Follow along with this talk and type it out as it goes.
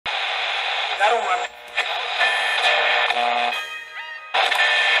I don't want.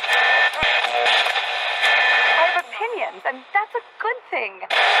 I have opinions, and that's a good thing.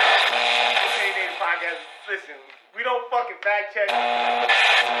 Opinionated podcast. Listen, we don't fucking fact check. How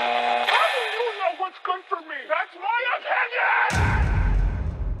do you know what's good for me? That's my opinion!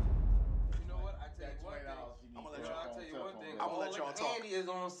 I'm gonna let y'all talk. All the candy is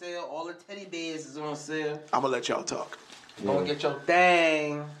on sale. All the teddy bears is on sale. I'm gonna let y'all talk. Yeah. Gonna get your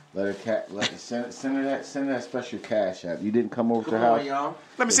thing. Let her send her that special cash app. You didn't come over to the house. Y'all.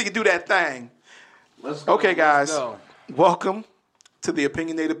 Let me see you do that thing. Let's go. Okay, guys. Let's go. Welcome to the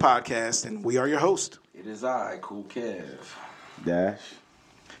Opinionated Podcast, and we are your host. It is I, Cool Kev. Dash.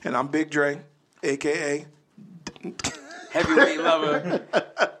 And I'm Big Dre, a.k.a. Heavyweight lover.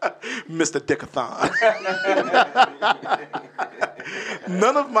 Mr. Dickathon.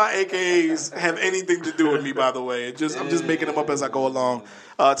 None of my AKAs have anything to do with me, by the way. I'm just making them up as I go along.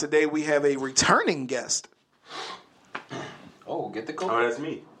 Today we have a returning guest. Oh, get the coke. Oh, that's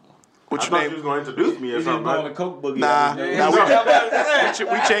me. What's I your thought name? you was going to introduce me or He's just something. blowing the coke boogie. Nah,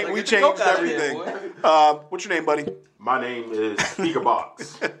 we changed everything. What's your name, buddy? My name is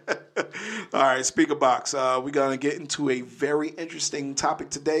Speakerbox. All right, Speakerbox. We're going to get into a very interesting topic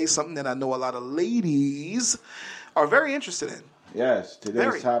today, something that I know a lot of ladies are very interested in. Yes,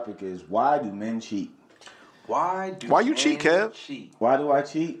 today's topic is why do men cheat? Why you cheat, Kev? Why do I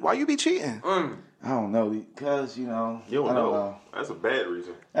cheat? Why you be cheating? I don't know, because, You I don't don't know. That's a bad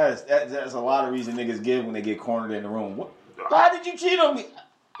reason. That's a lot of reason niggas give when they get cornered in the room. Why did you cheat on me?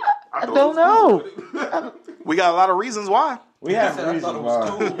 I thought don't it was know. We got a lot of reasons why. We have reasons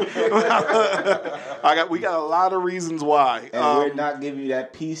why. We got a lot of reasons why. And we're not giving you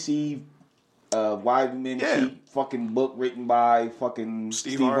that PC why do men cheat fucking book written by fucking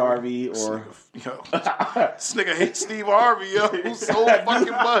Steve Harvey or This nigga hates Steve Harvey, yo, so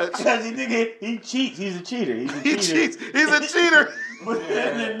fucking much. Because he cheats. He's a cheater. He's a cheater. Cheats. He's a cheater. But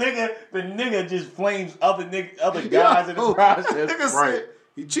the nigga just flames other guys in the process. Nigga said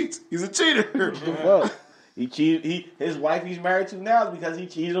he cheats. He's a cheater. Well, he cheated. His wife he's married to now is because he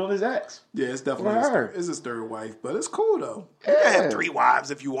cheated on his ex. Yeah, it's definitely his third wife, but it's cool though. Yeah. You can have 3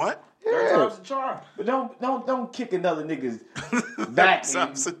 wives if you want. Third time's a charm. But don't kick another nigga's back. Third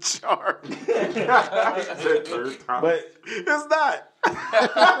time's a charm. Third time. But it's not.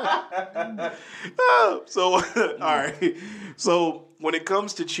 So, all right. So, when it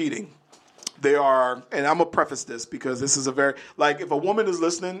comes to cheating, there are, and I'm going to preface this because this is a very, if a woman is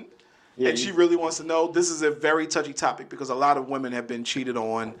listening and she really wants to know, this is a very touchy topic because a lot of women have been cheated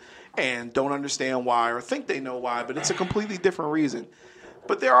on and don't understand why or think they know why, but it's a completely different reason.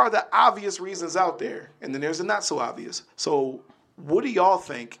 But there are the obvious reasons out there, and then there's the not so obvious. So, what do y'all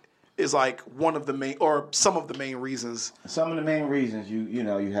think is one of the main or some of the main reasons? Some of the main reasons you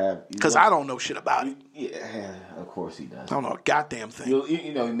have because I don't know shit about it. Yeah, of course he does. I don't know a goddamn thing.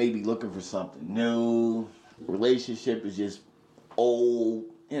 You may be looking for something new. Relationship is just old.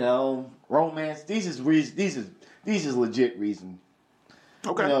 Romance. These is legit reason.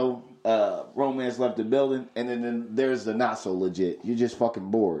 Okay. Romance left the building, and then there's the not so legit. You're just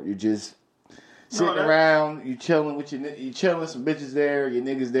fucking bored. You're just sitting around. You chilling with you chilling some bitches there. Your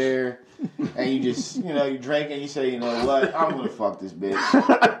niggas there, and you just you drink and you say, you know what? I'm gonna fuck this bitch.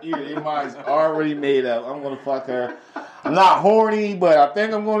 Your mind's already made up. I'm gonna fuck her. I'm not horny, but I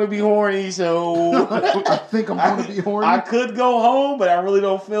think I'm going to be horny, so... I think I'm going to be horny? I could go home, but I really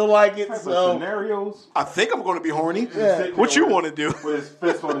don't feel like it, so... Scenarios? I think I'm going to be horny. Yeah. What you want to do? With his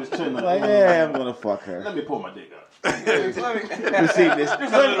fist on his chin. I'm going to fuck her. Let me pull my dick up. Let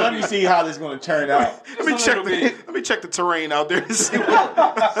me see how this is going to turn out. Let me check the terrain out there and see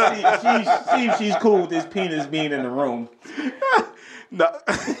see if she's cool with this penis being in the room. No.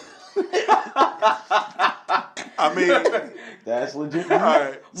 I mean, that's legit. All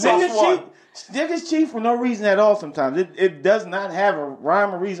right. Niggas cheat for no reason at all sometimes. It does not have a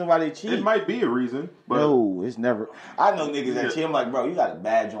rhyme or reason why they cheat. It might be a reason. But no, it's never. I know niggas that cheat. I'm like, bro, you got a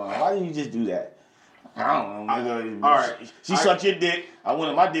bad joint. Why didn't you just do that? I don't know, nigga. All right. She sucked your dick. I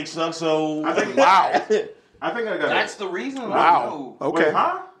wanted my dick sucked, so... I think I got That's the reason. Wow. Okay. Wait,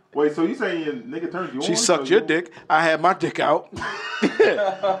 huh? Wait, so you saying your nigga turned you on? She sucked your dick. I had my dick out.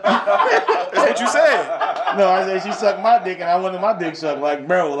 That's what you said. No, I said she sucked my dick and I wanted my dick sucked. Bro,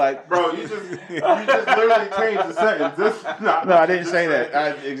 you just literally changed the sentence. No, I didn't say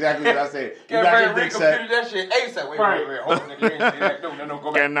that. Exactly what I said. You got your dick sucked. That shit ASAP. Wait. Hold on, nigga. You ain't say that. No,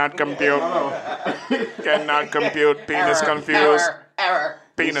 go back. Cannot compute. Cannot compute. Penis confused. Error.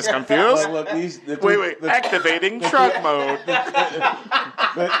 Penis confused. Look, Wait. Activating truck mode.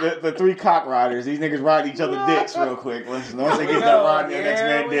 the three cock riders. These niggas ride each other dicks real quick. Listen, once they get done riding the next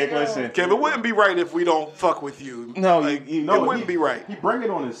man dick, listen. Kev, it wouldn't be right if we don't fuck with you. No, like, it wouldn't be right. He bring it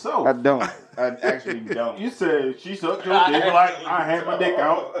on himself. I don't. I actually don't. You said she sucked your dick like I had my dick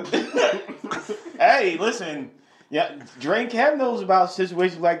out. Hey, listen. Yeah, Dre and Kev knows about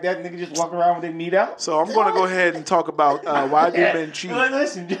situations like that. Niggas just walk around with their meat out. So I'm going to go ahead and talk about why do men cheat.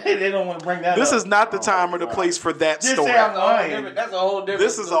 Listen, they don't want to bring that This up. is not the time or the place for that Just story. say I'm lying. That's a whole different.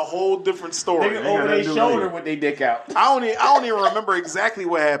 This is a whole different story. Nigga over their shoulder with their dick out. I don't even remember exactly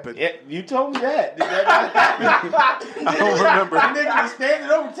what happened. Yeah, you told me that. Did that not happen? I don't remember. The nigga was standing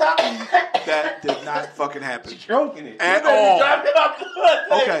over top of you, That did not fucking happen stroking it. at You better all. drop it up the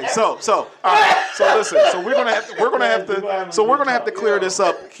hood. Okay, so all right. So listen. So we're gonna have to clear this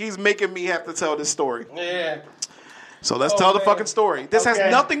up. He's making me have to tell this story. Yeah. So let's tell the fucking story. This has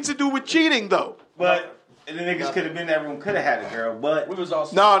nothing to do with cheating, though. But the niggas could have been in that room, could have had a girl, but We was all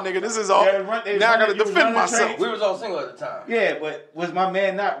No, nigga, this is all. They was Now I gotta running- you was defend running myself. trains. we was all single at the time. yeah, but was my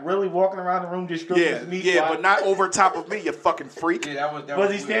man not really walking around the room just stroking Yeah, his meat? yeah, while- but not over top of me, you fucking freak. Yeah, that was.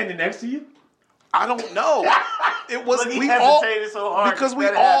 Was he standing next to you? I don't know. It was Look, he we all hesitated so hard because we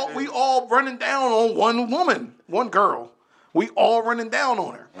that all happened. we all running down on one woman, one girl. We all running down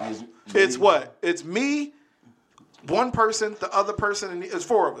on her. It's what? It's me, one person, the other person, and it's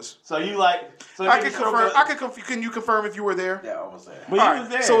four of us. So you like? So I niggas can stroke confirm. the- Can you confirm if you were there? Yeah, I was there. But All you right, was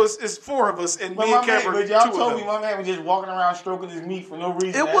there. so it's four of us, and But me my and man, Cameron. but y'all two told of me them. my man was just walking around stroking his meat for no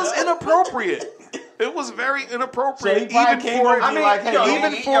reason. It was inappropriate. It was very So inappropriate, he probably even came for over to you like, hey,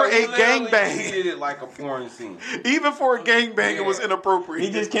 even for a gangbang. He did it like a porn scene. Even for a gangbang, it was inappropriate.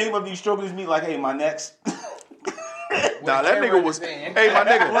 He just came up to you stroking his meat like, hey, my neck's. Nah, that nigga was. Hey, my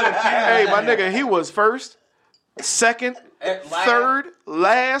nigga. Hey, my nigga. He was first, second, And last. third,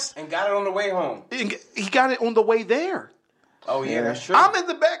 last. And got it on the way home. He got it on the way there. Oh yeah, that's true. I'm in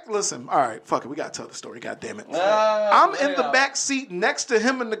the back. Listen, all right, fuck it. We gotta tell the story. God damn it. I'm in the back seat next to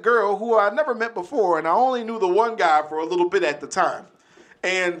him and the girl who I never met before, and I only knew the one guy for a little bit at the time,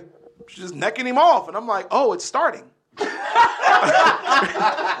 and she's just necking him off, and I'm like, oh, it's starting.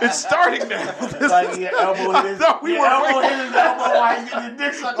 It's starting now. Like your elbow hit his, thought we your were elbow waiting. hit his elbow while he getting his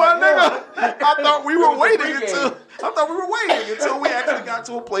dick sucked. My Like, nigga, I thought we were waiting pregame. until we actually got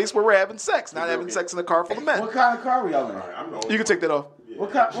to a place where we're having sex, not having sex in a car full of men. what kind of car were y'all in? You can take that off.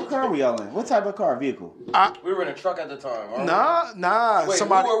 What car were y'all in? What type of car, vehicle? We were in a truck at the time. weren't Nah. we? Wait,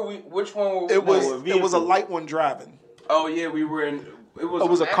 Somebody. who were we? Which one were we? It was vehicle. it was a light one driving. Oh yeah, we were in. It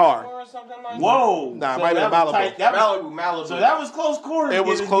was a Maxima car. or something like Whoa. Nah, it So might that have been was Malibu. tight. That was- Malibu. So that was close quarters. It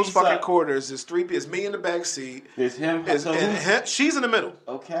was getting close beat fucking up. quarters. It's me in the back seat. It's him. It's, So and who's- she's in the middle.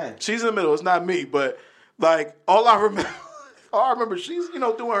 okay. She's in the middle. It's not me, but like all I remember, she's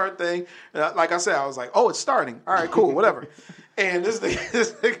doing her thing. And like I said, I was like, oh, it's starting. All right, cool, whatever. And this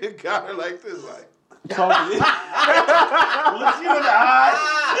nigga got her like this, like. Talking. Look you in the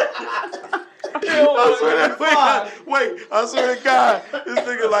eye. I swear to God, this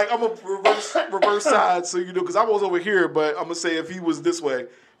nigga like I'm a reverse side, so because I was over here, but I'm gonna say if he was this way,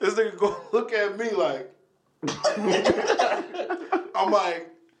 this nigga go look at me like I'm like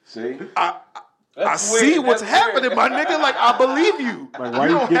See? I see what's happening, my nigga. Like I believe you. Like, why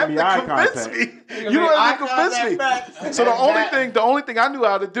you you don't giving have me to eye convince contact? me. You don't have to convince me. So the only thing I knew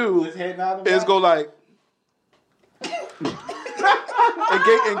how to do His head nodding is back? go like.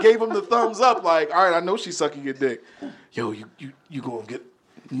 and gave him the thumbs up, like, all right, I know she's sucking your dick. Yo, you go and get.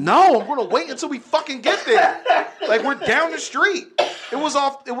 No, I'm gonna wait until we fucking get there. Like we're down the street. It was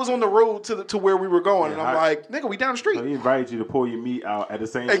on the road to where we were going, and I'm like, nigga, we down the street. So he invited you to pull your meat out at the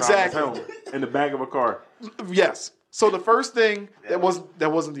same Exactly. time as him in the back of a car. Yes. So the first thing that wasn't the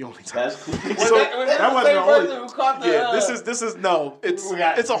only time. That's cool. So, That wasn't the only. Who caught the, yeah, this is no.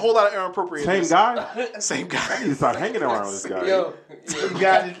 It's a whole lot of inappropriate. Same guy? Same I guy. need to start hanging around with this guy. Yo, You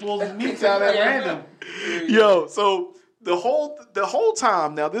guys just pulled his meat out at random. Yo, so the whole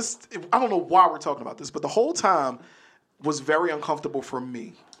time, now this, I don't know why we're talking about this, but the whole time was very uncomfortable for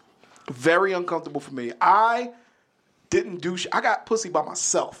me. Very uncomfortable for me. I didn't do I got pussy by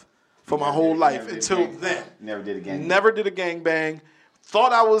myself for my whole life until then. Never did again. Never did a gangbang.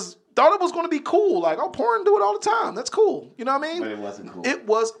 Thought it was going to be cool. Like, oh, porn do it all the time. That's cool. You know what I mean? But it wasn't cool. It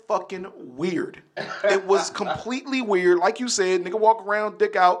was fucking weird. It was completely weird. Like you said, nigga walk around,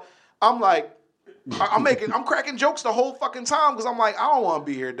 dick out. I'm like, I'm cracking jokes the whole fucking time because I'm like, I don't want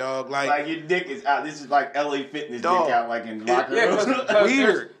to be here, dog. Like your dick is out. This is like LA Fitness Dog. dick out, like in locker yeah, rooms. because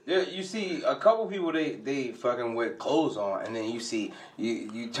Weird. you see a couple people they fucking with clothes on, and then you see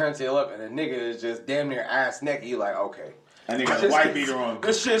you turn to your left, and the nigga is just damn near ass naked. You like, okay. And they got a white beater on.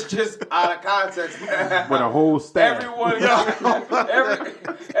 This shit's just out of context. With a whole staff.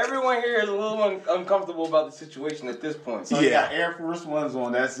 Everyone here is a little uncomfortable about the situation at this point. So you got Air Force Ones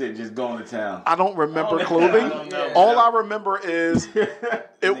on. That's it. Just going to town. I don't remember clothing. All I remember is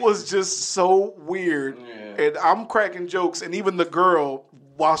it was just so weird. Yeah. And I'm cracking jokes. And even the girl,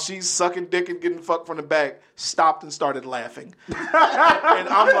 while she's sucking dick and getting fucked from the back, stopped and started laughing. And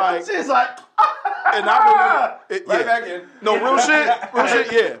I'm like... She's like... And I remember... Right back in. No, real shit,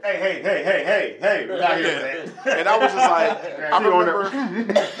 yeah. Hey. We're not here for that. And I was just like... I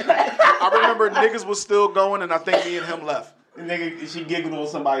remember niggas was still going, and I think me and him left. Nigga, she giggled on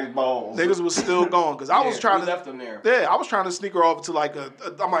somebody's balls. Niggas was still going because I was trying to left them there. Yeah, I was trying to sneak her off to like a.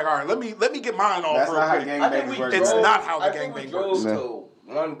 I'm like, all right, let me get mine off. That's real not how quick. gangbangers work. It's not how the gangbang works. I think we drove works. to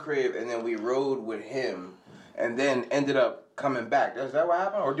one crib and then we rode with him, and then ended up coming back. Is that what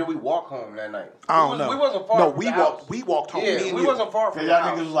happened, or did we walk home that night? I don't know. We wasn't far. No, from the house. we walked home. Yeah, we wasn't far from the y'all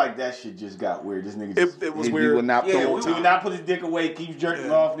house. niggas was like, that shit just got weird. This nigga just... It was he weird. would not Yeah, he would not put his dick away, keep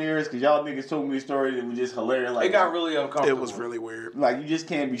jerking off theirs, because y'all niggas told me a story that was just hilarious. Like, it got really uncomfortable. It was really weird. Like, you just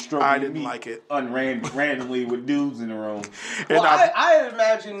can't be stroking I didn't like it. randomly with dudes in the room. Well, I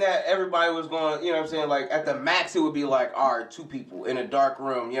imagine that everybody was going, you know what I'm saying, like, at the max it would be like, all right, 2 people in a dark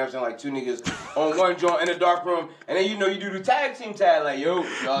room, you know what I'm saying, like 2 niggas on one joint in a dark room, and then, you know, you do the tag team tag, like, yo,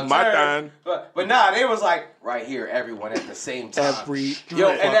 y'all my turn. time. But nah, they was like, right here, everyone at the same time. Yo,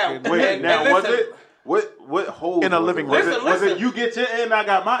 and that, Wait, now and was listen, it? What hole in a was living it? room? Was it you get your end, I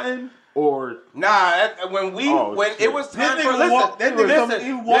got my end? Or nah, when shit. it was time for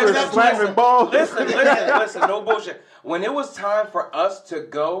listen, no bullshit. When it was time for us to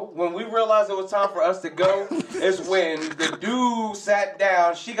go, when we realized it was time for us to go, is when the dude sat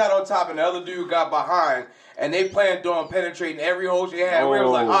down, she got on top, and the other dude got behind, and they planned on penetrating every hole she had. We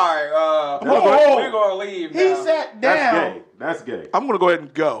was like, all right, we're gonna leave. He now. sat down. That's gay. I'm gonna go ahead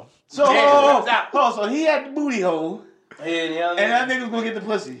and go. So he had the booty hole. And that nigga was gonna get the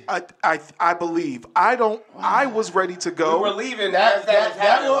pussy. I believe. I was ready to go. We were leaving.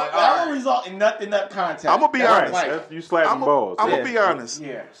 That will result in nut to nut contact. I'm gonna be honest. That's you slapping balls. I'm gonna be honest.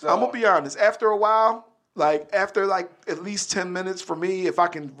 Yeah. I'm gonna be honest. After a while, after at least 10 minutes for me, if I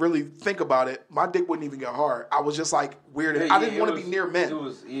can really think about it, my dick wouldn't even get hard. I was just like weird. I didn't want to be near men.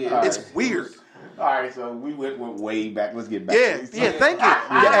 It's weird. All right, so we went way back. Let's get back. Yeah. Thank you,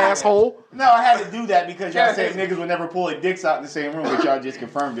 you asshole. No, I had to do that because y'all said niggas would never pull their dicks out in the same room, but y'all just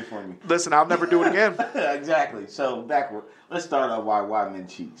confirmed it for me. Listen, I'll never do it again. Exactly. So backward. Let's start off why men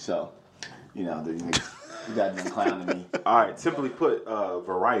cheat. So, you know, the niggas, you got them clowning me. All right, simply put,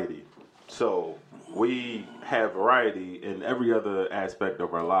 variety. So we have variety in every other aspect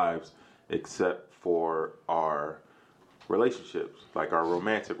of our lives except for our relationships, like our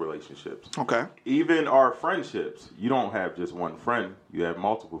romantic relationships. Okay. Even our friendships, you don't have just one friend, you have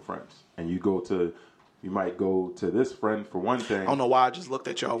multiple friends. And you might go to this friend for one thing. I don't know why I just looked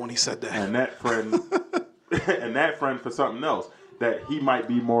at y'all when he said that. And that friend for something else that he might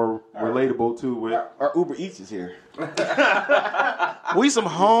be more relatable to with. Our Uber Eats is here. We some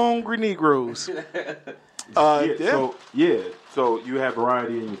hungry Negroes. So you have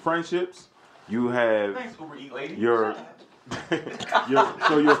variety in your friendships. You have your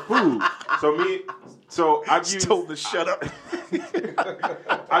food. So I've used told to shut up.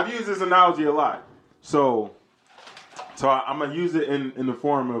 I've used this analogy a lot. So I'm gonna use it in the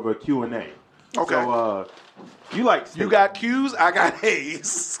form of a Q&A. Okay. So you like steak. You got Q's, I got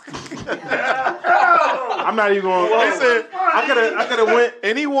A's. I'm not even going. Listen, I could have went.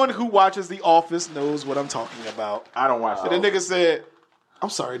 Anyone who watches The Office knows what I'm talking about. I don't watch that. And the nigga said, "I'm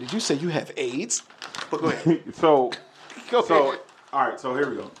sorry, did you say you have AIDS?" But go ahead. All right. So here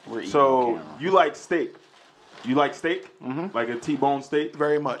we go. So you like steak? You like steak? Mm-hmm. Like a T-bone steak?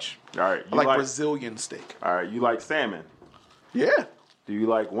 Very much. All right. I like Brazilian steak. All right. You like salmon? Yeah. Do you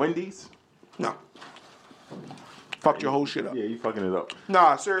like Wendy's? No. Fucked your whole shit up. Yeah, you fucking it up.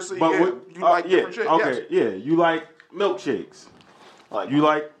 Nah, seriously. But you like different shit? Okay. Yes. Yeah. You like milkshakes? You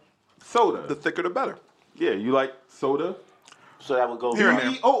like soda? The thicker the better. Yeah. You like soda? So that would go You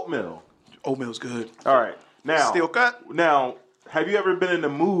eat oatmeal? Oatmeal's good. All right. Now, Steel cut? Now, have you ever been in the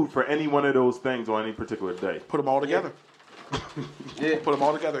mood for any one of those things on any particular day? Put them all together. Yeah. Put them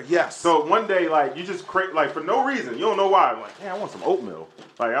all together. Yes. So one day, like, you just crave, like, for no reason. You don't know why. I'm like, yeah, I want some oatmeal.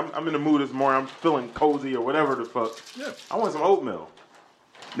 Like, I'm in the mood this morning. I'm feeling cozy or whatever the fuck. Yeah. I want some oatmeal.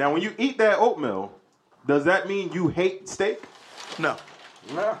 Now, when you eat that oatmeal, does that mean you hate steak? No.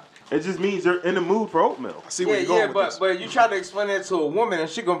 Nah. It just means you're in the mood for oatmeal. I see where you're going with this. But you try to explain that to a woman, and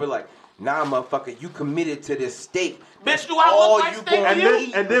she gonna be like, nah, motherfucker, you committed to this steak. Bitch, do I look like steak to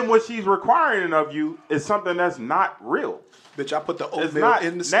you? And then what she's requiring of you is something that's not real. Bitch, I put the It's oatmeal not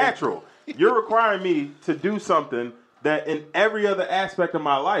in the steak. natural. You're requiring me to do something that in every other aspect of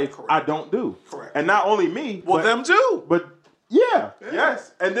my life I don't do. Correct. And not only me, Well, them too. But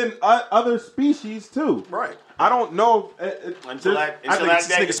yes, and then other species too. Right. I don't know. Until that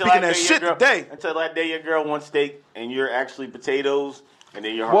day your girl wants steak and you're actually potatoes, and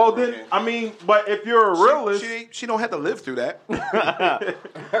then you're well, then I mean, but if you're a realist, she don't have to live through that.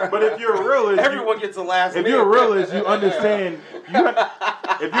 but if you're a realist, everyone gets a last. If you're a realist, you understand.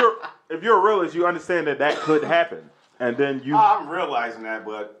 If you're a realist, you understand that could happen, and then you. I'm realizing that,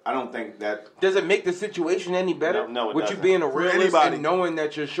 but I don't think that. Does it make the situation any better? No, it with doesn't. you being a realist and knowing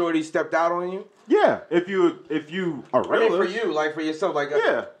that your shorty stepped out on you? Yeah, if you are realist. I mean, for you, like for yourself, like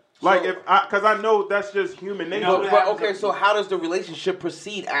yeah. Like because I know that's just human nature. But okay, so how does the relationship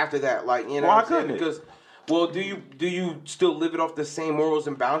proceed after that? Like, you know, Why what I'm saying? couldn't it? Because, well, do you still live it off the same morals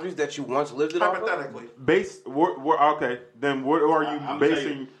and boundaries that you once lived it off? Hypothetically, okay. Then what are you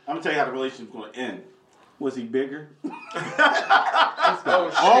basing? I'm gonna tell you how the relationship's gonna end. Was he bigger?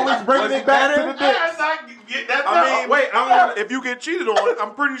 Always bringing it back to the dicks. if you get cheated on,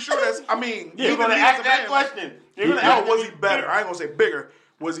 I'm pretty sure that's. I mean, you're gonna ask that question. Was he better? I ain't gonna say bigger.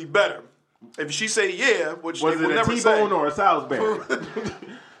 Was he better? If she say yeah, which was they it will a never T-bone say. or a Salisbury?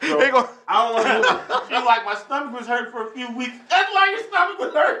 So, I don't want to. Feel like my stomach was hurt for a few weeks. That's why your stomach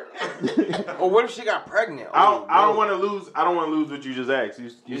was hurt. Or what if she got pregnant? I don't want to lose. I don't want to lose what you just asked.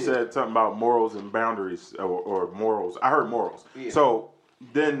 You said something about morals and boundaries or morals. I heard morals. Yeah. So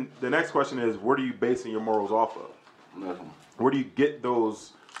then the next question is, what are you basing your morals off of? Nothing. Where do you get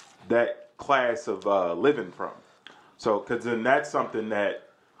that class of living from? So because then that's something that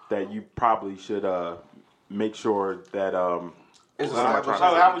you probably should make sure that. So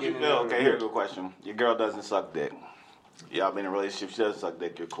how would you feel? Okay, here's a good question. Your girl doesn't suck dick. Y'all been in a relationship. She doesn't suck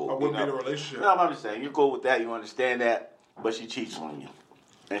dick. You're cool. I wouldn't be in a relationship. No, I'm just saying you're cool with that. You understand that, but she cheats on you,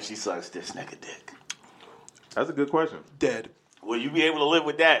 and she sucks this nigga dick. That's a good question. Dead. Will you be able to live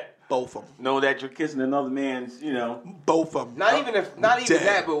with that? Both of them. Know that you're kissing another man's, Both of them. Not even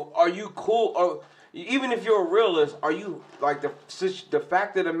that, but are you cool? Or even if you're a realist, are you like the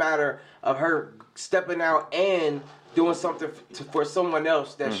fact of the matter of her stepping out and doing something for someone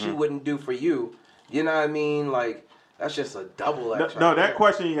else that she wouldn't do for you? You know what I mean? Like that's just a double X. No, that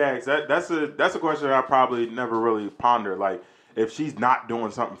question you asked, that's a question I probably never really pondered. Like if she's not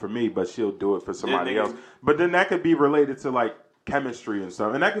doing something for me, but she'll do it for somebody else. But then that could be related to like chemistry and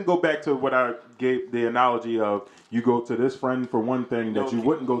stuff. And that can go back to what I gave the analogy of you go to this friend for one thing that you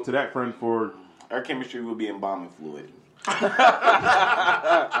wouldn't go to that friend for. Our chemistry would be embalming fluid. But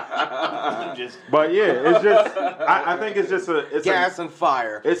yeah, it's just I think it's just it's gas and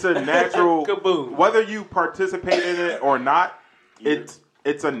fire. It's a natural kaboom. Whether you participate in it or not, it's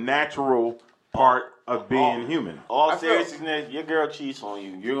a natural part of being human. All seriousness, your girl cheats on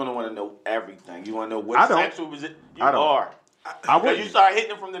you. You're gonna want to know everything. You want to know what sexual position you are. Because you start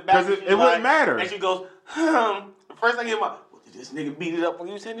hitting it from the back. Because it wouldn't matter. And she goes, The first thing in my did this nigga beat it up when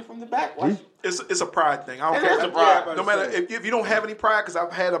you was hitting it from the back? It's a pride thing. I don't care. It is a pride. No matter if you don't have any pride, because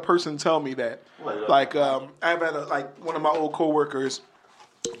I've had a person tell me that. Like I've had one of my old coworkers,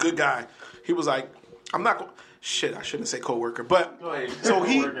 good guy. He was like, I'm not going. Shit, I shouldn't say coworker, but so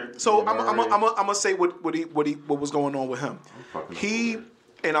I'm gonna say what was going on with him.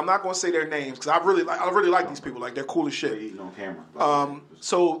 And I'm not gonna say their names because I really like these people. Like they're cool as shit. On camera.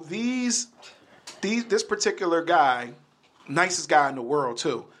 So this particular guy, nicest guy in the world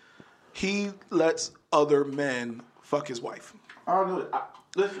too, he lets other men fuck his wife.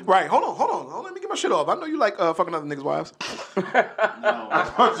 Listen. Right, hold on. Let me get my shit off. I know you like fucking other niggas' wives. No, I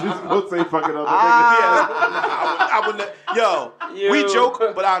thought you was supposed to say fucking other niggas. I wouldn't. Yo, we joke,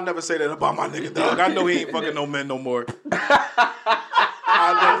 but I'll never say that about my nigga, dog. I know he ain't fucking no men no more.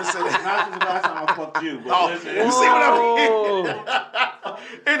 I'll never say that. Not since the last time I fucked you. But you see what I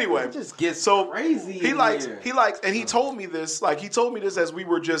mean? Anyway, it just gets so crazy. He likes, and he told me this. Like he told me this as we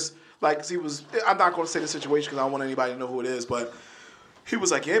were just like he was. I'm not going to say the situation because I don't want anybody to know who it is, but. He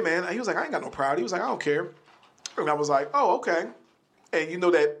was like, yeah, man. He was like, I ain't got no pride. He was like, I don't care. And I was like, oh, okay. And you know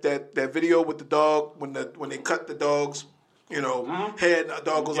that video with the dog when they cut the dog's, head and the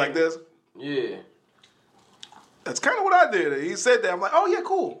dog goes like this? Yeah. That's kind of what I did. He said that. I'm like, oh, yeah,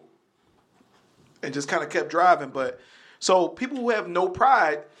 cool. And just kind of kept driving. But so people who have no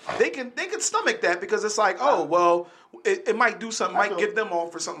pride, they can stomach that because it's like, oh, well, it might do something, might get them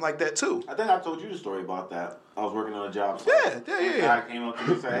off or something like that too. I think I told you the story about that. I was working on a job site. Yeah. A guy came up to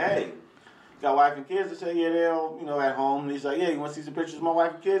me and said, hey, got wife and kids? I said, yeah, they're all, at home. And he's like, yeah, you want to see some pictures of my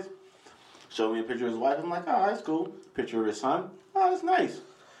wife and kids? Showed me a picture of his wife. I'm like, oh, that's cool. Picture of his son. Oh, that's nice.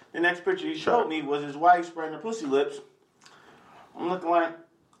 The next picture he showed me was his wife spreading her pussy lips. I'm looking like,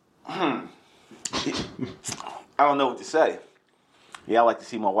 I don't know what to say. Yeah, I like to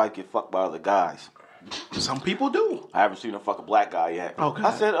see my wife get fucked by other guys. Some people do. I haven't seen her fuck a black guy yet. Okay.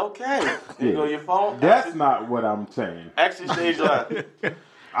 I said, okay. You go your phone. That's not what I'm saying. Exit stage left.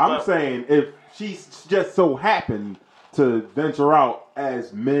 I'm saying if she just so happened to venture out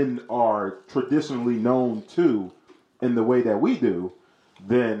as men are traditionally known to in the way that we do,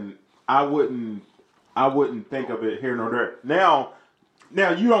 then I wouldn't think of it here nor there. Now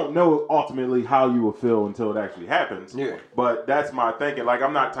you don't know ultimately how you will feel until it actually happens. Yeah. But that's my thinking. Like,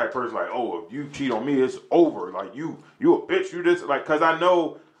 I'm not the type of person like, oh, if you cheat on me, it's over. Like, you a bitch. You this, like, because I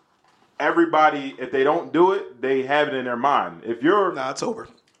know everybody, if they don't do it, they have it in their mind. If you're it's over.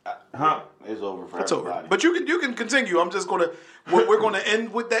 It's over for It's everybody. over. But you can continue. I'm just gonna. What we're gonna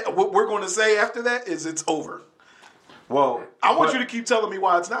end with that. What we're gonna say after that is it's over. Well, I want you to keep telling me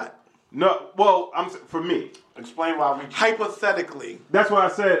why it's not. No, well, for me. Explain why we Hypothetically. That's what I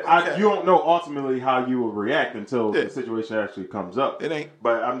said. Okay. You don't know ultimately how you will react until the situation actually comes up. It ain't.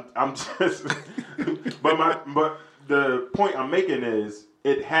 But I'm just. but the point I'm making is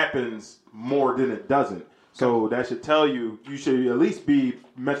it happens more than it doesn't. So that should tell you should at least be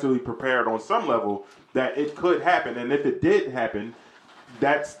mentally prepared on some level that it could happen. And if it did happen,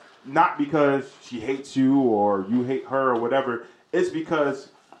 that's not because she hates you or you hate her or whatever. It's because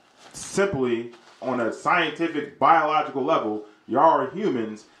simply on a scientific, biological level, y'all are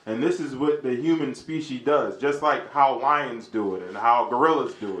humans, and this is what the human species does. Just like how lions do it and how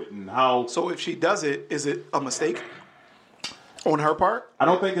gorillas do it and how... So if she does it, is it a mistake on her part? I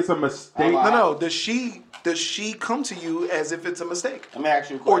don't think it's a mistake. No. Does she come to you as if it's a mistake? Let me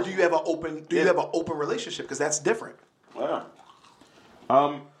ask you a question. Or do you have an open relationship? Because that's different. Yeah.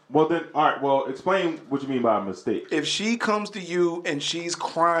 Well then, all right. Well, explain what you mean by a mistake. If she comes to you and she's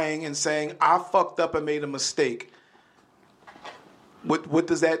crying and saying, "I fucked up and made a mistake," what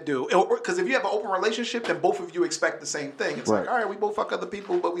does that do? Because if you have an open relationship, then both of you expect the same thing. It's like, all right, we both fuck other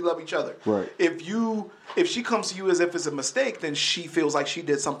people, but we love each other. Right. If she comes to you as if it's a mistake, then she feels like she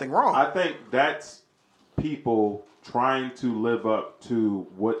did something wrong. I think that's people trying to live up to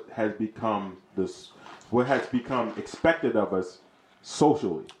what has become expected of us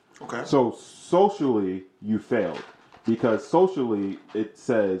socially. Okay. So socially, you failed because socially it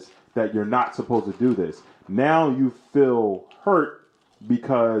says that you're not supposed to do this. Now you feel hurt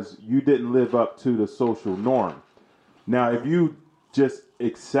because you didn't live up to the social norm. Now, if you just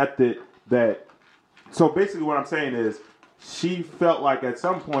accepted that, so basically what I'm saying is, she felt like at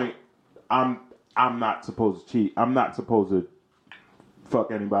some point, I'm not supposed to cheat. I'm not supposed to fuck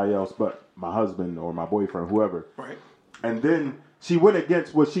anybody else but my husband or my boyfriend, whoever. Right. And then she went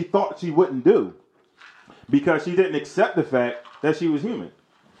against what she thought she wouldn't do because she didn't accept the fact that she was human.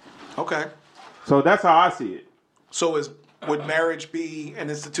 Okay. So that's how I see it. So would marriage be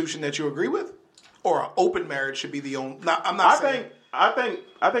an institution that you agree with, or an open marriage should be the only? I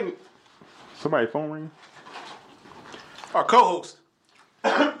think. Somebody phone ringing. Our co-host.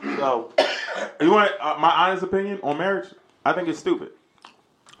 So, you want my honest opinion on marriage? I think it's stupid.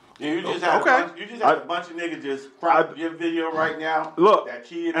 you just had a bunch of niggas just crop your video right now. Look, that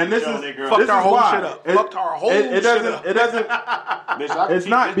cheated and this is fucked our whole shit up. Fucked our whole shit up. It doesn't. It's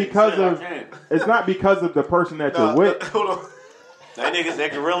not because of. It's not because of the person that you're with. Hold on. That nigga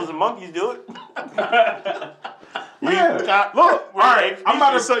said gorillas and monkeys do it. Yeah. Look, all right. I'm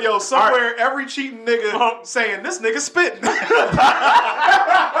about to say, somewhere every cheating nigga saying this nigga spitting.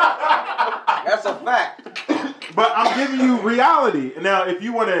 That's a fact. But I'm giving you reality. Now, if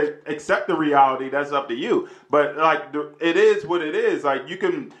you want to accept the reality, that's up to you. But like, it is what it is. Like you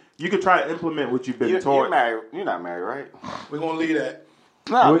can try to implement what you've been taught. You're married. You're not married, right? We're gonna leave that.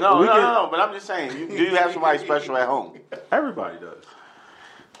 No. But I'm just saying. Do you have somebody special at home? Everybody does.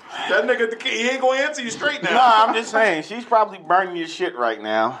 That nigga, he ain't gonna answer you straight now. No, I'm just saying. She's probably burning your shit right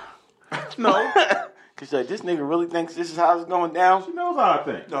now. No. Cause like, this nigga really thinks this is how it's going down. She knows how I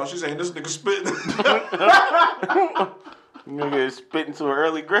think. No, she's saying this nigga spitting. Nigga is spitting to an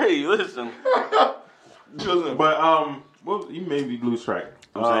early grave. Listen. But well, you made me lose track.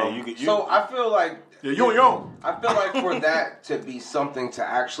 I'm saying So I feel like you on your own. I feel like for that to be something to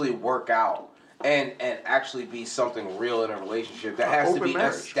actually work out and actually be something real in a relationship, that has to be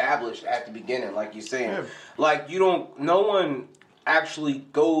established at the beginning, like you're saying. Yeah. Like no one actually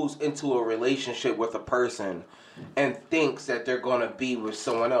goes into a relationship with a person and thinks that they're going to be with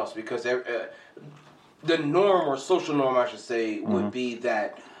someone else, because the norm, or social norm I should say, would be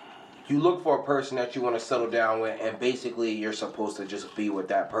that you look for a person that you want to settle down with, and basically you're supposed to just be with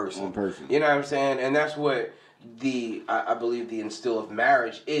that person. One person. You know what I'm saying? And that's what I believe the instill of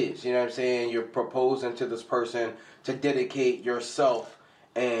marriage is. You know what I'm saying? You're proposing to this person to dedicate yourself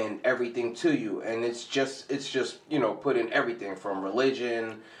and everything to you, and it's just put in everything from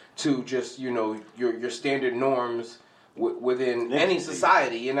religion to just your standard norms within any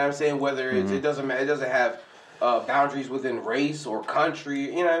society. You know what I'm saying? Whether it doesn't matter, it doesn't have boundaries within race or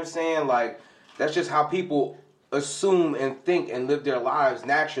country. You know what I'm saying? Like, that's just how people assume and think and live their lives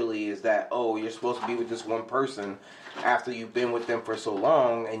naturally, is that, oh, you're supposed to be with this one person after you've been with them for so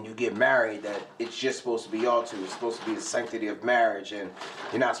long and you get married, that it's just supposed to be y'all two. It's supposed to be the sanctity of marriage, and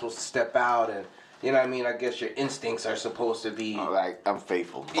you're not supposed to step out, and you know what I mean? I guess your instincts are supposed to be like, I'm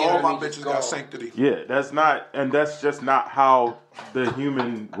faithful. All my bitches got sanctity. Yeah, that's just not how the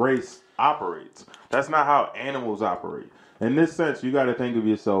human race operates. That's not how animals operate. In this sense, you got to think of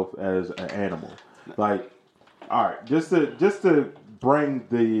yourself as an animal. Like, all right, just to bring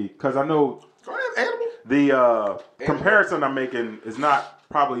because I know the comparison I'm making is not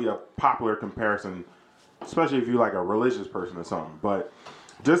probably a popular comparison, especially if you're like a religious person or something. But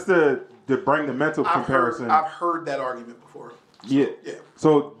just to bring the mental comparison, I've heard that argument before. Yeah.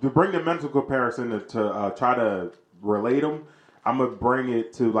 So to bring the mental comparison to try to relate them, I'm gonna bring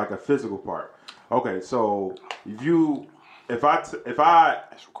it to like a physical part. Okay, so if I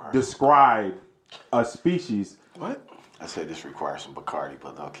describe a species, what? I said this requires some Bacardi,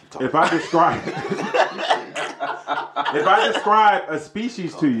 but I'll keep talking. If I describe a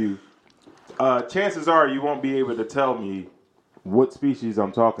species to you, chances are you won't be able to tell me what species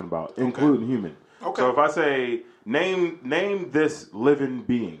I'm talking about, including human. Okay. So if I say name this living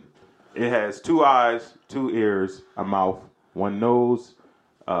being, it has 2 eyes, 2 ears, a mouth, 1 nose,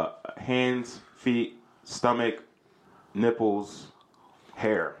 hands, feet, stomach, nipples,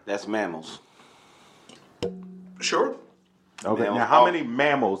 hair. That's mammals. Sure. Okay. Now, how many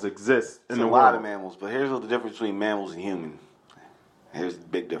mammals exist in the world? A lot of mammals, but here's the difference between mammals and human. Here's the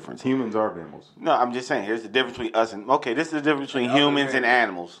big difference. Humans are mammals. No, I'm just saying. Here's the difference between us and this is the difference between humans and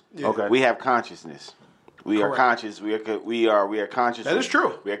animals. Yeah. Okay. We have consciousness. We are conscious. We are conscious. That is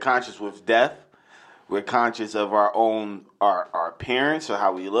true. We are conscious with death. We're conscious of our own our appearance or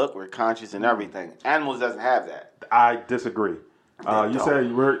how we look. We're conscious in everything. Animals doesn't have that. I disagree. You say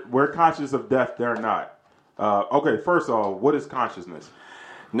we're conscious of death. They're not. Okay. First of all, what is consciousness?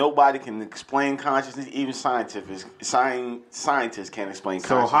 Nobody can explain consciousness. Even scientists can't explain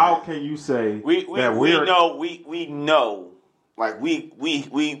consciousness. So how can you say we know? Like we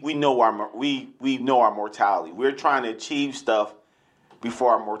know our mortality. We're trying to achieve stuff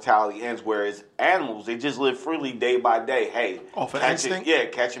before our mortality ends. Whereas animals, they just live freely day by day. Hey,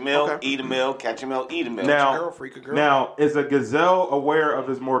 catch a meal, eat a meal, catch a meal, eat a meal. Now, is a gazelle aware of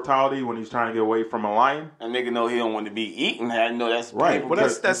his mortality when he's trying to get away from a lion? A nigga know he don't want to be eaten. No, that's right. Well,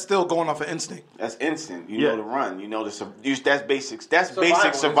 that's still going off of instinct. That's instinct. You know to run. You know that's basic. That's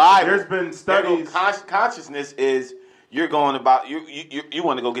basic survival. There's been studies. Consciousness is. You're going about you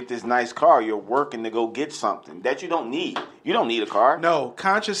want to go get this nice car. You're working to go get something that you don't need. You don't need a car. No,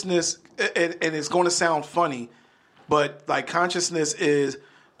 consciousness, and it's going to sound funny, but like consciousness is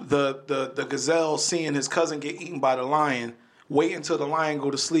the gazelle seeing his cousin get eaten by the lion, wait until the lion go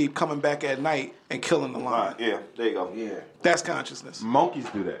to sleep, coming back at night and killing the lion. Yeah, there you go. Yeah, that's consciousness. Monkeys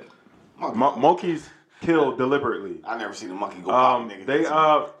do that. Monkeys kill deliberately. I never seen a monkey go pop a nigga. That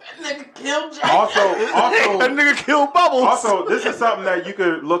nigga killed Jay. Also, that nigga killed Bubbles. Also, this is something that you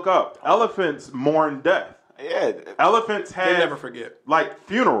could look up. Elephants mourn death. Yeah, elephants have they never forget like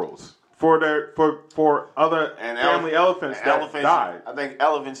funerals for other family elephants that died. I think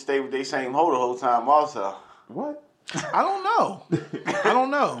elephants stay with their same hoe the whole time. Also, what? I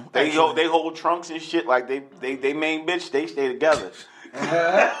don't know. They hold trunks and shit like they main bitch. They stay together.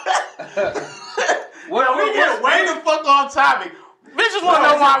 Well, we get way the fuck on topic. Bitches want to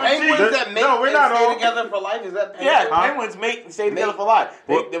know why we penguins that mate we're not stay all together for life. Is that penguins? Yeah, penguins mate and stay together for life.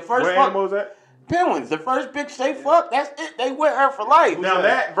 The first what animal is that? Penguins. The first bitch they fuck. That's it. They with her for life. Now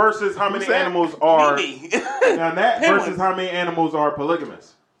that versus how many animals are. Now that versus how many animals are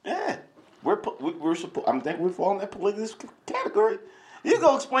polygamous. Yeah, we're I think we're falling in that polygamous category. You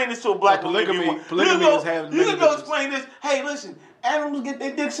go explain this to a black woman. Polygamy is having. You can go explain this. Hey, listen. Animals get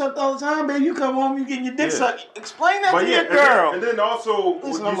their dick sucked all the time, baby. You come home, you getting your dick sucked. Explain that to your girl. And then also,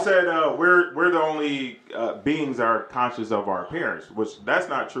 you said we're the only beings that are conscious of our appearance, which that's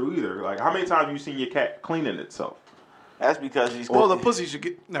not true either. Like, how many times have you seen your cat cleaning itself? That's because he's. Well, the pussy should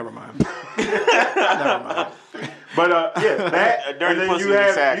get. Never mind. Never mind. But that a dirty and then pussy you and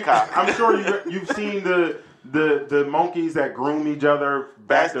have. a sad cock. I'm sure you've seen the the monkeys that groom each other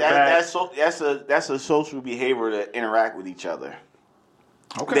back to back. That's a social behavior to interact with each other.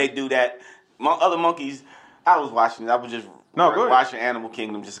 Okay. They do that. Other monkeys, I was just go ahead. watching Animal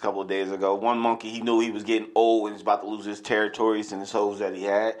Kingdom just a couple of days ago. One monkey, he knew he was getting old and he was about to lose his territories and his hoes that he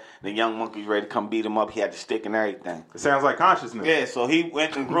had. The young monkey's ready to come beat him up. He had the stick and everything. It sounds like consciousness. Yeah, so he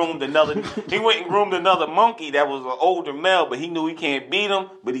went and groomed another monkey that was an older male, but he knew he can't beat him,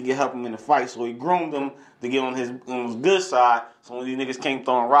 but he could help him in the fight. So he groomed him to get on his good side. So when these niggas came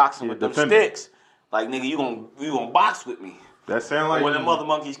throwing rocks and with them sticks, like, nigga, you gonna box with me. That sound like when the mother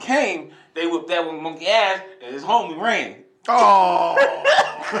monkeys came, they whipped that one monkey ass and his homie ran. Oh,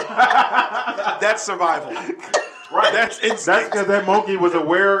 that's survival. right. That's instinct. That's because that monkey was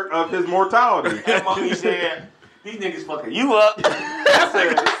aware of his mortality. That monkey said, "These niggas fucking you up." I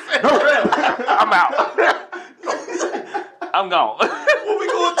said, "No, I'm out. I'm gone." What we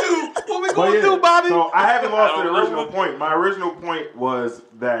gonna do? What we gonna do, Bobby? So I haven't lost the original point. My original point was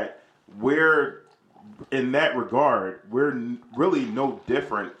that we're, in that regard, we're really no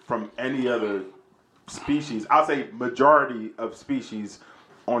different from any other species. I'll say majority of species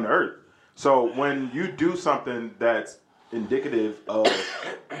on Earth. So when you do something that's indicative of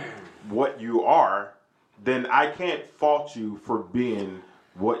what you are, then I can't fault you for being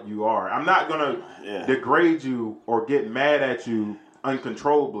what you are. I'm not going to degrade you or get mad at you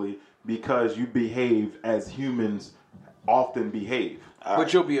uncontrollably because you behave as humans often behave.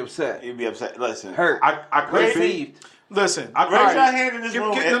 But you'll be upset. You'll be upset. Listen. Hurt. I could be. Listen, Raise your hand in this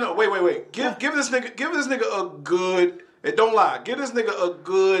room. Wait. Give this nigga a good. Don't lie. Give this nigga a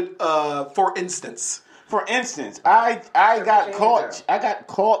good. For instance, I got caught. I got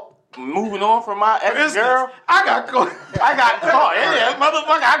caught moving on from my ex girl. I got caught. Yeah,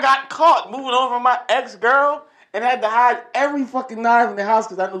 motherfucker. I got caught moving on from my ex girl and had to hide every fucking knife in the house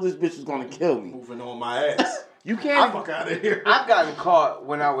because I knew this bitch was gonna kill me. Moving on my ass. You can't fuck out of here. I've gotten caught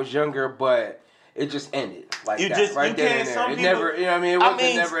when I was younger, but it just ended like that. Right there and there. It never, you know what I mean? It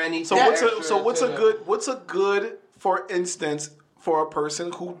wasn't never anything. So what's a good, for instance, for a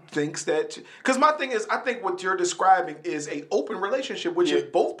person who thinks that? Because my thing is, I think what you're describing is a open relationship, which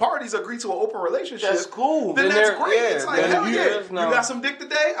if both parties agree to an open relationship, that's cool. Then that's great. It's like, hell yeah, you got some dick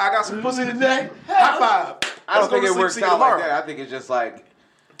today, I got some pussy today. High five. I don't think it works out like that. I think it's just like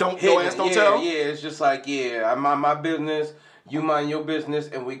don't tell. Yeah, it's just like I mind my business. You mind your business,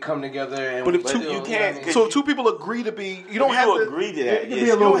 and we come together. And but if you can't, so if two people agree to be, you don't have to agree to that. You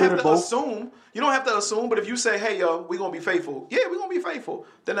don't have to assume. You don't have to assume. But if you say, "Hey, yo, we gonna be faithful," we're gonna be faithful.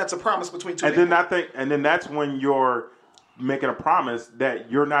 Then that's a promise between two. And then that's when you're making a promise that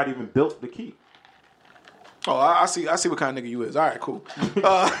you're not even built to keep. Oh, I see what kind of nigga you is. All right, cool. This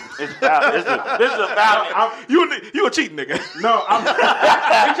is about you a cheating nigga. No, I'm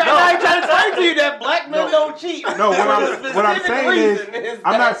trying to explain to you that black men don't cheat. No, what I'm saying is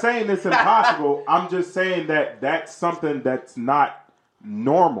I'm not saying it's impossible. I'm just saying that that's something that's not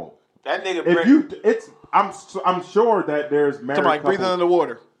normal. That nigga. I'm sure that there's married Something like couples. breathing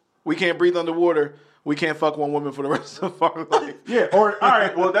underwater. We can't breathe underwater. We can't fuck one woman for the rest of our life. Yeah, or all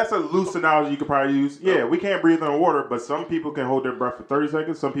right, well that's a loose analogy you could probably use. Yeah, we can't breathe underwater, but some people can hold their breath for 30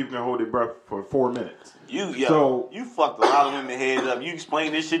 seconds. Some people can hold their breath for 4 minutes. You fucked a lot of women heads up. You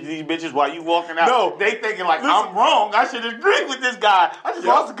explain this shit to these bitches while you walking out. No, they thinking like I'm wrong. I should agree with this guy. I just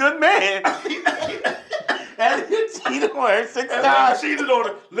lost a good man. And he cheated on her 6 times. Cheated on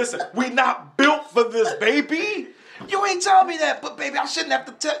her. Listen, we not built for this, baby. You ain't telling me that, but baby, I shouldn't have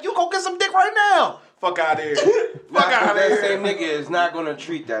to tell you. Go get some dick right now. Fuck out of here. Fuck out of that here. same nigga is not gonna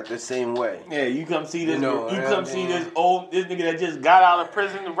treat that the same way. Yeah, you come see this. See this nigga that just got out of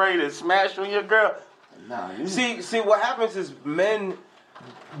prison and ready to smash on your girl. Nah. See, what happens is men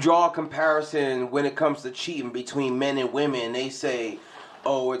draw a comparison when it comes to cheating between men and women. They say,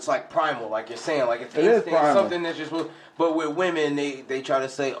 "Oh, it's like primal," like you're saying, like it's something that's just. But with women, they try to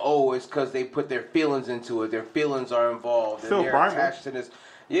say, "Oh, it's because they put their feelings into it. Their feelings are involved, and they're attached to this."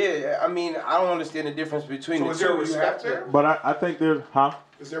 Yeah, I mean, I don't understand the difference between the two. Is there respect there? But I think there's,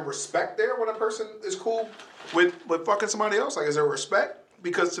 Is there respect there when a person is cool with fucking somebody else? Like, is there respect?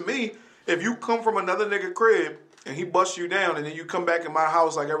 Because to me, if you come from another nigga crib and he busts you down and then you come back in my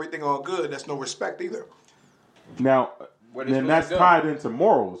house like everything all good, that's no respect either. Now, then that's tied into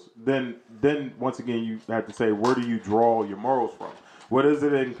morals. Then once again, you have to say, where do you draw your morals from? What is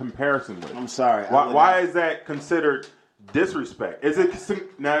it in comparison with? I'm sorry. Why is that considered disrespect? Is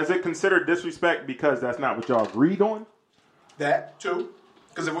it considered disrespect because that's not what y'all agreed on? That too,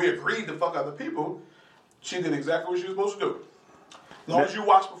 because if we agreed to fuck other people, she did exactly what she was supposed to do. Long as you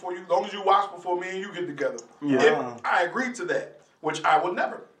watch before me and you get together. Yeah. If I agreed to that, which I would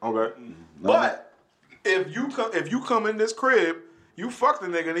never. Okay. But if you come in this crib, you fuck the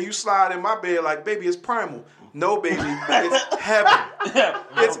nigga, and then you slide in my bed like, baby, it's Primal. No, baby, it's heaven.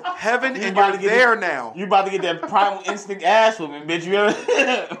 It's heaven, and you're there now. You about to get that Primal instinct ass woman, bitch.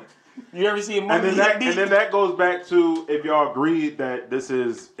 You ever see a movie? And then that goes back to if y'all agreed that this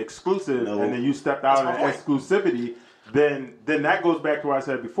is exclusive, and then you stepped out of exclusivity, then that goes back to what I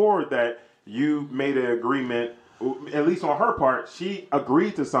said before, that you made an agreement. At least on her part, she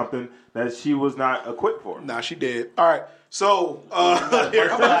agreed to something that she was not equipped for. Nah, she did. All right, so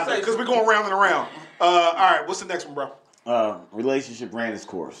because we're going round and around. All right, what's the next one, bro? Relationship ran its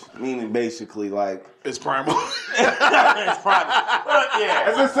course, meaning basically like it's Primal. It's Primal. Yeah,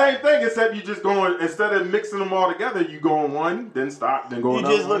 it's the same thing, except you just going, instead of mixing them all together, you go on one, then stop, then go on.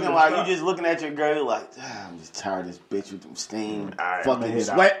 You just looking at your girl, you're like, I'm just tired of this bitch with them stained fucking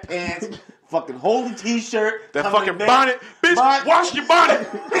sweatpants, fucking holy t-shirt, that fucking bonnet, bitch. Wash your bonnet.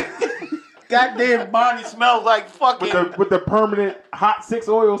 Goddamn bonnet smells like fucking with the permanent hot 6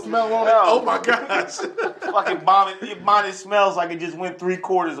 oil smell on it. Oh my gosh. Fucking bonnet smells like it just went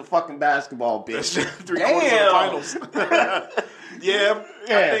 3/4 of fucking basketball, bitch. 3/4 of the finals. yeah.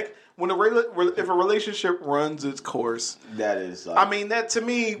 I think if a relationship runs its course, that is. I mean, that to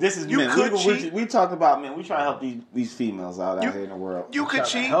me, this is you men. could cheat. We talk about men. We try to help these females out here in the world. You could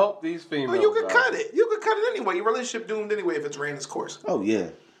cheat. Help these females. Well, you could cut it. You could cut it anyway. Your relationship doomed anyway if it's ran its course. Oh yeah.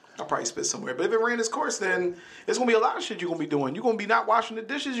 I'll probably spit somewhere. But if it ran its course, then it's going to be a lot of shit you're going to be doing. You're going to be not washing the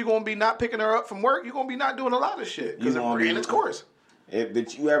dishes. You're going to be not picking her up from work. You're going to be not doing a lot of shit because it ran its course.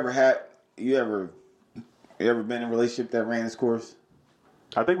 But you ever been in a relationship that ran its course?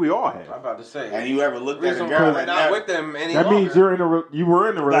 I think we all have. I'm about to say. And you ever looked at a girl like not with them any that longer. means you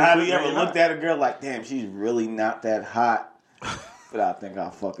were in a relationship. But have you ever looked at a girl like, damn, she's really not that hot? But I think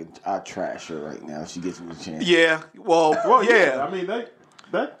I'll trash her right now if she gets me a chance. Yeah. Well, yeah. I mean,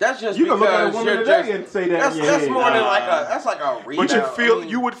 that's just you can look at a because woman today and say that. That's more than like a rebound. But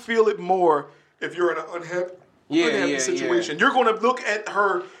you would feel it more if you're in an unhappy situation. You're going to look at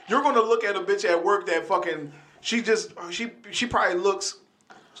her. You're going to look at a bitch at work that fucking she probably looks.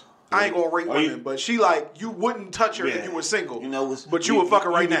 I ain't gonna rate women, but she like you wouldn't touch her if you were single. You know, but you would fuck her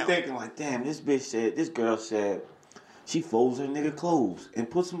right now. Thinking like, damn, this girl said she folds her nigga clothes and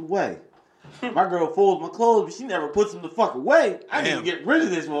puts them away. My girl folds my clothes, but she never puts them the fuck away. I need to get rid of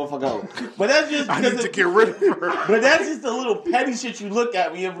this motherfucker. But that's just I need to get rid of her. But that's just the little petty shit you look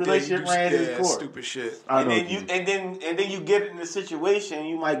at when your relationship ran its course. Stupid shit. And then you get in a situation.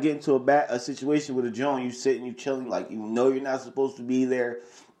 You might get into a situation with a Joan. You sitting, you chilling, like you know you're not supposed to be there.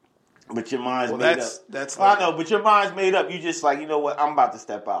 But your mind's made up. I know, but your mind's made up. You just like, you know what? I'm about to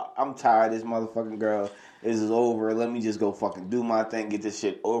step out. I'm tired of this motherfucking girl. This is over. Let me just go fucking do my thing. Get this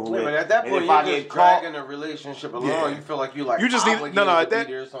shit over with. But at that point, you're just dragging a relationship along. Yeah. You feel like you just need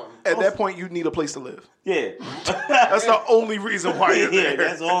at that point you need a place to live. Yeah, that's the only reason why you're there.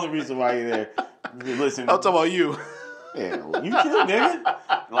 That's the only reason why you're there. Listen, I'll talk about you. Yeah, well, you too, nigga.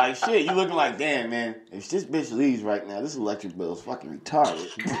 Like shit, you looking like, damn, man. If this bitch leaves right now, this electric bill is fucking retarded.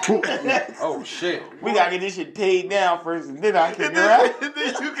 Oh shit, we gotta get this shit paid down first, and then I can go out. And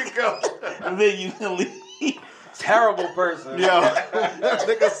then you can go, and then you can leave. Terrible person. Yeah,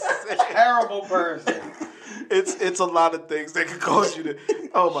 terrible person. It's a lot of things that can cause you to.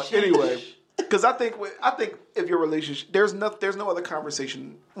 Oh my. Anyway. Because I think if your relationship, there's no other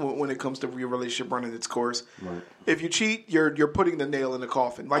conversation when it comes to your relationship running its course. Right. If you cheat, you're putting the nail in the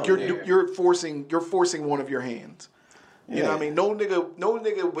coffin. Like you're forcing one of your hands. You know what I mean? No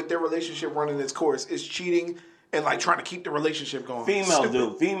nigga with their relationship running its course is cheating and like trying to keep the relationship going. Females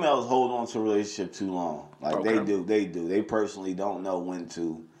do. Females hold on to a relationship too long. Like they do. They personally don't know when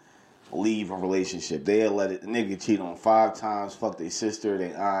to leave a relationship. They'll let it. The nigga cheat on 5 times. Fuck their sister,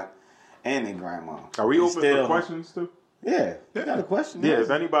 their aunt. And their grandma. Are we open for questions too? Yeah. You got a question? Yeah, if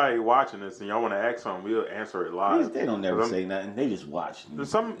anybody watching this and y'all want to ask something, we'll answer it live. They don't never say nothing. They just watch in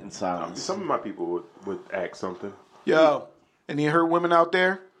silence. Some of my people would ask something. Yo, and you heard women out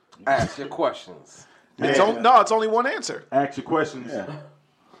there? Ask your questions. It's only one answer. Ask your questions. Yeah.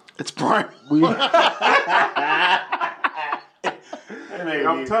 It's Primal.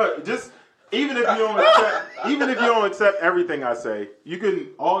 I'm telling you, just even if you don't accept everything I say, you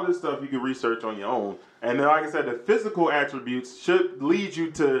can all this stuff you can research on your own. And then, like I said, the physical attributes should lead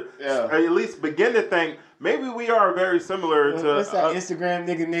you to at least begin to think maybe we are very similar to. What's that Instagram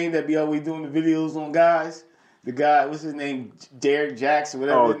nigga name that be always doing the videos on guys? The guy, what's his name? Derek Jackson,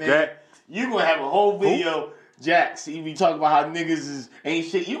 whatever his name. Jack. You gonna have a whole video. Jax, you be talking about how niggas ain't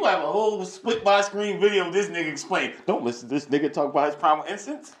shit. You have a whole split by screen video of this nigga explain. Don't listen to this nigga talk about his primal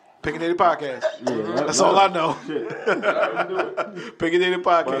instance. Opinionated podcast. Yeah, That's all I know. Shit. Let's do it. Opinionated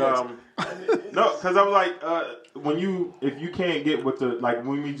podcast. But no, because I was like, if you can't get with the like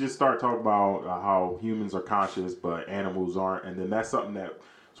when we just start talking about how humans are conscious but animals aren't, and then that's something that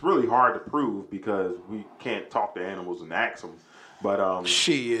it's really hard to prove because we can't talk to animals and ask them. But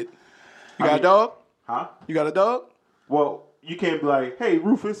shit, you got a dog? Huh? You got a dog? Well, you can't be like, hey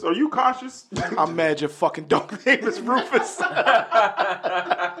Rufus, are you conscious? I'm mad your fucking dog name is Rufus. But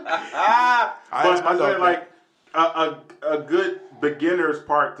I say like a good beginner's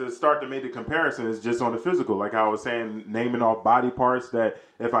part to start to make the comparison is just on the physical. Like I was saying, naming off body parts that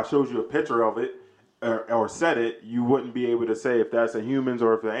if I showed you a picture of it or said it, you wouldn't be able to say if that's a human's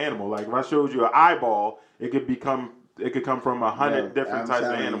or if it's an animal. Like if I showed you an eyeball, it could come from 100 different types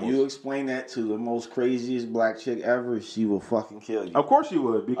of animals. You explain that to the most craziest black chick ever, she will fucking kill you. Of course she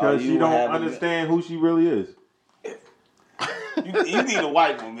would, because she don't understand who she really is. You need a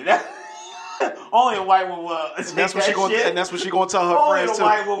white woman. Only a white woman will. And that's what she going to tell her Only friends a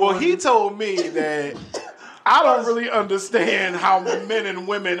white too. woman Well, will. he told me that I don't really understand how men and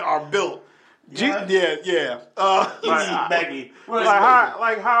women are built. Yeah. Becky.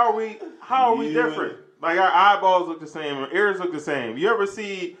 How are we different? Like our eyeballs look the same, our ears look the same. You ever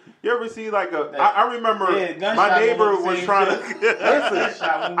see like I remember my neighbor was trying to listen.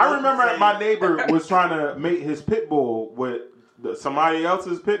 I remember my neighbor was trying to mate his pit bull with somebody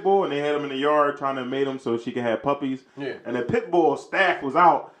else's pit bull, and they had him in the yard trying to mate him so she could have puppies. Yeah. And the pit bull staff was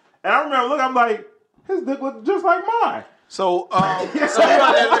out, and I remember looking. I'm like, his dick looked just like mine. So you out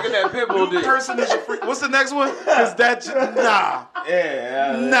there looking at pit bull dick. Person is a freak. What's the next one? Is that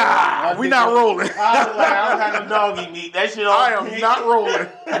we not rolling. I don't have no doggy meat. That shit. I am not rolling.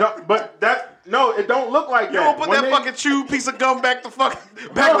 No, it don't look like that. You don't put that fucking chewed piece of gum back to fucking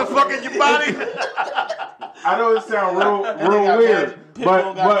your body. I know it sounds real weird,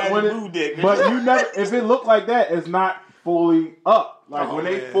 but you never. If it looked like that, it's not fully up. Like when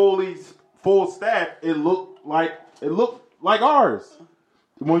they full staff, it looked like ours.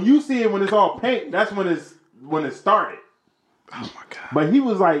 When you see it when it's all pink, that's when it started. Oh my god! But he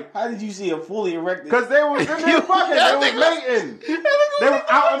was like, "How did you see a fully erected?" Because they was in there fucking. They was mating. They was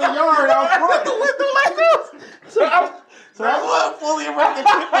out in the yard out front. So that's what a fully erected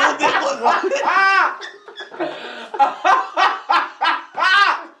pit bull dick look like.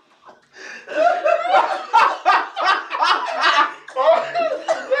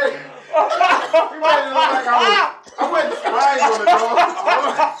 I went spying on the dog.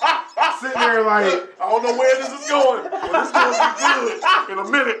 Sitting there like, I don't know where this is going, but it's going to be good in a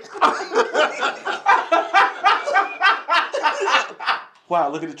minute. Wow,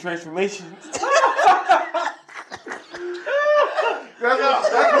 look at the transformation. That's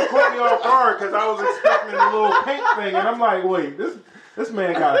what caught me off guard because I was expecting a little pink thing, and I'm like, wait, this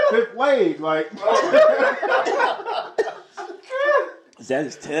man got a fifth leg, like. Is that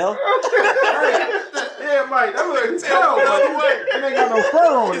his tail? Yeah, Mike, that was a tail, but it ain't got no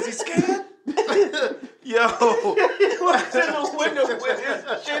fur on it. Is he scared? Yo, He was in the window with his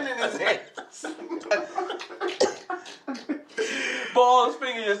chin in his hands. Ball's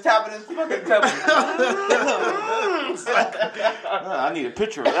finger just tapping his fucking temple. I need a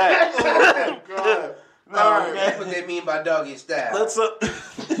picture of that. oh god. No, all right, that's what they mean by doggy style. Let's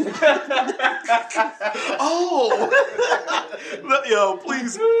yo,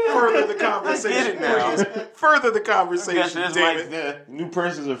 please further the conversation. Please further the conversation, David. Like the new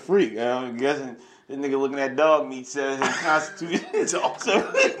person's a freak. I'm guessing this nigga looking at dog meat says his constitution. It's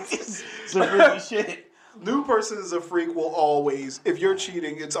some freaky shit. New person is a freak will always. If you're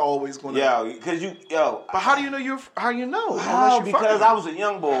cheating, it's always going to. But how do you know How you know? How? Because I was a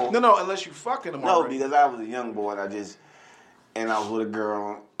young boy. No, unless you fucking him. No, already. because I was a young boy and I was with a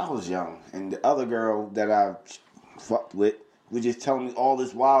girl. I was young, and the other girl that I fucked with was just telling me all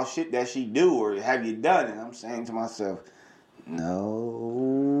this wild shit that she do or have you done, and I'm saying to myself,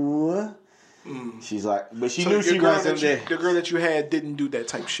 no. She's like, but she knew she was in there. The girl that you had didn't do that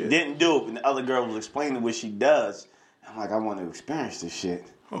type shit. Didn't do it, and the other girl was explaining what she does. I'm like, I want to experience this shit.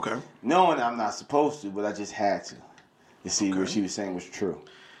 Okay. Knowing I'm not supposed to, but I just had to see what she was saying was true.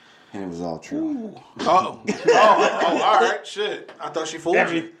 And it was all true. All right, shit. I thought she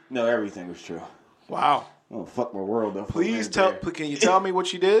fooled you. No, everything was true. Wow. "Oh fuck my world up." Please can you tell me what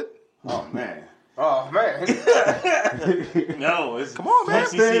she did? Oh man. No, it's come on, man.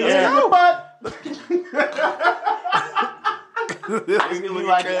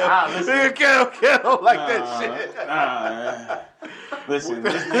 Listen,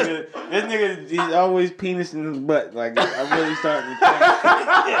 this nigga, he's always penis in his butt. Like, I'm really starting to think.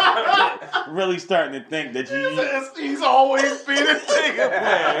 really starting to think that He's always being a nigga.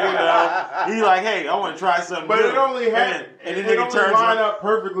 Yeah, He's like, hey, I want to try something But new. it only had and it then only turns line up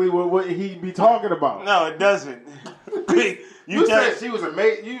perfectly with what he be talking about. No, it doesn't. You said she was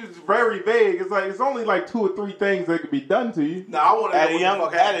amazing. You was very vague. It's like it's only like 2 or 3 things that could be done to you. No, I want to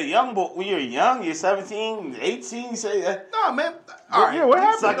know at a young boy, when you're young, you're 17, 18, say that. No, man. All right. Yeah, what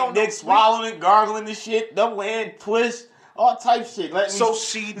happened? Sucking dick, swallowing it, gargling the shit, double hand twist, all type shit. Let me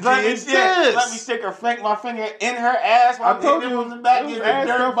stick my finger in her ass while I told hitting you it from the back, it was getting a ass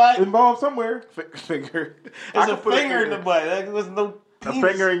dirt stuff bite. involved somewhere. Finger. There's a finger in the butt. There was no A penis.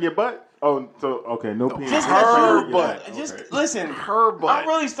 finger in your butt. Oh, so okay, no penis. Just Her her butt. butt. Just listen. Her butt. I'm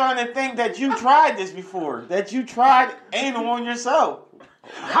really starting to think that you tried this before. That you tried anal on yourself.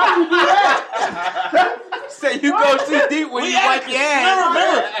 Say you go too deep when you wipe your ass.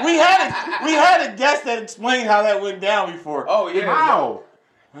 Remember, we had a guest that explained how that went down before. Oh yeah. How?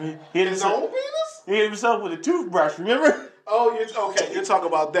 He hit himself. He hit himself with a toothbrush. Remember? Oh, you're talking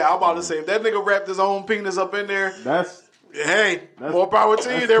about that. I'm about to say, if that nigga wrapped his own penis up in there, That's more power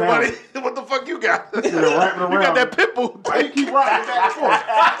to you there, buddy. talent. What the fuck you got? wrapping around. You got that pit bull. Why you keep rocking back and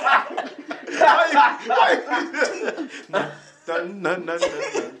forth?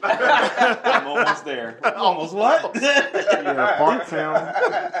 I'm almost there. Almost what? Yeah, bark sound.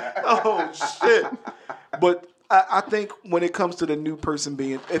 Oh shit! But I think when it comes to the new person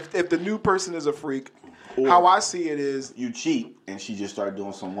being, if the new person is a freak, how I see it is You cheat, and she just started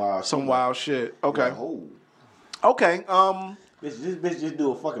doing some wild shit. Okay. Like, oh. Okay. This bitch just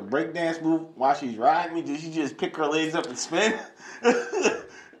do a fucking breakdance move while she's riding me. Did she just pick her legs up and spin?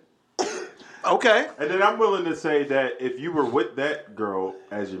 Okay. And then I'm willing to say that if you were with that girl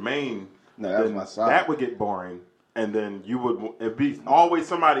as your main, No, that was then my side. that would get boring. And then it'd be always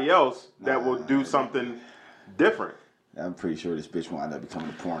somebody else that will do something different. I'm pretty sure this bitch will end up becoming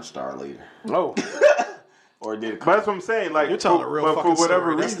a porn star later. Oh. Or did it? But that's what I'm saying. Like You're telling a real but fucking for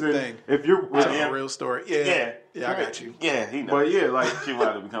whatever story. That's the reason, thing. if you're with That's a real story. Yeah, I got you. Yeah, he knows. but yeah, like She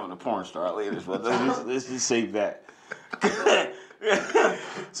wound up becoming a porn star later, but let's just save that.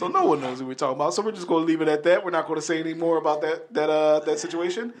 So no one knows who we're talking about. So we're just going to leave it at that. We're not going to say any more about that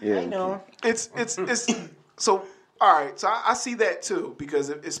situation. Yeah, I know. It's so. All right, so I see that too because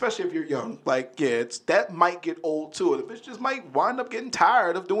especially if you're young, like that might get old too. The bitch just might wind up getting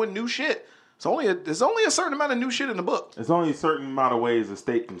tired of doing new shit. There's only a certain amount of new shit in the book. there's only a certain amount of ways a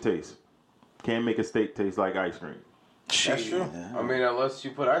steak can taste. Can't make a steak taste like ice cream. That's true. I mean, unless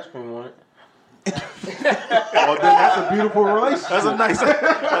you put ice cream on it. Well, then that's a beautiful relationship. That's a nice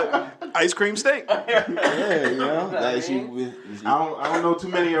ice cream steak. Yeah, you know. That I don't know too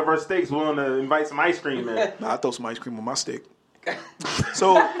many of our steaks willing to invite some ice cream in. Nah, I throw some ice cream on my steak.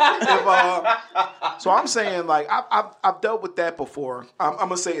 So I'm saying like I've dealt with that before. I'm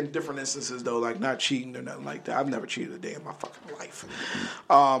gonna say in different instances though, like not cheating or nothing like that. I've never cheated a day in my fucking life.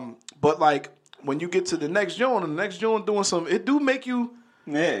 But like when you get to the next joint and the next joint doing something, it do make you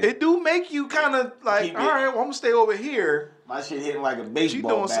kind of like, all right, well, I'm gonna stay over here. My shit hitting like a She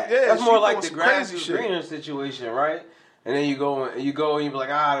baseball doing bat. That's more she like doing the some grass crazy is shit. greener situation, right? And then you go and you be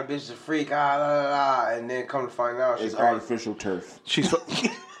like, the bitch is a freak, and then come to find out she's it's crazy. artificial turf. She's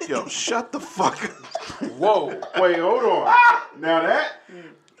yo, shut the fuck up. Whoa. Wait, hold on. Now that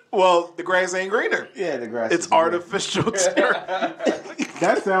Well, the grass ain't greener. Yeah, the grass. It's is green. artificial turf.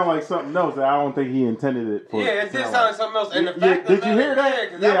 that sounds like something else that I don't think he intended it for. Yeah, it did sound like something else. And the Yeah, fact did of you hear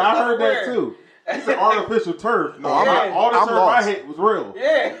that? 'cause Yeah, was I heard that unaware. too. It's an artificial turf. No, Yeah. all the I'm turf lost. I hit was real.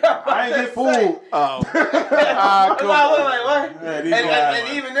 Yeah. I ain't get fooled. Oh, That's why I was like, what? Yeah, and these guys-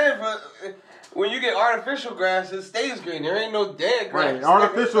 even then, when you get artificial grass, it stays green. There ain't no dead grass.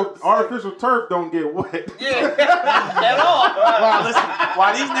 Right. Artificial turf don't get wet. Yeah, at all. Well, listen,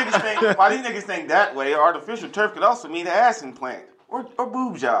 why these niggas think that way, artificial turf could also mean an ass implant or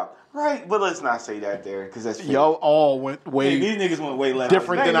boob job. Right, but let's not say that there because that's fake. y'all all went Hey, way these niggas went way left.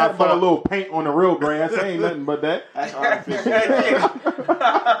 different Ain't than I nothing but a thought. little paint on the real grass. Ain't nothing but that. That's artificial. I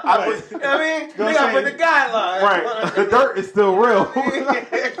mean, we gotta put the guidelines. Right. The dirt is still real.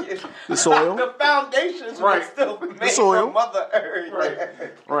 The soil, The foundations Right. were still made soil. from Mother Earth.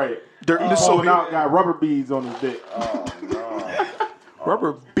 Right. dirt in the Pulling soil, out, got rubber beads on his dick.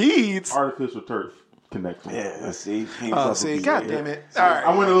 rubber beads. Artificial turf connection. Yeah, see. Oh, see, god damn it! All right,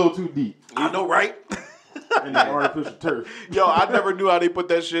 I went a little too deep I know, right? in the artificial turf. Yo, I never knew how they put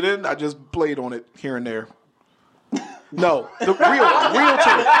that shit in. I just played on it here and there. No, the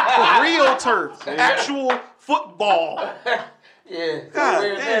real turf, actual football. Yeah. God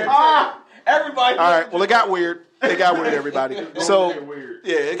Weird damn. there. Everybody. All right, well, it got weird. It got weird, everybody. So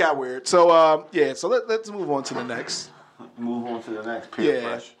yeah, it got weird. So so let's move on to the next. Move on to the next peer Yeah.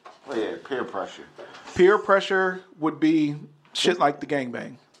 pressure. Oh, yeah, peer pressure. Peer pressure would be shit like the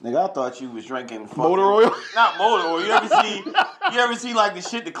gangbang. Nigga, I thought you was drinking fucking, Motor oil? Not motor oil. You ever see like the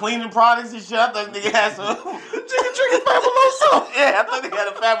shit, the cleaning products and shit? I thought nigga had some. Drinking Fabuloso. Yeah, I thought they had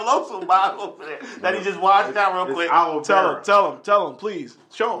a Fabuloso bottle over there that he just washed down real quick. Tell him, please.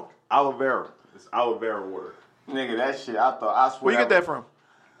 Show him. Aloe vera. It's aloe vera water. Nigga, that shit, I swear. Where you get that from?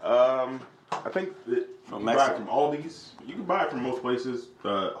 I think you From can buy it Mexico. from Aldi's. You can buy it from most places,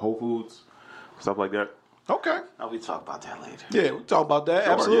 Whole Foods, stuff like that. Okay. Oh, we talk about that later. Yeah, we'll talk about that.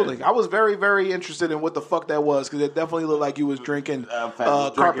 Sure, Absolutely. yeah. I was very, very interested in what the fuck that was because it definitely looked like you was drinking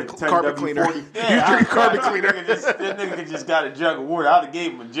carpet cleaner. Yeah, you drink carpet cleaner. That nigga just got a jug of water. I'd have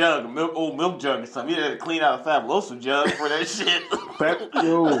gave him a jug, old milk jug or something. He had to clean out a Fabuloso jug for that shit.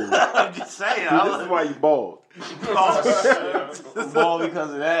 I'm just saying. This is why you bald. Ball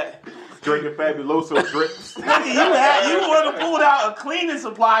because of that. Drinking Fabuloso drips. Nigga, you would have pulled out a cleaning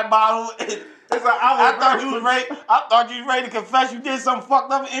supply bottle. It's like I thought you was ready to confess you did something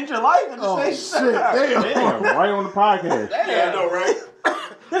fucked up and end your life. Shit, damn. Damn, right on the podcast. Yeah, I know, right?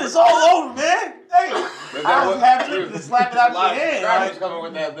 It's all over, man. Damn. I was happy to slap it out your hand. Subscribers coming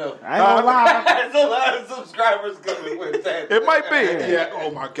with that though. I ain't gonna lie. There's a lot of subscribers coming with that. It might be. Yeah. Oh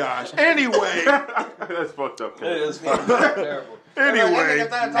my gosh. Anyway. That's fucked up. It is fucking terrible. Anyway.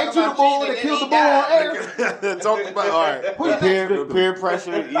 They took the bull and they killed the bull on air. Talk about all right. Peer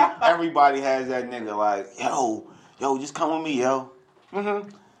pressure. Everybody has that nigga like, yo, just come with me, yo. Mm-hmm.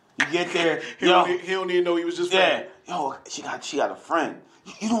 You get there, He don't even know he was just yeah. Yo, she got a friend.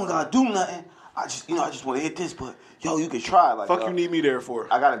 You don't gotta do nothing. I just want to hit this, but yo, you can try. Like, fuck you need me there for?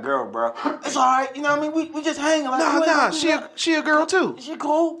 I got a girl, bro. It's all right. You know what I mean? We just hanging. Like, Nah. She a girl too. She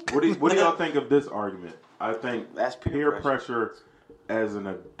cool. What do y'all think of this argument? I think That's peer pressure as an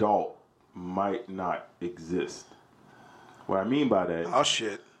adult might not exist. What I mean by that, Oh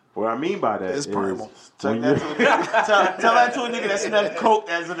shit. what I mean by that It's is Primal. Tell when that you're- to a nigga. Tell that to a nigga that smelled coke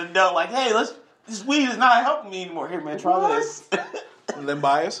as an adult. Like, hey, this weed is not helping me anymore. Here, man, try this. Limb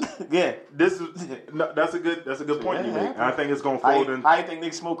bias. Yeah. this is that's a good point you make. And I think it's gonna fold in. I think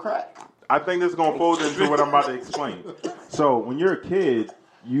niggas smoke crack. I think this is gonna fold into what I'm about to explain. So when you're a kid,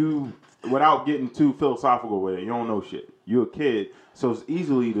 without getting too philosophical with it, you don't know shit. You're a kid, so it's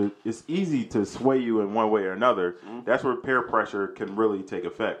easy to sway you in one way or another. Mm-hmm. That's where peer pressure can really take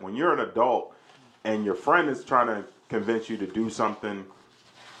effect. When you're an adult and your friend is trying to convince you to do something,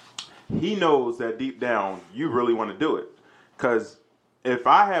 he knows that deep down you really want to do it. Because if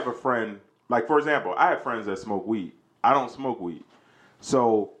I have a friend, like for example, I have friends that smoke weed. I don't smoke weed.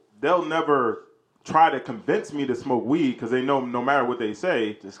 So they'll never try to convince me to smoke weed because they know no matter what they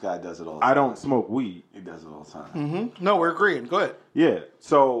say, This guy does it all the time. I don't smoke weed. He does it all the time. Mm-hmm. No, we're agreeing. Go ahead. Yeah.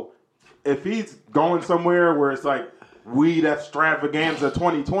 So if he's going somewhere where it's like weed extravaganza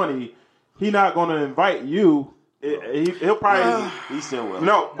 2020, he's not going to invite you. He'll probably He still will.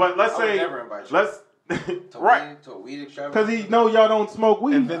 no. But let's I would say never invite you. let's To right to a weed extravaganza. because he know y'all don't smoke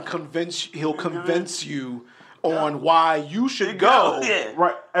weed. And then he'll convince you on why you should go. Yeah.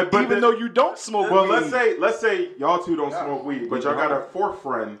 Right. But Even then- though you don't smoke well, weed. let's say y'all two don't smoke weed, but y'all got a fourth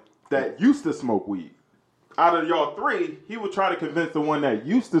friend that used to smoke weed. Out of y'all three, he would try to convince the one that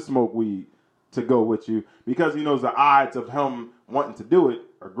used to smoke weed to go with you because he knows the odds of him wanting to do it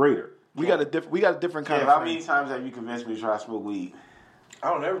are greater. We got a different kind Yeah, of how many friend. times have you convinced me to try to smoke weed? I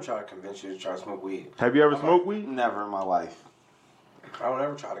don't ever try to convince you to try to smoke weed. Have you ever smoked weed? Never in my life. I don't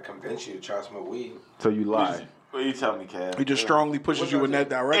ever try to convince you to try to smoke weed. So you lied. What you tell me, Kev? He just strongly pushes you in that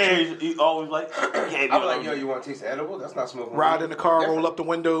direction. He always like, I'm like, yo, you want to taste the edible? That's not smoking Ride weed. in the car, Different. roll up the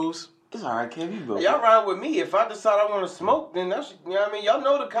windows. it's all right, Kev. You go. Y'all ride with me. If I decide I want to smoke, then that's, you know what I mean? Y'all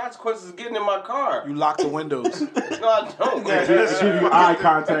know the consequences of getting in my car. You lock the windows. No, I don't. Give you eye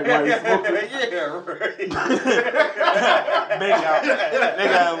contact while you smoking. Yeah, right.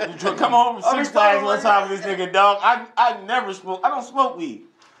 Nigga, come home from Six Flags one time with this nigga, dog. I never smoke. I don't smoke weed.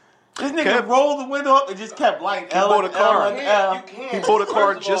 This nigga Kev- rolled the window up and just kept lighting He bought a car. You can't. He bought a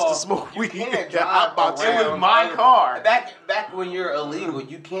car First of just to all, smoke weed. You can't Yeah, drive I bought around. it was my car. Back when you're illegal,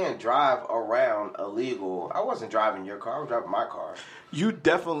 you can't drive around illegal. I wasn't driving your car. I was driving my car. You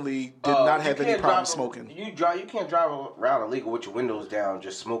definitely did not You have any can't problem drive- smoking. You can't drive around illegal with your windows down,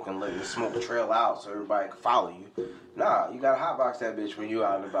 just smoking, letting the smoke trail out so everybody can follow you. Nah, you gotta hotbox that bitch when you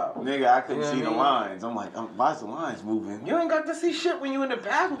out and about. Nigga, I couldn't You know see what the I mean? lines. I'm like, why's the lines moving? You ain't got to see shit when you in the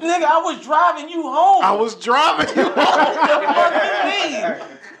passenger. Nigga, I was driving you home. I was driving. What the fuck you mean?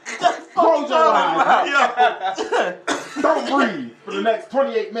 Close your eyes. Don't breathe. for the next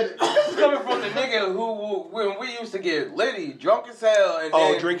 28 minutes. This is coming from the nigga who, when we used to get litty, drunk as hell, and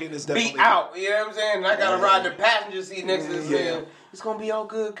then drinking is definitely be out. You know what I'm saying? And I gotta ride the passenger seat next to this man. It's gonna be all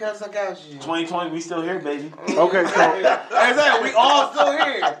good, cuz I got you. 2020, we still here, baby. Okay, so Exactly, we all still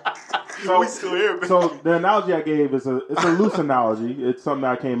here. we still here, man. so the analogy I gave is it's a loose analogy. It's something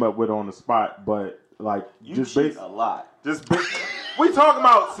I came up with on the spot, but like You just cheat based a lot. we talking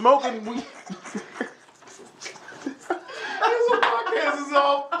about smoking weed. This podcast is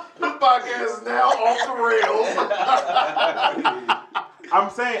off. This podcast is now off the rails. I'm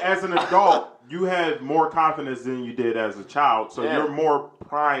saying as an adult, you have more confidence than you did as a child, so you're more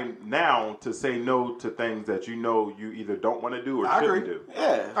primed now to say no to things that you know you either don't want to do or shouldn't do.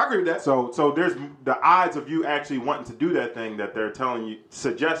 Yeah. I agree with that. So there's the odds of you actually wanting to do that thing that they're telling you,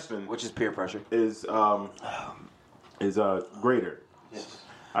 suggestion, Which is peer pressure. is greater. Yes.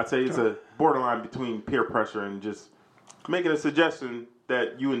 I'd say it's a borderline between peer pressure and just making a suggestion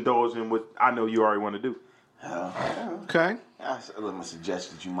that you indulge in what I know you already want to do. Okay. Let me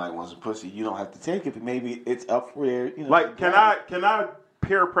suggest that you might want some pussy. You don't have to take it, but maybe it's up for your, Like, can I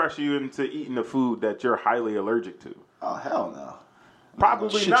peer pressure you into eating the food that you're highly allergic to? Oh, hell no.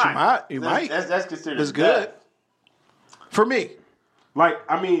 Probably Shit, not. you might. That's considered It's good. death. For me. Like,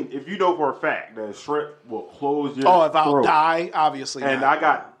 I mean, if you know for a fact that shrimp will close your Oh, if I'll throat, die, obviously. and not. I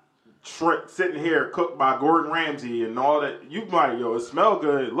got shrimp sitting here cooked by Gordon Ramsay and all that, you be like, yo, it smell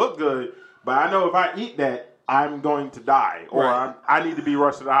good, it look good, but I know if I eat that, I'm going to die, or Right. I need to be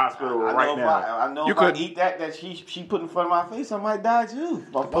rushed to the hospital right now. I know You if I could- eat that she put in front of my face, I might die too.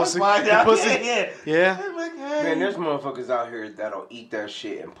 My Pussy. might die. Pussy. Yeah. Man, there's motherfuckers out here that'll eat that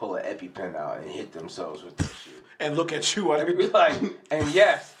shit and pull an EpiPen out and hit themselves with that shit. And look at you. And be like, and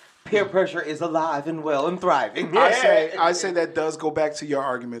yes, peer pressure is alive and well and thriving. I say that does go back to your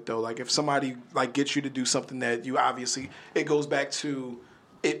argument though. Like if somebody like gets you to do something that you obviously, it goes back to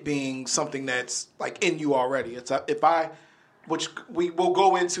it being something that's like in you already. It's which we will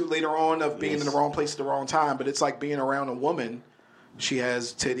go into later on of being in the wrong place at the wrong time. But it's like being around a woman. She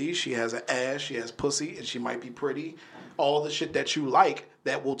has titties, she has an ass, she has pussy, and she might be pretty. All the shit that you like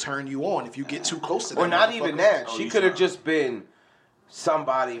that will turn you on if you get too close to that. Or not even that. Oh, She you could have smart. just been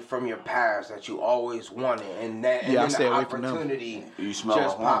somebody from your past that you always wanted, and that and Yeah, I then stay the away from them. opportunity You smell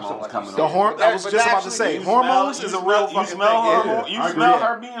just the pops hormones up. coming The on. horn. I was just about to say hormones is a real fucking You smell thing. her, Yeah. you I smell agree.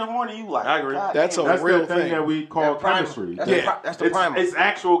 her being horny. You like? I agree. God That's damn. a That's real the thing thing. that we call chemistry. That's the primal. It's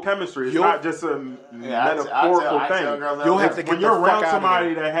actual chemistry. It's You'll- not just a metaphorical I tell thing. girls You'll that have to get When the you're fuck around out somebody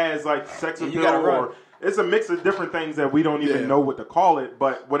of there. that has like sex you appeal, gotta run. or it's a mix of different things that we don't even Yeah. know what to call it.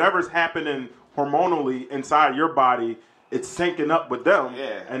 But whatever's happening hormonally inside your body, it's syncing up with them,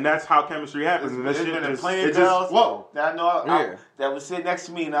 Yeah. and that's how chemistry happens. And that There's shit been just, plenty it of just girls flow. that I know Yeah. that would sit next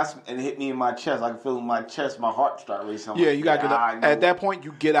to me and hit me in my chest. I can feel in my chest, my heart start racing. I'm Yeah, like, you gotta get I up. know. At that point,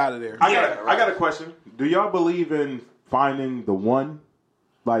 you get out of there. I Yeah, got a question. Do y'all believe in finding the one?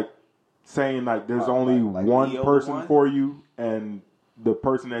 Like saying like there's only like one Neo the person one? for you, and the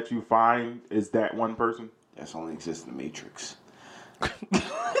person that you find is that one person? That's only exists in the Matrix.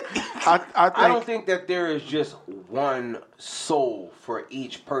 I don't think that there is just one soul for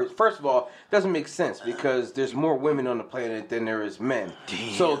each person. First of all, it doesn't make sense because there's more women on the planet than there is men.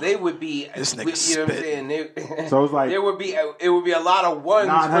 So they would be, This nigga you know what I'm spitting. saying? So it's like it would be a lot of ones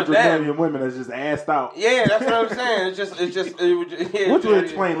for 900 them. million women that's just assed out. Yeah, that's what I'm saying. Yeah, Which would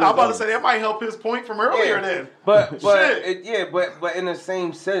explain. I'm about to say that might help his point from earlier. Yeah. Then, But Shit. but in the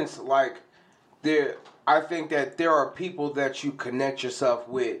same sense, like I think that there are people that you connect yourself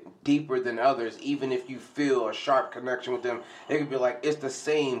with deeper than others, even if you feel a sharp connection with them. It could be like it's the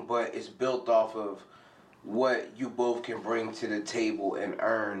same, but it's built off of what you both can bring to the table and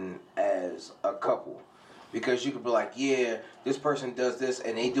earn as a couple. Because you could be like, yeah, this person does this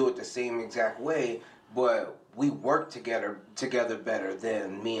and they do it the same exact way, but we work together better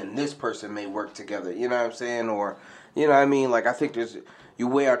than me and this person may work together. You know what I'm saying? Or, you know what I mean? Like, I think you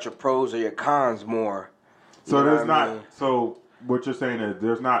weigh out your pros or your cons more. So You know there's what I not. mean? So what you're saying is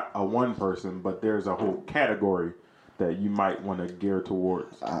there's not a one person, but there's a whole category that you might want to gear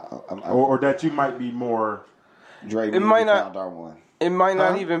towards, or that you might be more. Dre, It might not- found our one. It might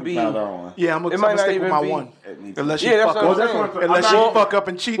not even be. Found our one. yeah, I'm It gonna might not stick with even my be- one. It needs Unless Yeah, you that's fuck what I'm up, saying. unless I'm you not- fuck up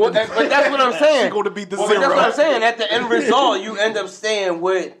and cheat. Well, but that's what I'm saying. She going to be the Well, zero. that's what I'm saying. At the end result, you end up staying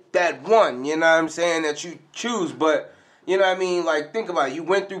with that one. You know what I'm saying? That you choose. But, you know what I mean? Like, think about it. You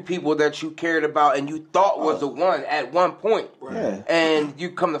went through people that you cared about and you thought was the one at one point. Yeah. And you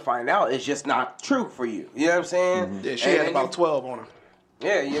come to find out it's just not true for you. You know what I'm saying? Yeah, she And had then about 12 on her.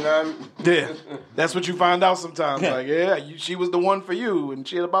 Yeah, you know what I mean? Yeah, that's what you find out sometimes. Like, she was the one for you, and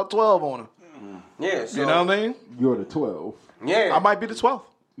she had about 12 on her. Yeah, so, You know what I mean? You're the 12. Yeah, I might be the 12th.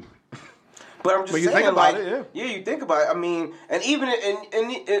 but I'm just When you saying, think about like, it, yeah. you think about it. I mean, and even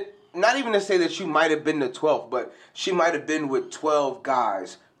not even to say that she might have been the 12th, but she might have been with 12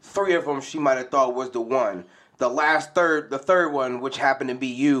 guys. 3 of them she might have thought was the one. The third one, which happened to be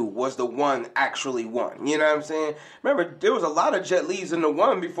you, was the one actually one. You know what I'm saying? Remember, there was a lot of Jet Lis in the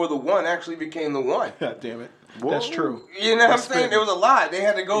one before the one actually became the one. God damn it. That's true. You know what I'm That's saying? spitting. There was a lot. They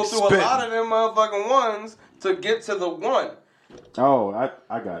had to go through spitting. a lot of them motherfucking ones to get to the one. Oh,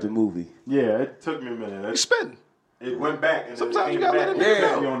 I got The it. movie. Yeah, it took me a minute. You spitting. It went back and Sometimes then you it gotta came let back it and go.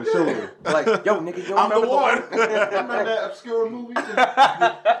 tapped me on the shoulder. Like, yo, nigga, you don't I'm the remember one. Remember that obscure movie?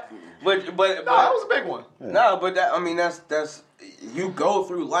 But No, that was a big one. no, but that, I mean, that's you go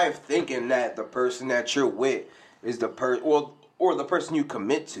through life thinking that the person that you're with is the or the person you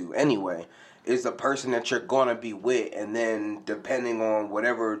commit to anyway is the person that you're gonna be with, and then depending on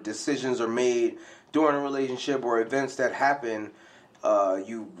whatever decisions are made during a relationship or events that happen,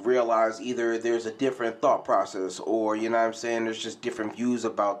 you realize either there's a different thought process, or you know what I'm saying, there's just different views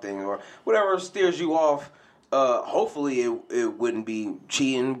about things, or whatever steers you off. Hopefully it wouldn't be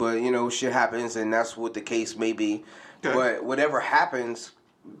cheating, but you know, shit happens, and that's what the case may be. Okay. But whatever happens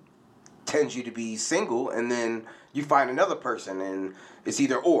tends you to be single, and then you find another person, and it's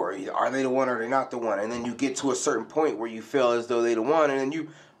either or. Are they the one or are they not the one? And then you get to a certain point where you feel as though they the one, and then you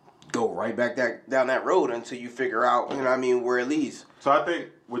go right back down that road until you figure out, you know what I mean, where it leads. So I think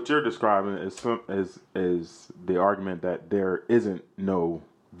what you're describing is the argument that there isn't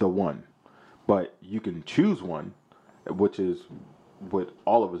the one, but you can choose one, which is what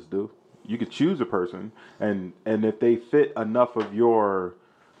all of us do. You could choose a person, and if they fit enough of your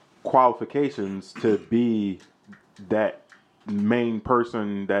qualifications to be that main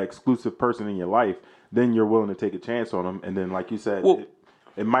person, that exclusive person in your life, then you're willing to take a chance on them. And then, like you said, Well,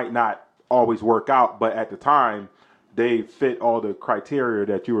 it might not always work out, but at the time, they fit all the criteria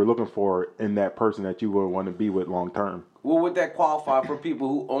that you were looking for in that person that you would want to be with long term. Well, would that qualify for people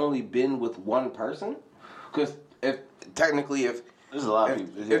who only been with one person? Because if There's a lot of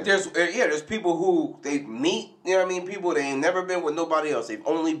people. if there's people who they meet, you know what I mean, people they ain't never been with nobody else. They've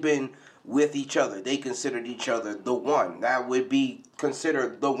only been with each other. They considered each other the one. That would be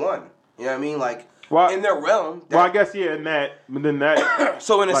considered the one. You know what I mean? Like, Well, in their realm. Well, I guess in that, but then that.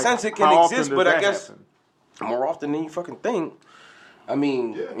 So in a like, sense it how can often exist, does but I that guess happen? more often than you fucking think. I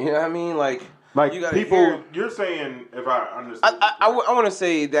mean, you know what I mean? Like you gotta people, hear- you're saying, if I understand, I want to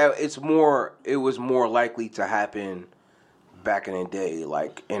say that it was more likely to happen back in the day,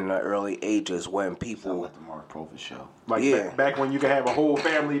 like in the early ages when people. Like the Mark Profit show. like yeah. back when you could have a whole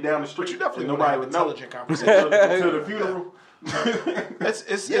family down the street, But you definitely and want to have nobody would know intelligent conversation. to the funeral.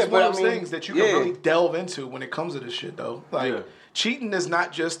 It's Yeah, one but of those I mean, things that you yeah. can really delve into when it comes to this shit, though. Like, Yeah. cheating is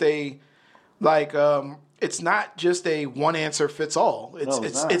not just it's not just a one answer fits all.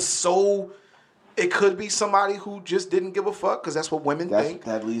 It's so. It could be somebody who just didn't give a fuck because that's what women think.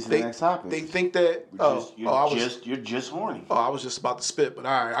 That leads to the next topic. They think that. You're just horny. I was just about to spit, but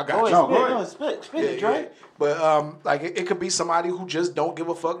all right, I got Oh, you. No, go spit, ahead. no, spit Yeah, it, Dre. yeah. But like it could be somebody who just don't give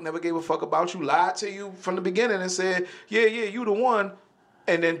a fuck, never gave a fuck about you, lied to you from the beginning and said, yeah, you the one,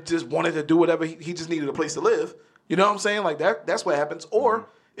 and then just wanted to do whatever he just needed a place to live. You know what I'm saying? Like that's what happens. Or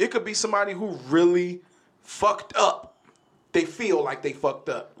it could be somebody who really fucked up. They feel like they fucked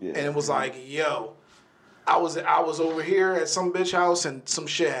up. Yeah. And it was like, yo, I was over here at some bitch house and some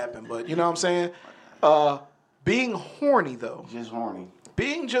shit happened. But you know what I'm saying? Being horny though. Just horny.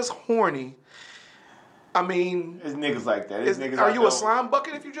 Being just horny, I mean, There's niggas like that. There's niggas are I you know. a slime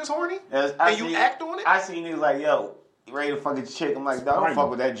bucket if you just horny? Yes, And you act on it? I seen niggas like, yo, you ready to fuck a chick? I'm like, dog, I don't fuck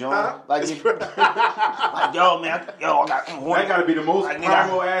with that joint. Like, like, yo, man, I'm horny. That got to be the most Like, nigga,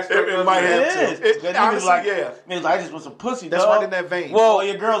 primal aspect. it of might it. have to. It is. It- Niggas honestly, like, yeah. niggas like, I just want some pussy, That's dog. right in that vein. Well,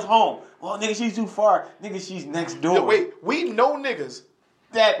 your girl's home. Well, nigga, she's too far. Nigga, she's next door. Yo, wait, we know niggas.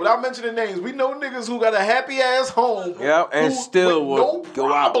 That Without mentioning names, we know niggas who got a happy ass home. Yeah, and who, still with will no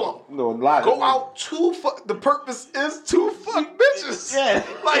go out. problem. No, a lot. Go out to fuck. The purpose is to fuck bitches. Yeah.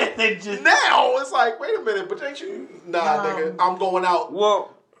 Like They just- now, it's like, wait a minute, but ain't you? Nah, nigga, I'm going out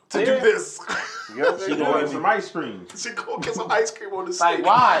Well, to do this. she You gonna want some ice cream? She go get some ice cream on the like stick.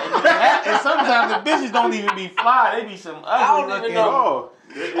 why? And sometimes the bitches don't even be fly. They be some ugly don't even looking. know. Oh,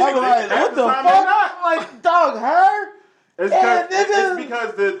 I'm like, what the fuck? I'm like, dog, her? It's Yeah, because, nigga.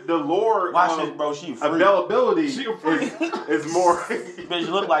 it's because the lure Watch of this, bro. She a freak. availability is more. Bitch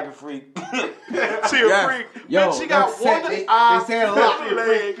look like a freak. She a Yeah. freak. Yo, Bitch, she got that's it. one They eye. say it a lot. She a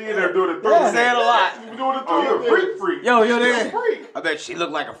freak. She in there doing the They say it a lot. You doing the oh, you're a freak. Yo, She a there. freak. I bet she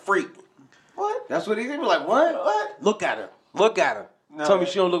looked like a freak. What? That's what he be like. What? What? Look at her. Look at her. Tell me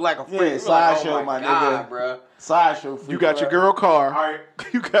she don't look like a freak. Yeah, sideshow, my nigga. Bro. Sideshow. You got your girl car. All right.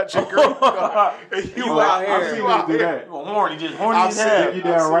 You got your girl car. And You out here. I've seen niggas do that. Horny, just horny I've as seen hell. it. You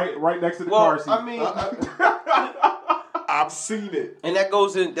down right next to the car seat. I mean, I've seen it. and that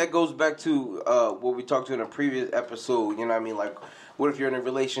goes back to what we talked to in a previous episode. You know what I mean? Like, what if you're in a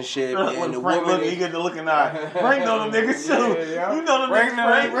relationship and the Frank woman look, he get the looking eye. Frank know them niggas too. Yeah. You know them Frank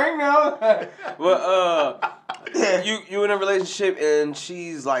niggas, Frank. now. Well, you in a relationship and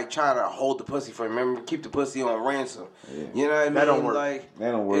she's like trying to hold the pussy for you. Remember, keep the pussy on ransom. Yeah. You know what I mean? That don't work. Like,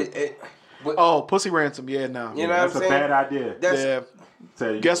 That don't work. Oh, pussy ransom. Yeah, no. You know That's what a I'm saying? bad idea. That's, Yeah.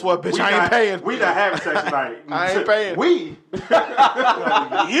 Say, Guess what, bitch? we I ain't not- paying. We not having sex tonight. I ain't paying. We.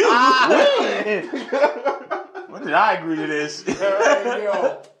 When did I agree to this? Hey,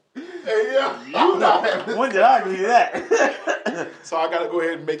 yo. When did I agree to that? So I gotta go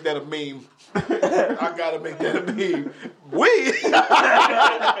ahead and make that a meme. I gotta make that a meme. We.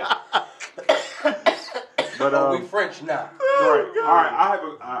 But we French now. right. All right.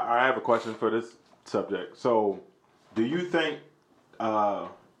 I have a question for this subject. So, do you think a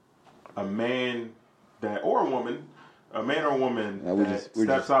man or a woman that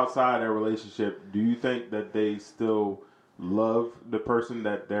steps outside their relationship, do you think that they still love the person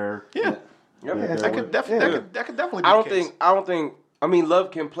that they're Yeah. Yep. That could definitely be I the case. don't think. I mean, love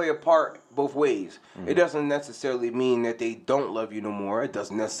can play a part both ways. It doesn't necessarily mean that they don't love you no more. It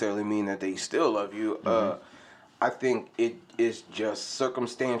doesn't necessarily mean that they still love you. I think it is just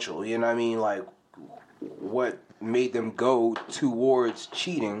circumstantial. You know what I mean? Like, what made them go towards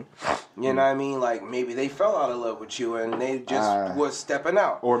cheating? You know what I mean? Like, maybe they fell out of love with you and they just was stepping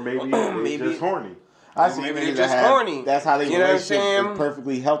out. or maybe they're just horny. I see Maybe niggas they're that just have- horny. That's how their You know what I'm relationship saying? is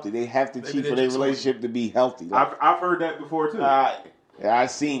perfectly healthy. They have to cheat they're for their just horny. relationship to be healthy. Like, I've heard that before too. I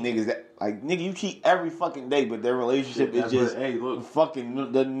seen niggas that like nigga, you cheat every fucking day, but their relationship Yeah, is that's just what- hey, look.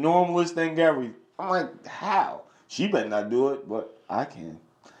 fucking the normalest thing ever. I'm like, how? She better not do it, but I can.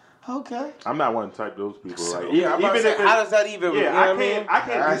 Okay. I'm not one to type those people. Like, Yeah, I'm about to say, it's- how does that even? Yeah, you know I what mean? can't. I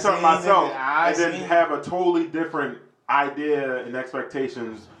can't I do something seen myself niggas- I and then seen- have a totally different idea and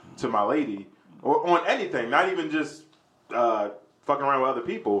expectations to my lady or on anything. Not even just fucking around with other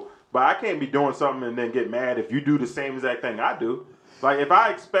people. But I can't be doing something and then get mad if you do the same exact thing I do. Like if I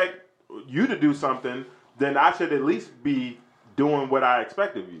expect you to do something, then I should at least be doing what I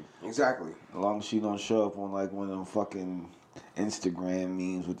expect of you. Exactly. As long as she don't show up on like one of them fucking Instagram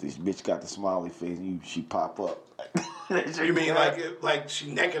memes with this bitch got the smiley face and she pop up. You mean like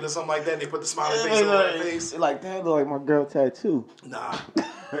she naked or something like that and they put the smiley face on her face? Like that look like my girl tattoo. Nah.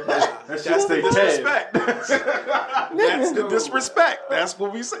 That's That's the they disrespect. That's the disrespect. That's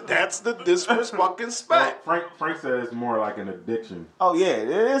what we say. That's the disrespect. Frank says it's more like an addiction. Oh yeah,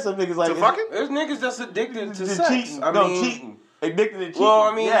 there is some niggas like To fucking? There's niggas that's addicted to to sex. cheating. I No, mean, cheating. Addicted to cheating. Well,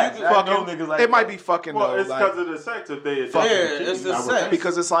 I mean, yes, you can I know fucking. niggas like It might that. be fucking Well, though. it's like, because of the sex if they addicted Yeah, to it's cheating, the I would sex. think.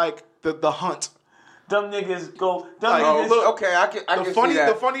 because it's like the hunt. Them niggas go. Them Like, niggas. look, okay, I can The see funny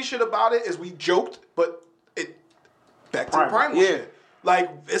that. shit about it is we joked, but it back to the Primal. primal Yeah. shit.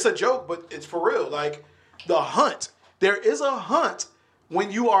 Like it's a joke, but it's for real. Like the hunt. There is a hunt when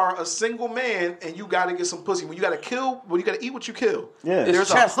you are a single man and you got to get some pussy. When you got to kill. When you got to eat what you kill. Yeah. It's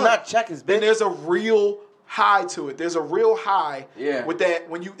There's a chest, hunt. not checkers, bitch. And there's a real high to it. There's a real high Yeah. with that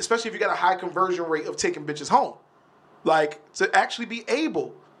when you, especially if you got a high conversion rate of taking bitches home, like to actually be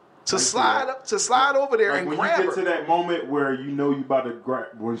able to slide over there Like and when grab you get her. to that moment where you know you about to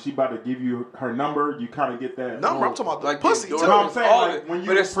when she about to give you her number, you kind of get that. Number, I'm talking about the Like pussy. the too. You know what I'm saying? All Like it- when you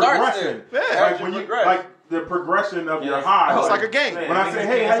but it starts progressing, there. Yeah. like As when you you progress. like the progression of your Yeah. high. It's like a game. When I say,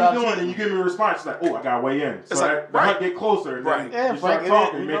 "Hey, how you doing?" and you give me a response, she's like, "Oh, I got way in." So It's like, that, the right. hunt get closer, and Right. then Yeah, you start Frank,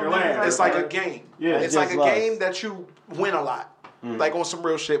 talking, it- you make her you know, laugh. It's like a game. Yeah. It's like a just game lust. that you win a lot, like on some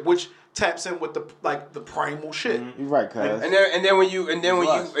real shit, which taps in with the primal shit. You're right, cuz. And then when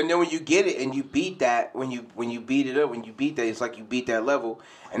you get it and you beat that, when you beat it up, when you beat that, it's like you beat that level,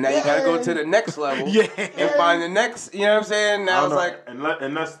 and now you gotta go to the next level Yeah. and find the next. You know what I'm saying? I Now don't it's know, like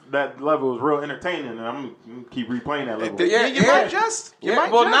unless that level is real entertaining, and I'm gonna keep replaying that level. Yeah, you yeah. might just. You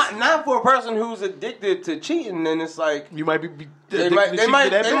might well, just. not for a person who's addicted to cheating. Then it's like You might be They addicted might- to they cheating might- to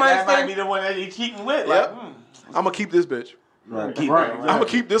that they bitch. might- That might be the one that he cheating with. Yep. Like, I'm gonna keep this bitch. right. Right, I'm exactly. gonna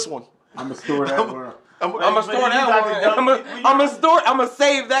keep this one. I'm gonna store that one. I'm gonna store that one. I'm gonna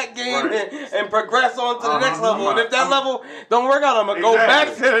save that game and progress on to the next level. And if that level don't work out, I'm gonna go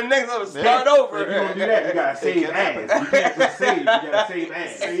back to the next level, start over. If you gonna do that, you gotta save ass. You can't just save. You gotta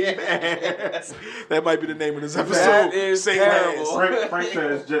save ass. That might be the name of this episode. That is Save terrible. ass. Frank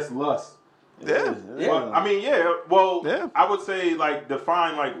says just lust. Yeah. Well, I mean, yeah. Well, Yeah. I would say like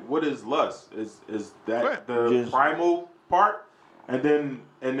define like what is lust? Is that Right. the Just- primal part,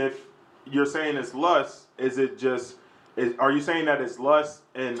 and if you're saying it's lust, are you saying that it's lust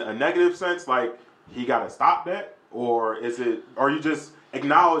in a negative sense, like he got to stop that, or are you just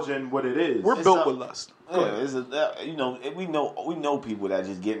acknowledging what it is? We're built with lust. Yeah, we know people that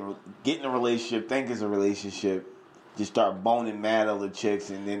just get in a relationship, think it's a relationship, just start boning mad other chicks,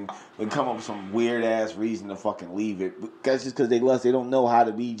 and then they come up with some weird ass reason to fucking leave it. That's just because they lust. They don't know how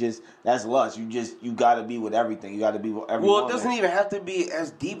to be. That's lust. You got to be with everything. You got to be with everyone. Well, it doesn't even have to be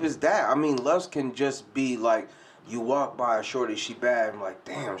as deep as that. I mean, lust can just be like, you walk by a shorty, she bad. I'm like,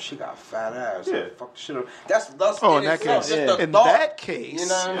 damn, she got a fat ass. Yeah. Like, fuck the shit up. That's lust. Oh, in in that itself. case. Just Yeah. the In thought. that case. You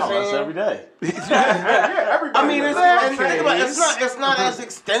know what I'm That's saying? every day. Everybody. I mean, does. it's not as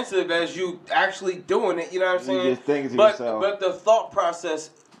extensive as you actually doing it. You know what I'm saying? just think to but yourself. but the thought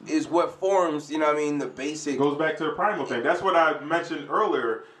process is what forms. You know what I mean? The basic. Goes back to the primal thing. That's what I mentioned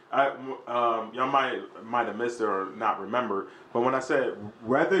earlier. Y'all might have missed it or not remember, but when I said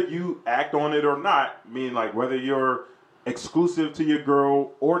whether you act on it or not, meaning like whether you're exclusive to your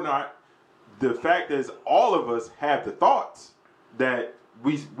girl or not, the fact is all of us have the thoughts that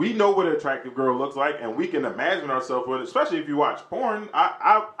we know what an attractive girl looks like, and we can imagine ourselves with it. Especially if you watch porn,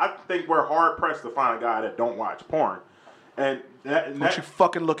 I think we're hard pressed to find a guy that don't watch porn. And Don't you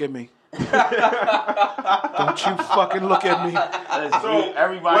fucking look at me. Don't you fucking look at me. So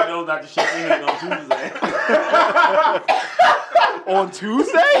everybody knows not to shake their hand on Tuesday. On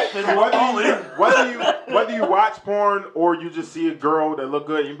Tuesday? whether you watch porn or you just see a girl that look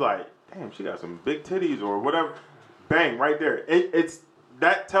good, you be like, damn, she got some big titties or whatever. Bang, right there.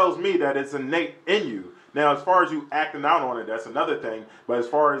 That tells me that it's innate in you. Now, as far as you acting out on it, that's another thing. But as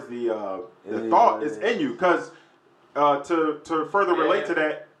far as the thought is in you, because to further relate to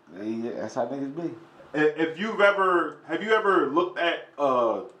that, that's how niggas be. have you ever looked at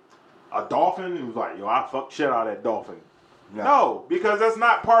a dolphin and was like, yo, I fuck shit out of that dolphin? No, because that's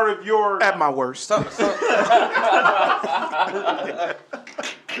not part of your. At my worst. Yo,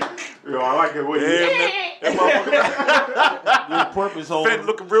 I like it. Your purpose hole. Fed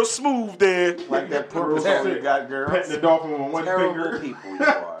looking real smooth there. Like that purpose hole you got, girl. Petting the dolphin with one Terrible finger. people you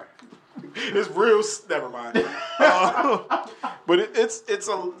are. It's real. Never mind. But it's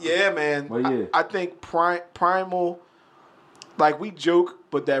a man. Well, yeah. I think primal. Like we joke,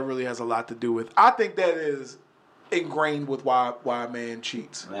 but that really has a lot to do with. I think that is ingrained with why a man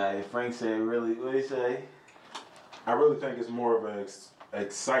cheats. Nah, Frank said really. What did he say? I really think it's more of an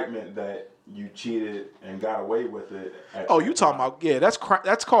excitement that you cheated and got away with it. Oh, you talking about that's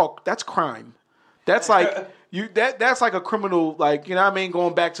crime. That's like that's like a criminal, like, you know what I mean,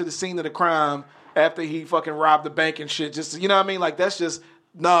 going back to the scene of the crime after he fucking robbed the bank and shit. Just, you know what I mean? Like that's just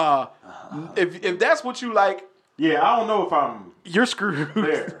if that's what you like, yeah, I don't know if I'm you're screwed.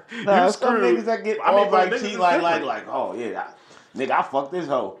 there. Nah, You're some screwed. niggas that get I mean, all but like niggas cheat is like different. oh yeah, nigga, I fucked this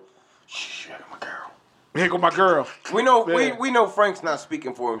hoe. Shit, my girl. Here go my girl. We know Yeah. we know Frank's not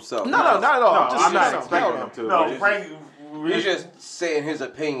speaking for himself. No, not at all. No, I'm just I'm not no, expecting no. him to. No, but Frank. He's just saying his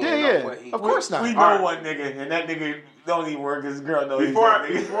opinion. Yeah, on what he, of course not. We know All right. one nigga, and that nigga don't even work. His girl knows. Before I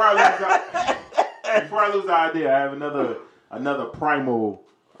lose the idea, I have another primal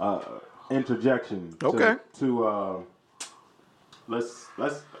interjection. Okay. Let's.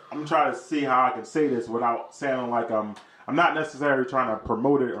 I'm trying to see how I can say this without sounding like I'm not necessarily trying to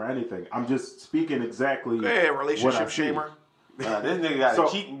promote it or anything. I'm just speaking exactly. Yeah, what I relationship see. shamer. This nigga got So-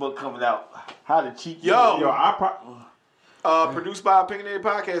 a cheating book coming out. How to cheat? Yo. Yo, Produced by Opinionated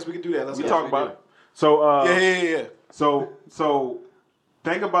Podcast. We can do that. Let's we go. talk about it. So Yeah. So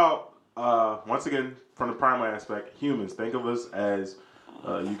think about once again from the primal aspect, humans. Think of us as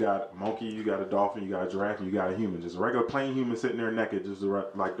you got a monkey, you got a dolphin, you got a giraffe, and you got a human. Just a regular plain human sitting there naked, just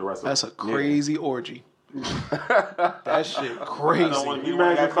like the rest That's of a us. crazy orgy. That shit crazy. Yeah. You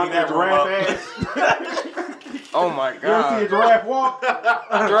imagine fucking a giraffe ass? Oh my You ever see a god. giraffe walk?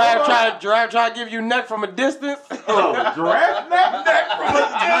 Giraffe try to give you neck from a distance. Oh, giraffe neck?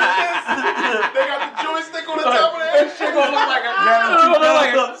 They got the joystick on the top of that Shit gonna look like a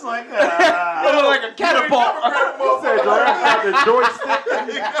Looks like a catapult. Said giraffe got the joystick.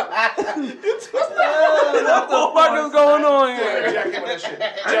 What the fuck is going on here? Jackie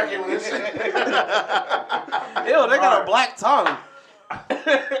with this shit. Ew, they got a black tongue.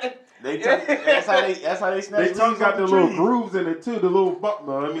 that's how they snatch. They tongue got the the little trees. grooves in it too. The little buck.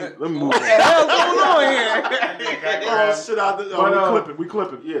 No, let me move. What the hell's going on here? Oh shit! Out the, But, we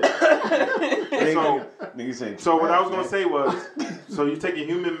clip it. Yeah. Nigga say. So what I was gonna say was, so you take a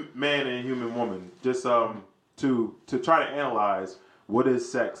human man and a human woman, just to try to analyze what is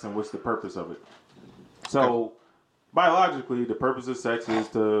sex and what's the purpose of it. So biologically, the purpose of sex is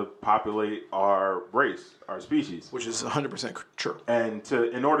to populate our race, our species. Which is 100% true. And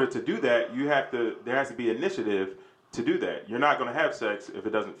in order to do that, there has to be initiative to do that. You're not going to have sex if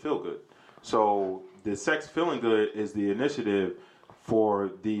it doesn't feel good. So the sex feeling good is the initiative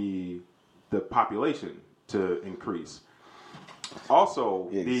for the population to increase. Also,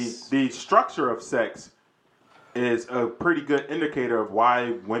 the structure of sex is a pretty good indicator of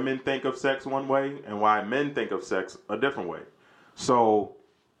why women think of sex one way and why men think of sex a different way. So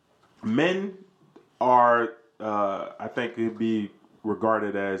men are, I think, it'd be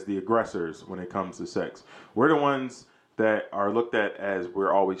regarded as the aggressors when it comes to sex. We're the ones that are looked at as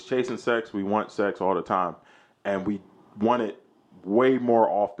we're always chasing sex. We want sex all the time, and we want it way more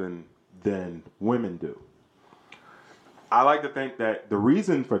often than women do. I like to think that the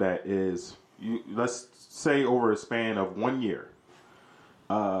reason for that is, let's say over a span of 1 year,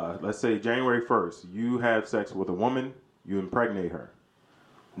 let's say January 1st, you have sex with a woman, you impregnate her.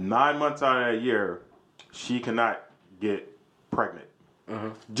 9 months out of that year, she cannot get pregnant.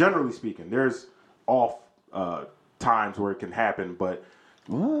 Generally speaking, there's off times where it can happen, but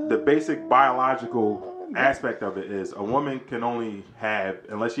the basic biological aspect of it is a woman can only have,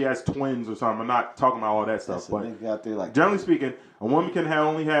 unless she has twins or something. I'm not talking about all that stuff, but generally speaking, a woman can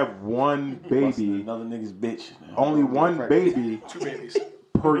only have one baby. Another nigga's bitch. Only one baby. 2 babies.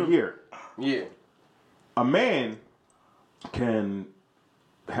 Per year. Yeah. A man can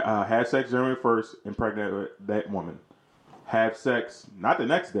have sex January 1st, impregnate that woman. Have sex, not the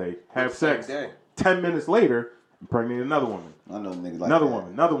next day, have sex 10 minutes later, impregnate another woman. I know niggas like another that.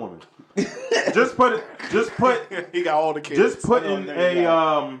 woman, another woman. just put he got all the kids. Just put in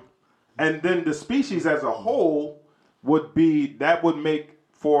and then the species as a whole would make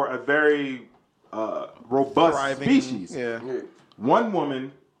for a very robust thriving species. Yeah. One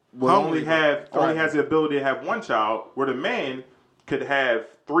woman will only has the ability to have one child, where the man could have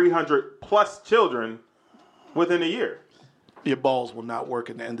 300 plus children within a year. Your balls will not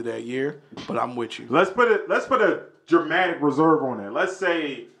work at the end of that year, but I'm with you. Let's put a dramatic reserve on it. Let's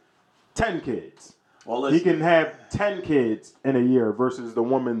say 10 kids. Well, he can have 10 kids in a year versus the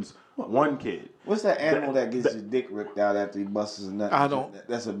woman's 1 kid. What's that animal that gets his dick ripped out after he busts his nut? I don't.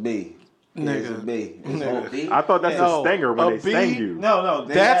 That's a bee. Nigga. It's a bee. It's Nigga. a bee. I thought that's a stinger when they sting you. No.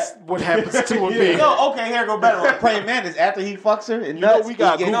 That's what happens to a bee. No, okay, here go better. A praying mantis, after he fucks her and nuts, we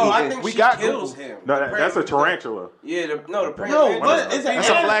got Google. I think she kills him. No, that's a tarantula. Yeah, the praying No, mantis. but That's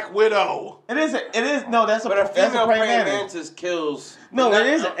a black widow. It is. No, that's a. But a that's female a praying praying mantis. mantis kills. No, it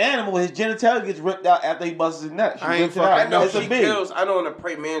is an animal. His genitalia gets ripped out after he busts his nut. She I ain't rips it out. fucking know. It's a She bee. kills. I know in the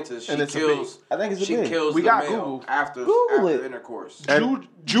praying mantis, she And it's a kills. I think it's a She bee. kills We the got male Google. after Google it. intercourse.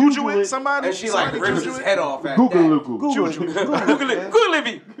 Juju it, somebody? And she like Somebody rips juju his it? head off at Google that. it. Google it. Google it. Google it. Google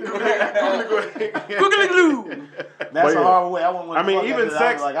it. Glue. That's a hard way. I mean, even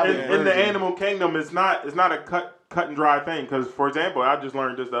sex like, in the animal kingdom is not a cut and dry thing. Because, for example, I just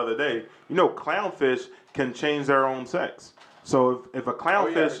learned this the other day. Clownfish can change their own sex. So if a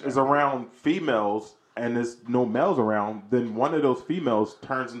clownfish is around females and there's no males around, then one of those females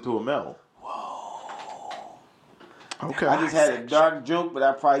turns into a male. Okay. I just had a dark joke, but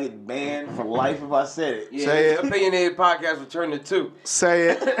I'd probably get banned for life if I said it. Yeah, Say it. Opinionated podcast will turn to 2. Say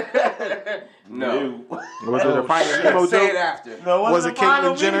it. No. Was it a Finding Nemo Say it joke? after. No, Was it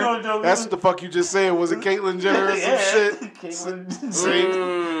Final Caitlyn video Jenner? joke. That's what the fuck you just said. Was it Caitlyn Jenner or some shit? Caitlyn-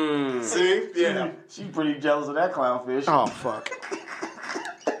 Mm. See? Yeah. She pretty jealous of that clownfish. Oh, fuck.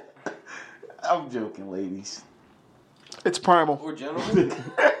 I'm joking, ladies. It's Primal. Or gentlemen.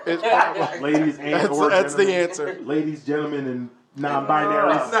 It's Primal. Ladies and That's the gentlemen. answer. Ladies, gentlemen, and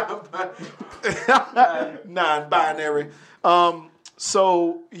non-binaries. Non-binary.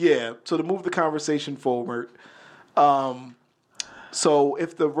 So to move the conversation forward, so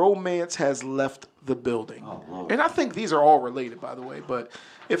if the romance has left the building, and I think these are all related, by the way, but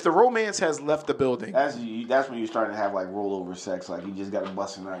if the romance has left the building, That's when you're starting to have like rollover sex. Like you just got to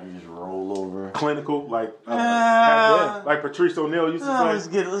bust it out and you just roll over. Clinical, like Patrice O'Neal used to say.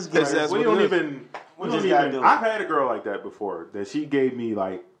 Let's get That's We what don't it is. even. We just don't gotta even. do it. I've had a girl like that before. That she gave me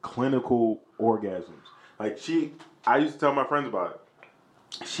like clinical orgasms. Like I used to tell my friends about it.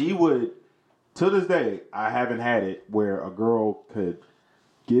 She would, to this day, I haven't had it where a girl could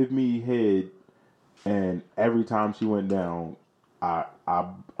give me head, and every time she went down, I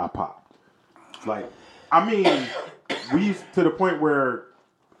popped. Like, I mean, we used to the point where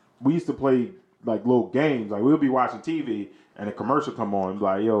we used to play like little games. Like we'll be watching TV and a commercial come on,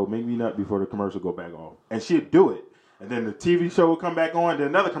 like, yo, make me nut before the commercial go back off. And she'd do it. And then the TV show would come back on, then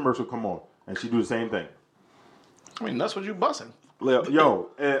another commercial come on. And she'd do the same thing. I mean, that's what you busting. Yo,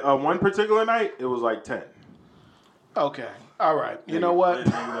 one particular night, it was like 10. Okay. All right. You know what?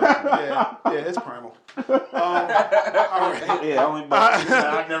 Yeah, it's Primal. All right. Yeah, I only bust.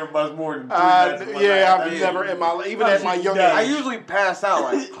 I never bust more than 3 nuts. I've never in my even at my young age. I usually pass out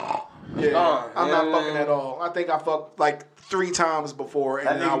like. I'm not fucking at all. I think I fucked like 3 times before,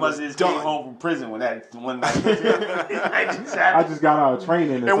 and I I was just done. came home from prison when that one night. I just got out of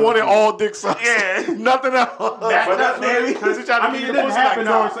training And wanted all dick sucks. Yeah. Nothing else. But that's Baby. I mean, it didn't happen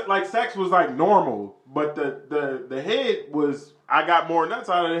during, like, sex was like normal, but the head was, I got more nuts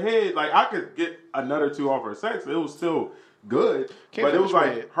out of the head. Like, I could get another 2 off her sex. It was still good. But it was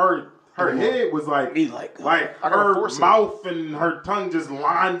like her head was like her mouth and her tongue just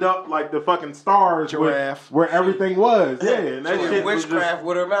lined up like the fucking stars where everything was. Yeah, and that shit was witchcraft just,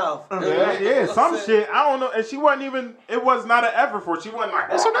 with her mouth. Yeah, some shit. I don't know. And she wasn't even, it was not an effort for it. She wasn't like,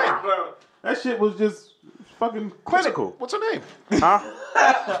 what's her name? That shit was just fucking clinical. What's her name? Huh?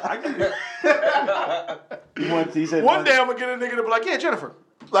 He said, One day I'm gonna get a nigga to be like, yeah, Jennifer.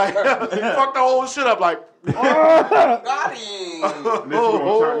 Like, fuck the whole shit up. Like, Got him. And then she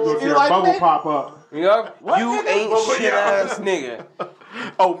gonna see her bubble pop up. Yep. You ain't shit ass nigga.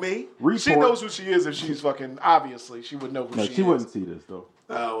 oh, me? Report. She knows who she is if she's fucking, obviously, she would know who No, she she is. wouldn't see this though.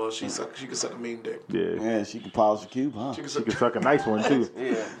 Oh, well, she could suck a mean dick. Yeah. Yeah, she can polish a cube, huh? She could She suck could suck a nice one too.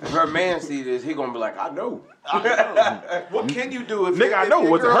 Yeah. If her man see this, he gonna be like, I know. What can you do if, Nigga, I know,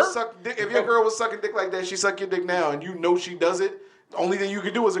 your was it girl her? suck dick, if your girl was sucking dick like that, she suck your dick now, and you know she does it? The only thing you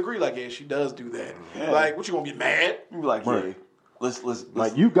can do is agree, like, yeah, she does do that. Yeah. Like, what you gonna be mad? You be like, Right. yeah, let's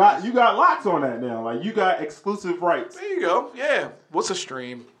Like you got lots on that now. Like you got exclusive rights. There you go. Yeah. What's a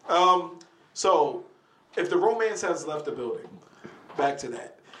stream? So if the romance has left the building, back to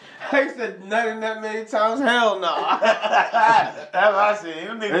that. I said nothing that many times. Hell no. That's what I said.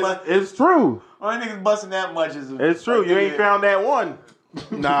 Them niggas It's true. only niggas busting that much is It's true. You ain't found that one.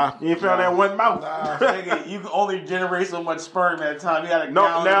 Nah. You ain't found that one mouth. Nigga, you can only generate so much sperm at a time. You gotta No,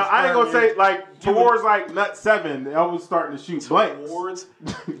 gallon now of I ain't sperm gonna say in. like towards like nut 7. I was starting to shoot blanks. Awards,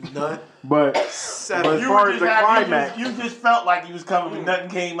 nut, But seven. as far as the climax, you just felt like he was coming, but nothing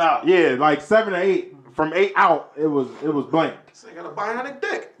came out. yeah, like 7 or 8. From 8 out, it was blank. This ain't got a bionic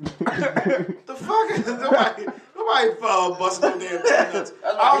dick. The fuck? Nobody busting no damn nuts.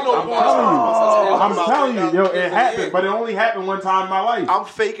 I don't know. I'm telling you, yo, it happened, but it only happened one time in my life. I'm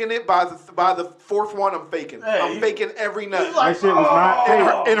faking it by the 4th one. I'm faking. Hey, I'm faking every nut That shit was not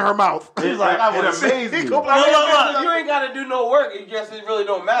fake. in her mouth. He's like, I It wanna see. amazed me. You ain't gotta do no work. It just it really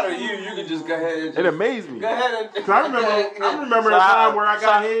don't matter. You can just go ahead and just, It amazed me. Go ahead and. 'Cause I remember a time where I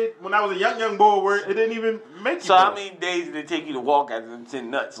got hit when I was a young boy where it didn't even make you. So how go. many days did it take you to walk after them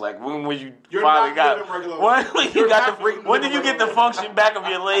 10 nuts? Like when was you You're finally not got living regular when, life. when did you get the function back of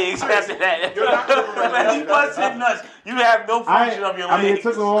your legs after that? You're not living regular Man, life. you bust 10 nuts. You have no function of your legs. I mean, it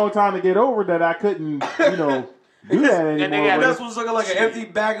took a long time to get over that I couldn't, do that they anymore. got but This was looking like an empty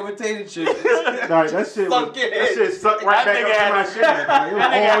bag of potato chips. like, that shit sucked right That back nigga up to my had shit. Like, it was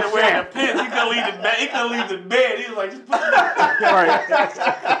That nigga had all to wear the shaft. pins. He couldn't leave the bed. He couldn't leave the bed. He was like, just put it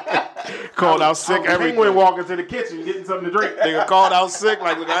Called out sick. Every Every penguin walking to the kitchen getting something to drink. nigga called out sick.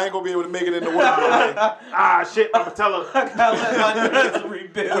 Like, look, I ain't gonna be able to make it into work. Ah, shit, my patella. I gotta let my nuts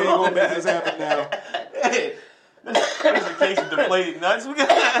rebuild. We ain't gonna make this happen now. This is a case of deflated nuts. We got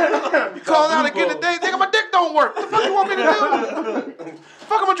You called out again today, nigga. My dick don't work. What the fuck you want me to do?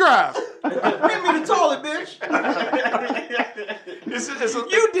 Fuck, I'ma drive. Give me the toilet, bitch.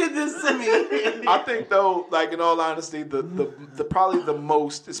 You did this to me. I think though, like in all honesty, the probably the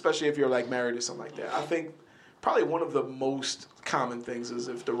most, especially if you're like married or something like that. I think probably one of the most common things is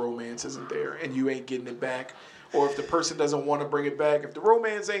if the romance isn't there and you ain't getting it back, or if the person doesn't want to bring it back. If the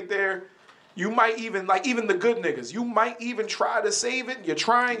romance ain't there, you might even even the good niggas. You might even try to save it. You're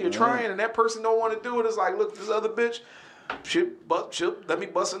trying, and that person don't want to do it. It's like, look, this other bitch, she'll let me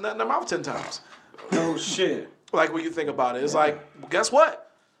bust a nut in her mouth 10 times. Oh shit. Like when you think about it, it's like, well, guess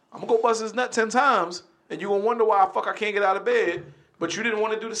what? I'm gonna go bust his nut 10 times, and you gonna wonder why I can't get out of bed. But you didn't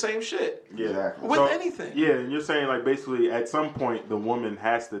want to do the same shit Yeah. with anything. Yeah, and you're saying like basically at some point the woman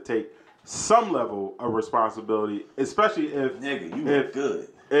has to take some level of responsibility, especially if look good.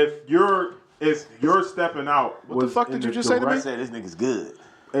 If you're stepping out. What the fuck did you just say to me? I said this nigga's good.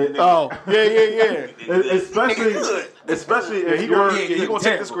 Oh, yeah. Especially if He you're gonna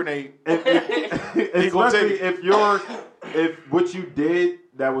take this grenade. especially if what you did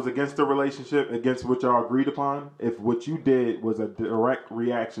that was against the relationship, against what y'all agreed upon, if what you did was a direct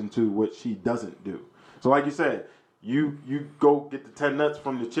reaction to what she doesn't do. So like you said, you go get the 10 nuts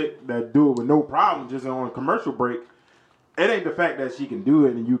from the chick that do it with no problem just on a commercial break. It ain't the fact that she can do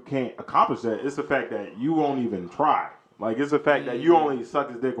it and you can't accomplish that. It's the fact that you won't even try. Like, it's the fact that you only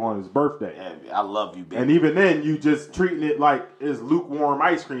suck his dick on his birthday. Yeah, I love you, baby. And even then, you just treating it like it's lukewarm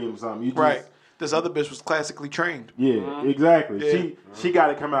ice cream or something. You just, Right. This other bitch was classically trained. Yeah, exactly. Yeah. She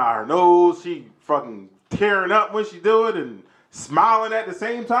got it coming out her nose. She fucking tearing up when she do it and smiling at the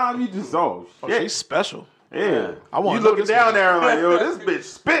same time. You just, oh, shit. Oh, she's special. Yeah. I want you looking down there like, yo, this bitch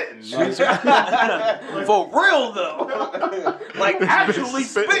spitting. For real though. Like actually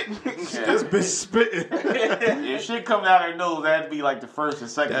spitting. This bitch spitting. If shit coming out her nose, that'd be like the first and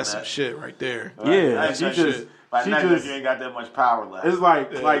second. That's of some shit right there. Yeah, That's she that just, shit. By she now, just, you ain't got that much power left. it's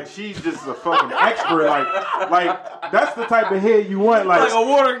like she's just a fucking expert. Like that's the type of head you want. Like a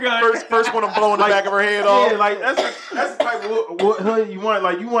water gun. First one to blow in the back of her head off. yeah, like that's the type of head you want.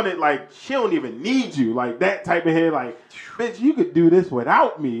 Like you want it like she don't even need you. Like that type of head. Like bitch, you could do this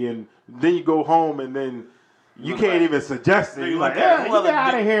without me. And then you go home and then you can't even suggest it. You're like, yeah, get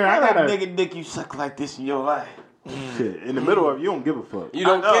out of here. I gotta nigga dick you suck like this in your life. shit. In the middle of it, you don't give a fuck. You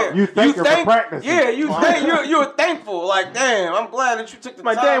don't care. You thank her for practicing. Yeah, you're thankful. Like, damn, I'm glad that you took the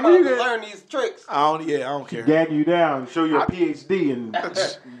Like, time damn, out when you to get- learn these tricks. I don't care. Gag you down, show you a PhD, and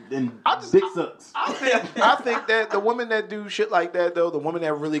dick sucks. I think that the women that do shit like that, though, the women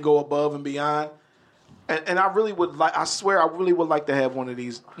that really go above and beyond, and I really would like, I swear, I really would like to have one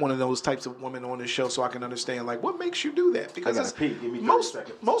of those types of women on this show so I can understand, like, what makes you do that? Because I gotta it's, pee. Give me 30 most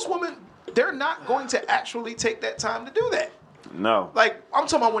seconds. women, they're not going to actually take that time to do that. No. Like, I'm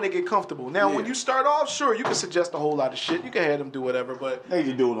talking about when they get comfortable. Now, when you start off, sure, you can suggest a whole lot of shit. You can have them do whatever, but They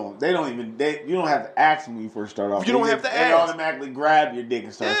just do it on. They don't even. You don't have to ask them when you first start off. You don't They have just- to They ask. automatically grab your dick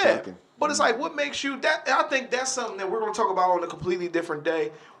and start sucking. But it's like, what makes you that? I think that's something that we're going to talk about on a completely different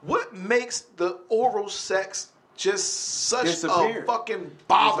day. What makes the oral sex just such Disappear. a fucking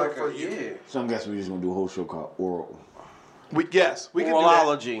bother It's for like you? Yeah. So I'm guessing we're just gonna do a whole show called oral. We can do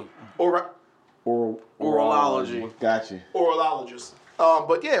Oralology. that. Oralology. Gotcha. Oralologist.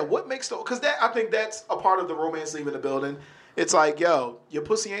 But yeah, what makes because that I think that's a part of the romance leaving the building. It's like, yo, your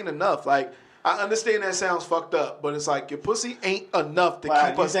pussy ain't enough. Like, I understand that sounds fucked up, but it's like your pussy ain't enough to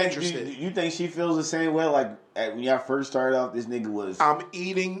keep us interested. You think she feels the same way? Like when y'all first started off, this nigga was. I'm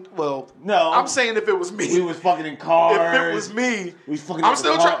eating. Well, No, I'm saying if it was me, we was fucking in cars. if it was me, we was fucking. I'm in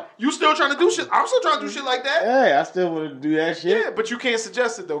still the car. trying. You still trying to do shit? I'm still trying to do shit like that. Hey, I still want to do that shit. Yeah, but you can't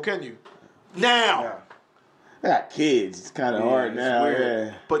suggest it though, can you? Now, I got kids. It's kind of hard it's now. weird.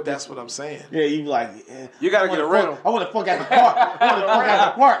 Yeah. but that's what I'm saying. Yeah, you like. Yeah, You gotta I get a wanna rental. fuck- I want to fuck at the park. I want to fuck at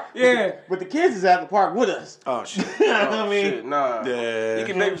the park. Yeah. But the kids is at the park with us. Oh shit. You know what I mean? Shit, nah. Yeah. You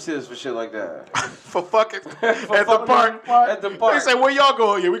can babysit us for shit like that. For fucking at the fucking park. At the They park. say, where y'all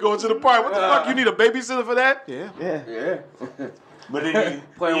going? Yeah, we going to the park. What the fuck? You need a babysitter for that? Yeah. Yeah. Yeah. But then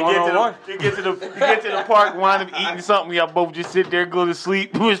Playing you get to one-on-one. the park, wind up eating something. Y'all both just sit there, go to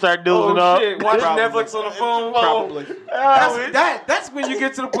sleep, we start dozing Oh up. shit! Watching Probably. Netflix on the phone. Probably. That's when you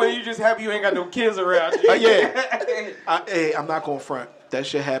get to the point you just happy you ain't got no kids around. Yeah. I'm not going to front. That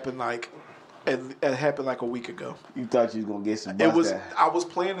shit happened like it happened like a week ago. You thought you was gonna get some. It was. bust I was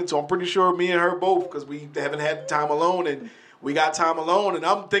planning to. I'm pretty sure me and her both, because we haven't had time alone, and we got time alone. And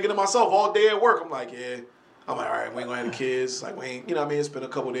I'm thinking to myself all day at work. I'm like, yeah. I'm like, all right, we ain't gonna have the kids. Like, we ain't. You know what I mean? It's been a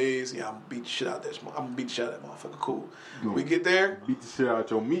couple days. Yeah, I'm gonna beat the shit out of that. I'm gonna beat the shit out of that motherfucker. Cool. We get there, Beat the shit out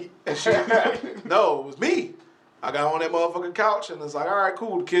your meat. and she. No, it was me. I got on that motherfucking couch, and it's like, all right,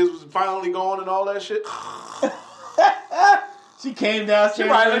 cool. The kids was finally gone and all that shit. She came downstairs.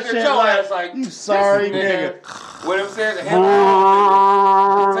 She probably and looked at shit your like, ass like, you sorry nigga. What I'm saying, the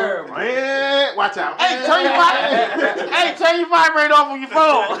headline. Terrible. Man, watch out. Hey, turn your vibrate off on your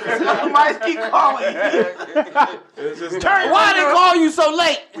phone. Somebody keep calling you. Why they call you so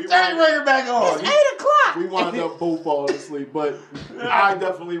late? Turn your ringer back on. It's 8 o'clock. We wound up both falling asleep, but I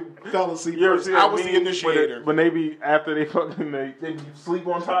definitely fell asleep You ever first. see I that was the meme initiator. when they be after they fucking they sleep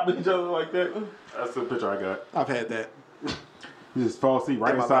on top of each other like that? That's the picture I got. I've had that You just fall asleep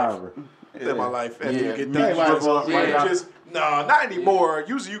right In my inside life. of her. in my life. After you Yeah. get You done, might as well- you yeah. just no, not anymore.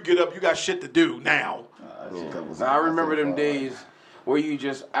 Usually, you get up, you got shit to do now. I remember them days where you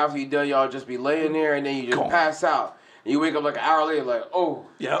just, after you done, y'all just be laying there and then you just pass out. And you wake up like an hour later, like, oh.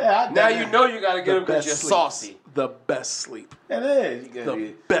 Yep. Yeah, I Now done you that. know you gotta get The up because best you're sleep. saucy. The best sleep. It is. You The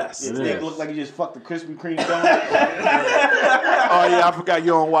gotta best. Your It dick is. look like you just fucked the Krispy Kreme donut. Oh yeah, I forgot you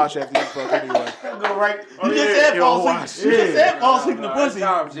don't watch after you fuck anyway. Go right. You yeah, just said you fall don't asleep. You just said fall asleep in the pussy.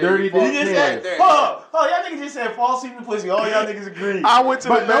 Dirty You dick just head. said. Oh, y'all niggas just said fall asleep in the pussy. All y'all niggas agree. I went to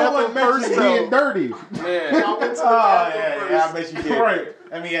the But no one bathroom first mentioned being though. dirty. Yeah. I went to the Oh bathroom yeah, first. yeah, I bet you did. Right.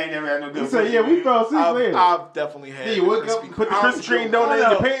 I mean, I ain't never had no good. You said, yeah, we fell asleep later. I've definitely had. Yeah, you woke up, put the Krispy Kreme donut in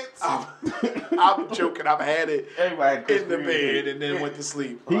your pants. I'm joking. I've had it Everybody in the bed and then went to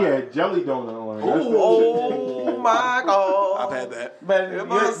sleep. He had jelly donut on. Oh my God! I've had that. Better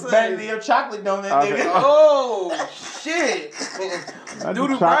than your chocolate donut, nigga. Oh shit! I do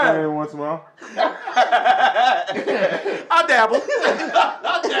Doodoo chocolate Brown. every once in a while. I dabble.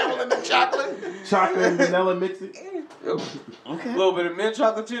 I dabble in the chocolate. Chocolate and vanilla mix it. A little bit of mint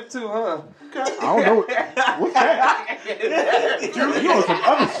chocolate chip too, huh? I don't know. What's that? You on some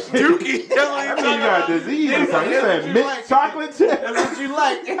other shit. Dookie. I mean, you got a disease or something. You said mint chocolate chip. That's what you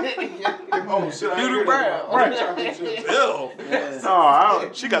like. Oh shit! Doodoo Brown. Right. Chocolate chips. Ew. Oh,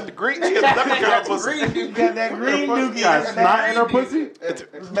 She got the green. She got the double kind of pussy. You got that green dookie. you got snot in her pussy? It's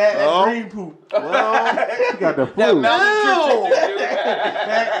bad, that green poop. Well, You got the flu.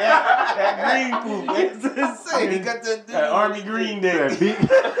 That green poop. That's insane. He got that army green there.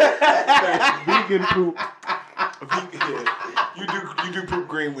 That vegan poop. you do poop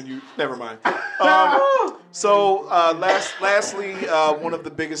green when you. Never mind. Lastly, one of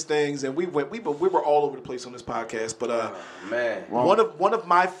the biggest things, and we were all over the place on this podcast, but Man. one of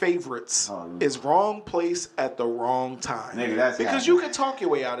my favorites is wrong place at the wrong time. Nigga, that's because you can talk your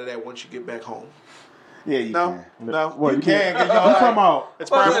way out of that once you get back home. Yeah, you can. No, What, you can, can't? 'cause You talking about it's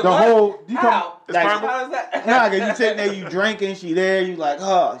Primal. the whole? You talking? How? It's Primal. How is that? Nah, cause you sitting there, you drinking, she there, you like,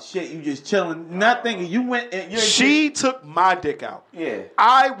 oh shit, you just chilling, not thinking. You went and She took my dick out. yeah.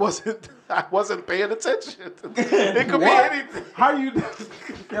 I wasn't paying attention. It could be anything. How you?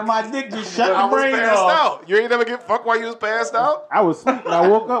 Yeah, my dick just shut I the was brain passed off. out. You ain't never get fucked while you was passed out? I was asleep and I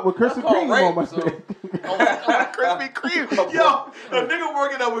woke up with Krispy called Kreme on my rape, so- dick. Krispy Kreme. Yo, a nigga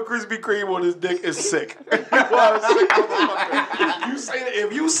working out with Krispy Kreme on his dick is sick. You are a sick motherfucker.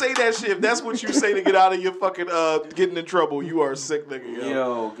 If you say that shit, if that's what you say to get out of your fucking getting in trouble, you are a sick nigga.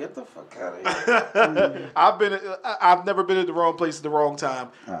 Yo, get the fuck out of here. I've never been at the wrong place at the wrong time,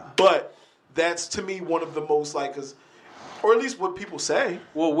 but that's to me one of the most or at least what people say.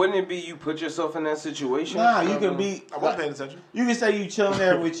 Well, wouldn't it be you put yourself in that situation? Nah, you can be. I wasn't paying attention. You can say you chilling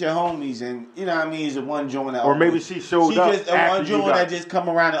there with your homies, and you know what I mean. Is the one joint that, Or maybe she showed up just the after one you joint got- that just come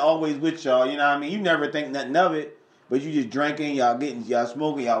around and always with y'all. You know what I mean. You never think nothing of it, but you just drinking, y'all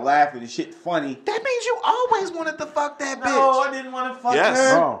smoking, y'all laughing, and shit funny. That means you always wanted to fuck that bitch. No, I didn't want to fuck Yes.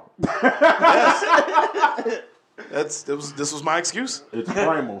 her. Oh, This was my excuse. it's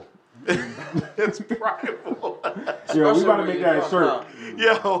Primal. It's Primal. Yeah, we about to make that a shirt.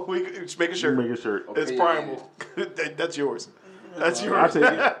 Yo, we just make a shirt. Make a shirt. It's Primal. That's yours. That's I'll yours. take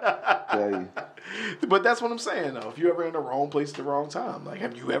it. Tell you. But that's what I'm saying, though. If you ever in the wrong place at the wrong time,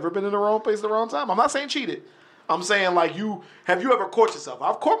 have you ever been in the wrong place at the wrong time? I'm not saying cheated. I'm saying have you ever caught yourself?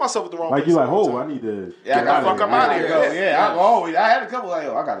 I've caught myself at the wrong place. Like you at like, the wrong oh, time. I need to Yeah, I get gotta fuck here. I'm outta here. Go. Yeah, I had a couple like,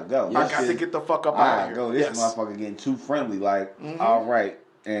 yo, I gotta go. I got to get the fuck up I out gotta of here. go. This motherfucker getting too friendly. Like, all right,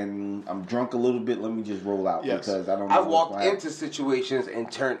 and I'm drunk a little bit. Let me just roll out because I don't know. I've walked into situations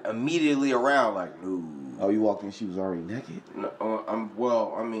and turned immediately around like, no. Oh, you walked in, she was already naked? No,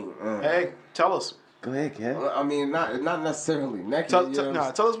 Hey, tell us. Go ahead, Kev. I mean, not necessarily naked. Tell you know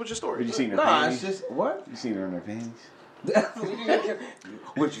us what's your story. Did you see her Nah, panties? it's just, what? You seen her in her panties?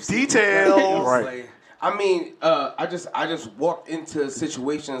 What you see? Details. Right. I mean, I just walked into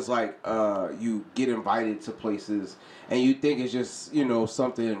situations like you get invited to places and you think it's just,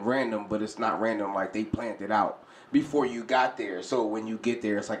 something random, but it's not random. Like they planned it out before you got there. So when you get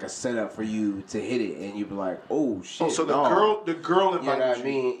there, it's like a setup for you to hit it, and you be like, "Oh shit!" Oh, so the girl invited You know what I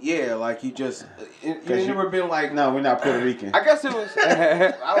mean? Yeah, like you just you never been like. No, we're not Puerto Rican. I guess it was.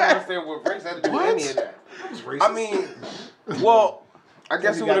 I don't understand what race had to do with any of that. I mean, well, I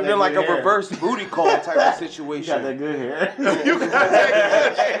guess You it got would have that been like good a hair. reverse booty call type of You got situation. that good hair.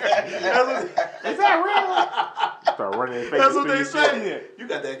 Is that real? Start running their That's faces what through they your say. shit. You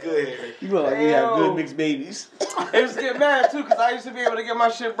got that good hair. You look like you have good mixed babies. They just get mad too, because I used to be able to get my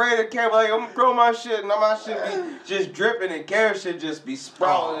shit braided. Kev, like, I'm gonna grow my shit, and my shit be just dripping, and Kev shit just be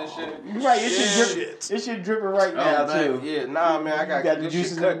sprawling and shit. Right, it should dripping right now too. Yeah, nah, man, I got got the this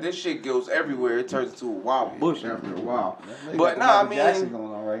juices shit cut. in? This shit goes everywhere. It turns into a wild bush after a while. You But got the nah, I Michael Jackson mean.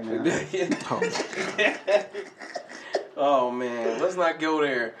 going on right now. Oh man, let's not go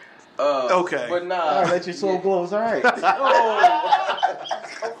there. Okay. But nah. All right, let your soul glow. It's all right.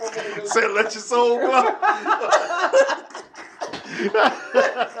 Say, let your soul glow.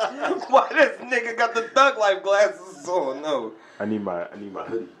 Why this nigga got the thug life glasses on? No. I need my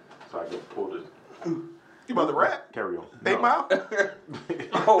hoodie so I can pull the You about to rap? carry on. 8 Mile?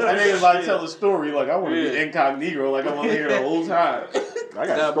 Oh, I think it's like tell a story. Like I want to be incognito. Like I'm on here the whole time. I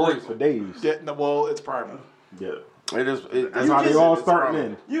got stories for days. Yeah, no, well, it's Primal. Yeah. That's how they all starting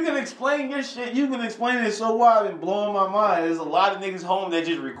in. You can explain your shit. You can explain it so wide and blowing my mind. There's a lot of niggas home that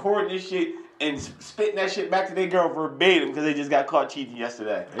just recording this shit and spitting that shit back to their girl verbatim because they just got caught cheating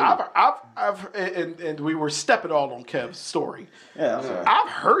yesterday. And we were stepping all on Kev's story. Yeah, I'm sorry. I've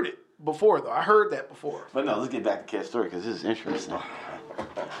heard it before, though. I heard that before. But no, let's get back to Kev's story because this is interesting.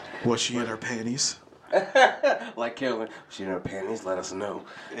 Was she in her panties? Like Kelvin, she in her panties. Let us know.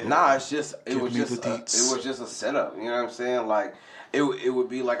 Nah, it's just it was just a setup. You know what I'm saying? Like it would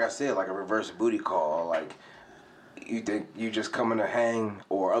be like I said, like a reverse booty call. Like you think you just coming to hang,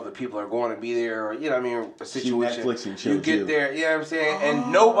 or other people are going to be there, or you know what I mean, a situation. You get there, you know what I'm saying,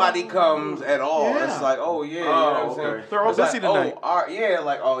 and nobody comes at all. Yeah. It's like, oh yeah, you know what I'm saying. They're all busy tonight. Oh, all right, yeah,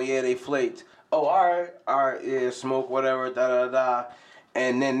 like oh yeah, they flaked. Oh, all right, yeah, smoke whatever, da da da.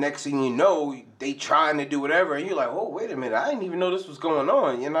 And then next thing you know, they trying to do whatever, and you're like, oh, wait a minute, I didn't even know this was going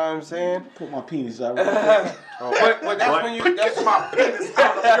on. You know what I'm saying? Put my penis out. But that's when you. That's my penis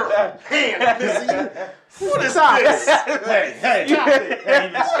out of your hand, Missy. What is this? Hey, Stop it.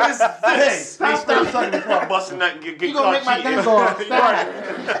 hey, Stop something before I bust a nut and get you gonna make my thing go off?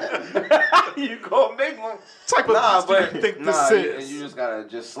 You gonna make one. Type of But you think this is? you just gotta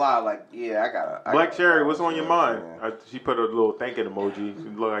just slide like, yeah, I gotta. Black Cherry, what's on your mind? She put a little thanking emoji. She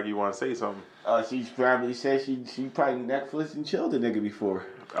look like you want to say something. She probably said she probably Netflix and chilled the nigga before.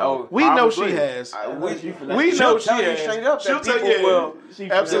 Oh, we know she has. We know she has. Straight up She'll that tell people you. will.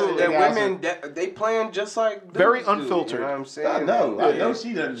 Absolutely. That women, they playing just like very dudes do, unfiltered. You know what I'm saying? I know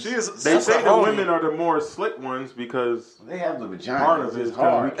she doesn't. She is. They say the women are the more slick ones because they have the vagina. Part of it is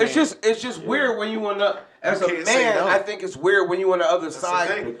hard. It's just weird when you on the as a man. I think it's weird when you on the other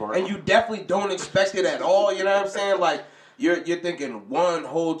side and you definitely don't expect it at all. You know what I'm saying? Like you're thinking one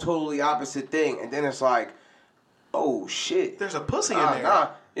whole totally opposite thing, and then it's like, oh shit, there's a pussy in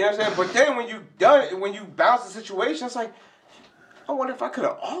there. You know what I'm saying? But then when you bounce the situation, it's like, I wonder if I could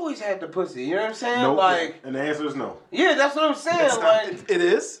have always had the pussy. You know what I'm saying? Nope. Like, and the answer is no. Yeah, that's what I'm saying. It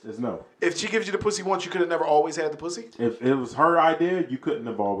is? It's no. If she gives you the pussy once, you could have never always had the pussy? If it was her idea, you couldn't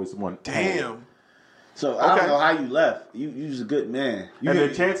have always won. Damn. So I don't know how you left. You was a good man. And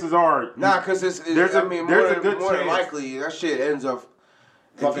the chances are, because there's a good more than likely that shit ends up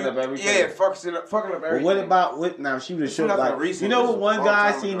fucking up everything. Yeah, fucking up everything. But what about now? She would have showed like recent. You know what one guy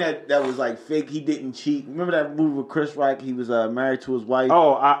I seen that was like fake. He didn't cheat. Remember that movie with Chris Rock? He was married to his wife.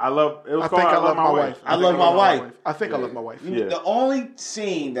 Oh, I love. It was called I Love My Wife. I love my wife. I think I love my wife. Yeah. The only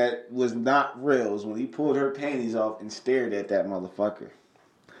scene that was not real is when he pulled her panties off and stared at that motherfucker.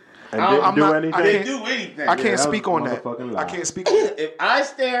 And didn't do anything. I didn't do anything. I can't speak on that. I can't speak on that. If I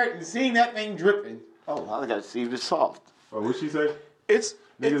stared and seen that thing dripping, I gotta see if it's soft. Oh, what'd she say?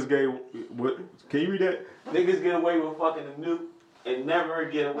 Niggas gay. What? Can you read that? Niggas get away with fucking the nuke and never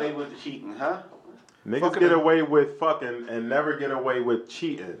get away with the cheating, huh? Niggas get away with fucking and never get away with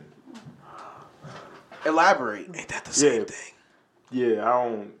cheating. Elaborate. Ain't that the same thing? Yeah,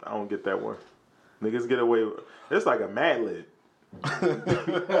 I don't get that one. Niggas get away with. It's like a Mad Lib.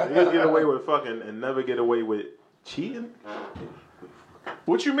 Niggas get away with fucking and never get away with cheating.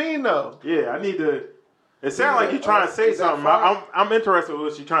 What you mean though? Yeah, I need to. It sounds like you're trying to say something. I'm interested in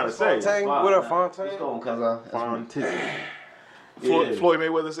what she's trying to say. What a Fontaine? What's going, cuz? Fontaine. Floyd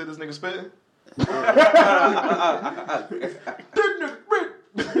Mayweather said this nigga spitting. I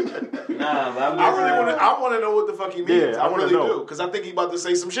want to know what the fuck he means. Yeah, I really do because I think he about to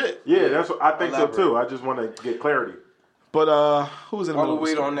say some shit. Yeah, that's what I think so too. I just want to get clarity. But who's in the middle? While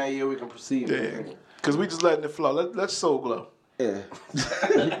we wait on that, we can proceed. Yeah, because we just letting it flow. Let's soul glow. Yeah.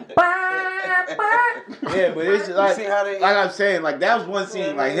 Yeah, but it's like I'm saying, like that was one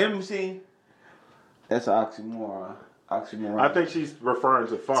scene, like him scene. That's an oxymoron. I think she's referring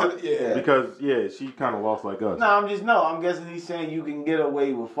to fun. Because she kind of lost like us. I'm guessing he's saying you can get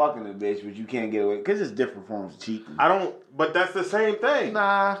away with fucking a bitch, but you can't get away because it's different forms of cheating. But that's the same thing.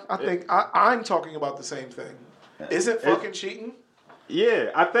 Nah, I think I'm talking about the same thing. Isn't fucking cheating?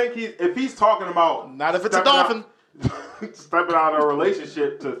 Yeah, I think if he's talking about not if it's a dolphin. Stepping out of a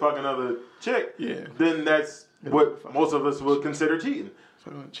relationship to fuck another chick, then that's what most of us would consider cheating.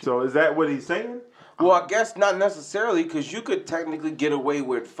 So is that what he's saying? Well, I guess not necessarily, because you could technically get away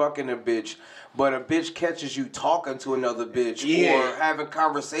with fucking a bitch, but a bitch catches you talking to another bitch or having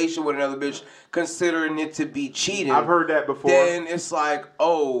conversation with another bitch, considering it to be cheating. I've heard that before. Then it's like,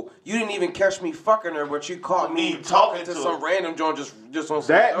 oh, you didn't even catch me fucking her, but you caught me talking to some random joint just on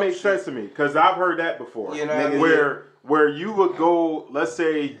some That makes sense to me, because I've heard that before. You know, where you would go, let's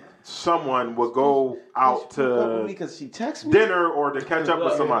say someone would go out to because she texts me dinner or to catch up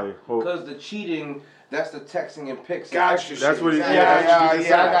with somebody. Because the cheating, that's the texting and pics. Gotcha. That's what he. I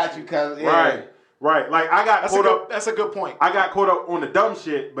got you, cuz. Right. Right, like I got caught up. That's a good point. I got caught up on the dumb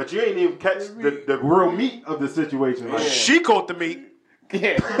shit, but you ain't even catch the real meat of the situation. Like, She caught the meat.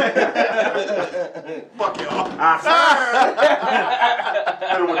 Yeah. Fuck y'all.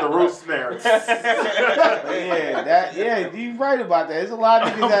 Hit him with the roast snare. You right about that. There's a lot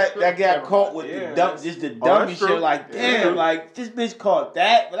of niggas that got caught with the dummy true. shit. Like, damn, like this bitch caught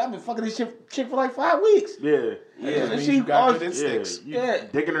that, but I've been fucking this chick for like 5 weeks. Yeah. And You got good Yeah, instincts. you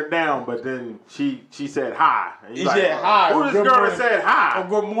digging her down, but then she said hi. And you He said hi. Who this Good girl morning. that said hi? Oh,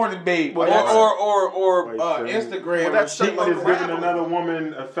 good morning, babe. Or Instagram. that's She is giving another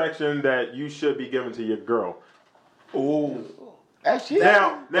woman affection that you should be giving to your girl. Ooh. Actually,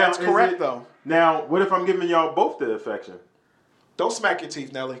 Now That's is correct, it- though. Now, what if I'm giving y'all both the affection? Don't smack your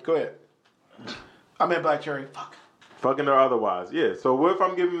teeth, Nelly. Go ahead. I'm in Black Cherry. Fuck. Fucking or otherwise, yeah. So what if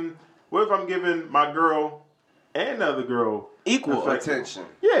I'm giving my girl and the other girl Equal affection? attention.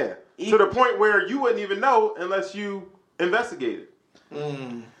 Yeah. To the point where you wouldn't even know unless you investigated.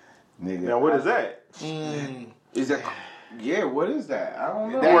 nigga. Now, what is that? Is that? Yeah. What is that? I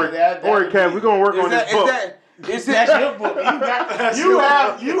don't know. Don't worry, Kev. We're gonna work on this book. Is That's it? your book. You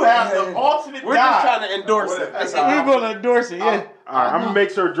have the ultimate We're guide. just trying to endorse it. We're gonna endorse it. Yeah. All right, I'm gonna make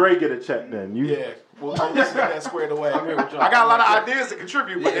sure Dre get a check then. You, Yeah. Well, I'm just getting that squared away. I got a lot of ideas to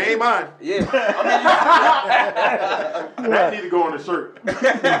contribute, but they ain't mine. Yeah. that need to go on the shirt. I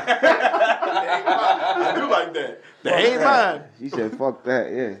do like that. They ain't mine. He said, "Fuck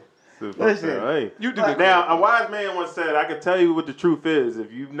that." Yeah. Listen, hey. You do the Now, a wise man once said, "I can tell you what the truth is.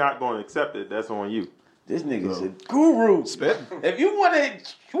 If you're not going to accept it, that's on you." This nigga's a guru. Spitting. If you want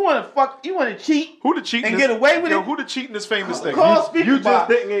to cheat, Who the cheating and get away with it? Who the cheating is famous thing? Call Speakerbox. You just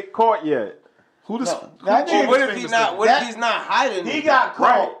didn't get caught yet. Who the That Well, nigga- what if he's not? What if he's not hiding? He it? got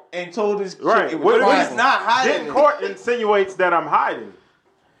caught Right. and told his chick Right. it was What if Primal. he's not hiding? Getting it? caught insinuates that I'm hiding.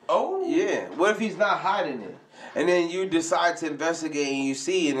 Oh yeah. What if he's not hiding it? And then you decide to investigate and you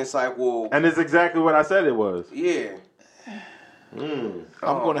see, and it's like, well, And it's exactly what I said it was. yeah. I'm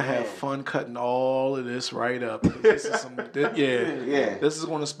gonna have fun cutting all of this right up. This is some, Yeah. This is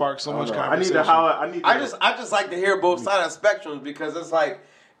gonna spark so much I need conversation. to holler. I just like to hear both sides of spectrums because it's like,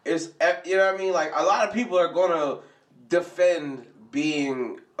 it's, you know what I mean? Like a lot of people are gonna defend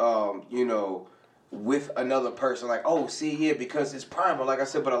being, with another person. Like, oh, see, yeah, because it's Primal, like I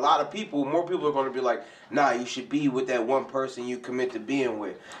said. But a lot of people, more people are gonna be like, nah, you should be with that one person you commit to being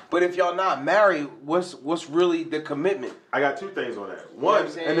with. But if y'all not married, what's really the commitment? I got two things on that. You know One, what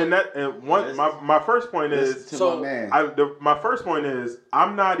I'm saying? and then that, and one. My first point is. To So, my man. My first point is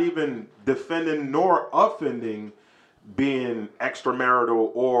I'm not even defending nor offending being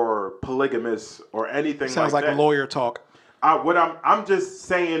extramarital or polygamous or anything Sounds like that. lawyer talk. I'm just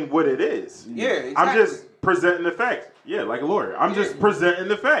saying what it is. Yeah, exactly. I'm just presenting the facts. Yeah, like a lawyer. I'm just presenting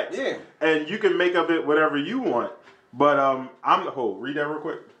the facts. Yeah. And you can make of it whatever you want. But read that real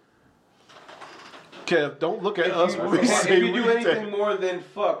quick. Kev, don't look at us when we If say you do read that. anything more than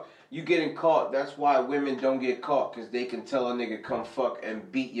fuck, you getting caught. That's why women don't get caught, because they can tell a nigga come fuck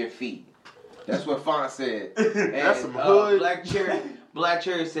and beat your feet. That's what Font said. And, That's some hood. Black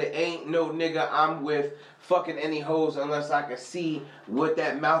Cherry said, ain't no nigga I'm with fucking any hoes unless I can see what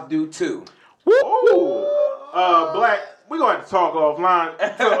that mouth do too. Ooh. Black, we're going to have to talk offline.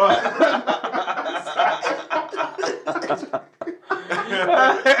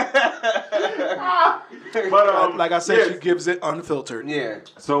 But Like I said, she gives it unfiltered. Yeah.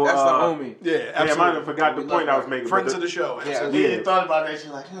 So That's the homie. Yeah, Yeah, I might absolutely. have forgot the point I was making. Friends but of the show. Yeah. Absolutely. He thought about that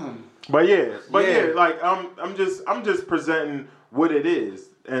shit like, But yeah, Yeah. like I'm just presenting what it is.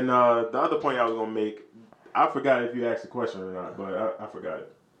 And the other point I was gonna make, I forgot if you asked the question or not, but I forgot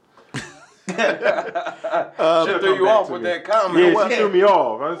it. She threw you off with that comment. Yeah, she threw me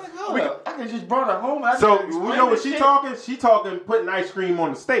off. I could just brought her home. So you know what she talking? She talking putting ice cream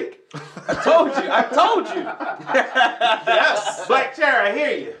on the steak. I told you. Yes, Black Cherry, I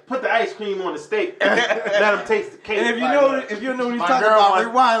hear you. Put the ice cream on the steak. Let them taste the cake. And if you know what he's My talking girl about, wants-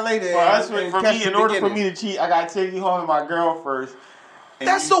 rewind later. Well, that's what, and for catch me, the in order for beginning. me to cheat, I gotta take you home to my girl first. And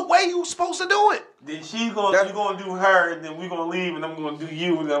That's the way you supposed to do it. Then she's gonna you gonna do her, and then we gonna leave, and I'm gonna do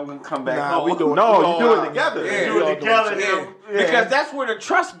you, and then I'm gonna come back Nah, home. we doing No, you do it together. Yeah. do it together. Yeah. then- yeah. Because that's where the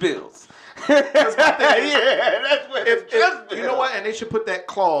trust builds. yeah, that's what If you know what, and they should put that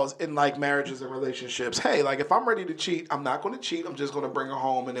clause in like marriages and relationships. Hey, like if I'm ready to cheat, I'm not going to cheat. I'm just going to bring her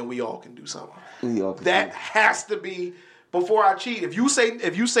home, and then we all can do something. That has to be before I cheat. If you say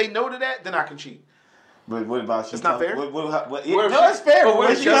no to that, then I can cheat. But what about she? It's not fair? No, it's fair. But what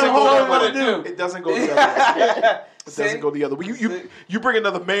What if she she got doesn't home go and what what to to do? It doesn't go the other way. It See? doesn't go the other way. You bring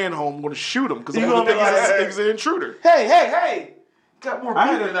another man home, I'm going to shoot him because I'm You going to gonna think be like- he's an intruder. Hey, got more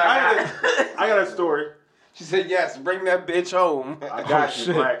I beef had than a, I got a story. She said, "Yes, bring that bitch home." I got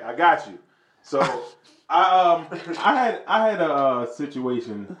you, Black. I got you. So, I had a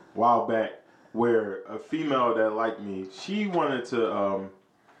situation a while back where a female that liked me, she wanted to.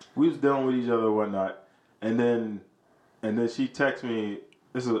 We was dealing with each other and whatnot, and then she texted me.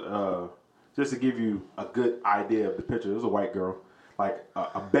 This is just to give you a good idea of the picture. It was a white girl, like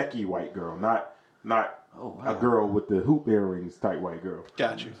a Becky white girl, not a girl with the hoop earrings type white girl.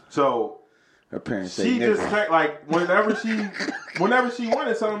 Got you. So. Her parents say She nigga. just like whenever she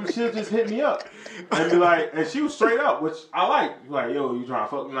wanted something, she'll just hit me up and be like, and she was straight up, which I like, yo, you trying to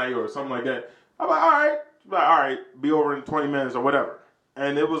fuck me like or something like that. I'm like, all right, she's like, all right, be over in 20 minutes or whatever,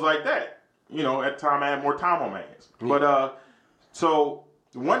 and it was like that. You know, at the time I had more time on my hands, but so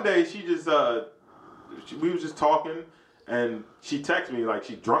one day she just we was just talking, and she texted me like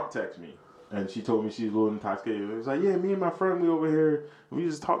she drunk texted me. And she told me she was a little intoxicated. It was like, yeah, me and my friend, we over here. We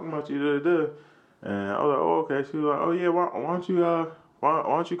just talking about you. And I was like, oh, okay. She was like, oh, yeah, why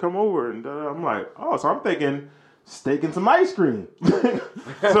don't you come over? And I'm like, oh, so I'm thinking steak and some ice cream.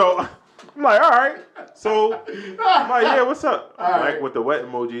 So I'm like, all right. So I'm like, yeah, what's up? Like with the wet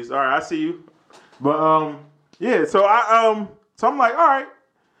emojis. All right, I see you. But yeah. So so I'm like, all right.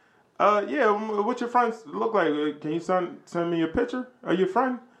 Yeah, what your friends look like? Can you send me a picture of your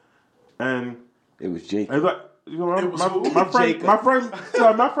friend? And it was Jacob. It's like, you know, my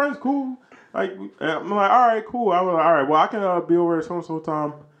friend's cool. Like, I'm like, all right, cool. I was like, all right, well, I can be over at so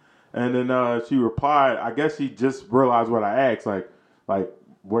time. And then she replied. I guess she just realized what I asked, like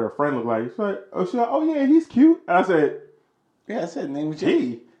what her friend looked like. She's like, oh yeah, he's cute. And I said, yeah, I said his name was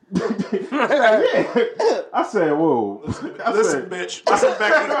Jacob. Yeah. I said, whoa. Listen, bitch. Listen,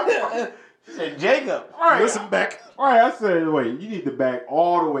 Becky. She said Jacob. All right, listen, Beck. All right, I said, wait, you need to back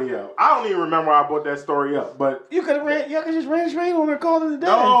all the way up. I don't even remember how I brought that story up, but you could just ran straight on her call of the day.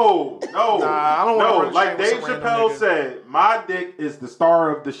 No, Nah, I don't want to run like straight Dave with some Chappelle random nigga. said, my dick is the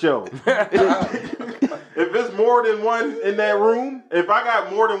star of the show. If it's more than one in that room, if I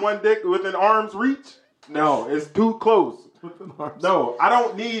got more than one dick within arm's reach, no, it's too close. No,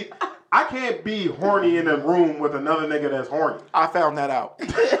 I can't be horny in a room with another nigga that's horny. I found that out.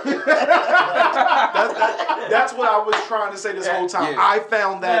 That's what I was trying to say this whole time. Yeah. I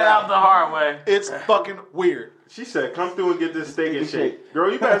found that out the hard way. It's fucking weird. She said, come through and get this steak and shake. Girl,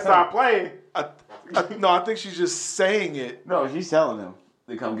 you better stop playing. No, I think she's just saying it. No, she's telling them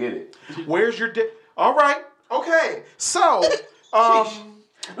to come get it. Where's your dick? All right. Okay. So,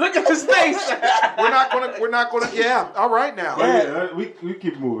 Look at his face. we're not gonna. Yeah. All right now. Yeah, we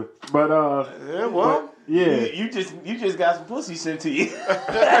keep moving. But Yeah. Well. but, yeah. You just got some pussy sent to you.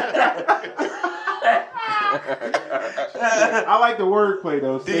 I like the wordplay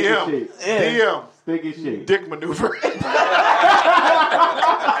though. Steak and shake. DM. Steak and shake. Dick maneuver.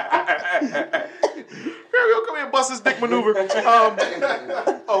 He'll come here and bust his dick maneuver.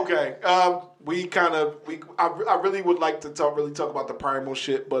 Okay. I really would like to talk about the Primal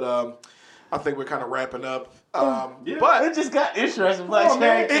shit, but I think we're kind of wrapping up. Yeah. But It just got interesting. on,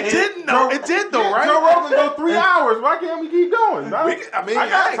 man. it didn't though. It did though, right? Joe Rogan go 3 hours. Why can't we keep going? I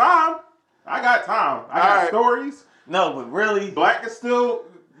got hey. time. I got right. stories. No, but really, Black is still.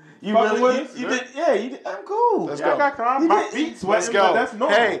 you fucking really, with you us? did. Yeah, you did. I'm cool. Let's Yeah, I go. got time. My feet sweating. Let's go. But that's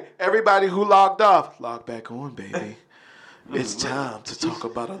normal. Hey, everybody who logged off, log back on, baby. It's time to talk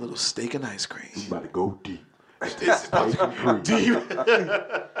about a little steak and ice cream. About to go deep. It's deep.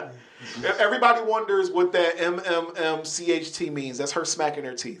 Everybody wonders what that MMMCHT means. That's her smacking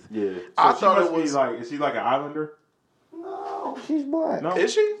her teeth. Yeah. So I she thought must it was be like. Is she like an islander? No, she's black. No.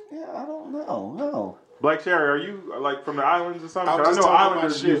 Is she? Yeah, I don't know. No. Black Sherry, are you like from the islands or something? I'm 'Cause just I know talking about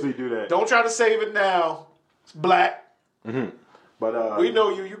islanders shit. usually do that. Don't try to save it now. It's black. But We know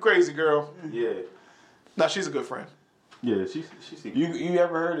you. You crazy girl. Yeah. Now she's a good friend. Yeah. She's You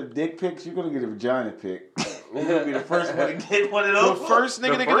ever heard of dick pics? You're gonna get a vagina pic. You're gonna be the first one to get one of those. The first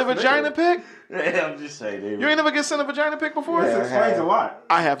nigga to get a first vagina pic? Yeah, I'm just saying. You ain't never get sent a vagina pic before? This Yeah. explains a lot.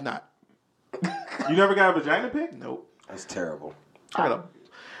 I have not. You never got a vagina pic? Nope. That's terrible.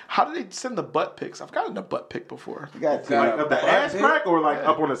 How do they send the butt pics? I've gotten a butt pic before. You got to. Like up the ass crack or like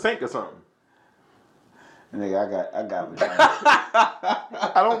up on the sink or something? Nigga, I got vagina.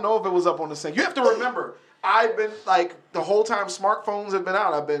 I don't know if it was up on the sink. You have to remember, I've been like the whole time smartphones have been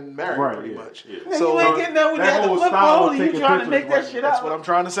out. I've been married pretty much. Yeah. So you ain't getting that with that that whole flip style of phone. You taking trying to pictures make that wasn't- shit that's out? what I'm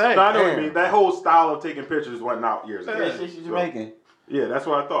trying to say. No, I know what you Damn. mean. That whole style of taking pictures wasn't out years ago. Yeah, she's Jamaican. Yeah, that's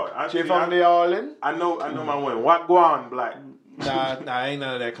what I thought. She from the island? I know my woman. What guan black? Nah, ain't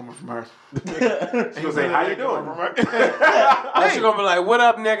none of that coming from her. She gonna say, how you doing? Hey. She gonna be like, "What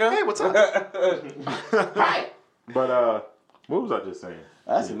up, nigga?" Hey, what's up? But What was I just saying?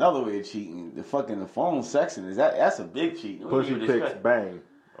 That's another way of cheating. The phone sexing that's a big cheat. Pussy pics, bang.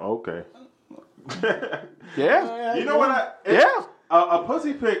 Okay. Yeah. You know what? A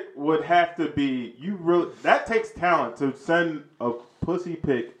pussy pic would have to be that takes talent to send a pussy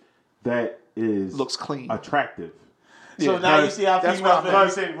pic that looks clean, attractive. So now you see how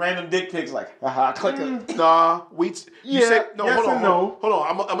females send random dick pics like, click it. Nah, you said no. Yes Hold on, no. hold on.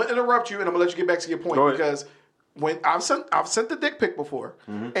 I'm gonna interrupt you and I'm gonna let you get back to your point because when I've sent the dick pic before,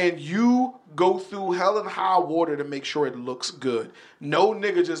 and you go through hell and high water to make sure it looks good. No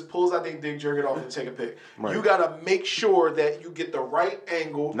nigga just pulls out their dick, jerk it off, and take a pic. Right. You gotta make sure that you get the right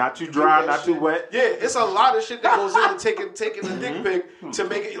angle. Not too dry, not too wet. Yeah, it's a lot of shit that goes into taking the dick pic to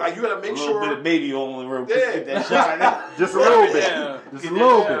make it like you gotta make sure. A little bit of baby oil in the room. Get that shot. Just a little bit. Just a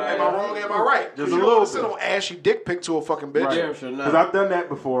little bit. Am I wrong? Am I right? Just a little bit. Send an ashy dick pic to a fucking bitch. Yeah, sure Because I've done that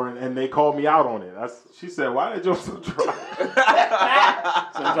before, and they called me out on it. She said, "Why that joke so dry?"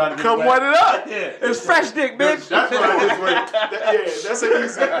 Come wet it up. Yeah. It's fresh dick, bitch. That's what I just went. That's an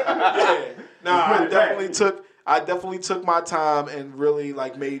easy. Yeah. Nah, I definitely took my time and really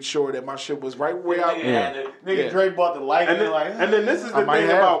like made sure that my shit was right where I was. Nigga Dre bought the light and then this is the thing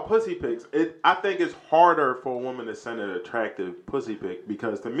about pussy pics. I think it's harder for a woman to send an attractive pussy pic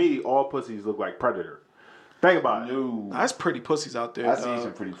because to me, all pussies look like Predator. Think about it. No. That's pretty pussies out there. I see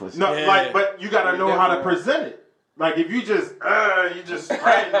some pretty pussies. No, but you gotta know how to present it. Like if you just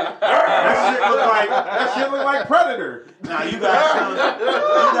spread that shit look like Predator. Nah, you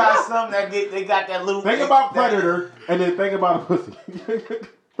got some that they got that little. Think about Predator and then think about a pussy.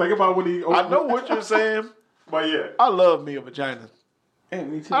 Think about when he. I know what you're saying, but yeah, I love me a vagina. Hey,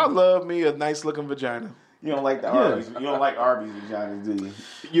 me too. I love me a nice looking vagina. You don't like the Arby's. You don't like Arby's vaginas, do you?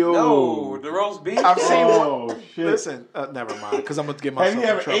 Yo, no, the roast beef. I've seen one. Oh shit! Listen, never mind, because I'm gonna get myself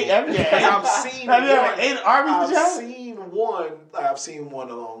in trouble. Have you ever ate Arby's vagina? I've seen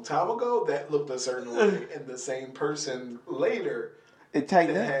one a long time ago that looked a certain way, and the same person later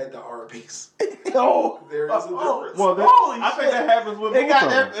had the Arby's. Oh, there is a difference. Well, I think that happens with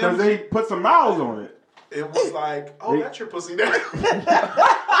because they put some miles on it. It was like, that's your pussy now.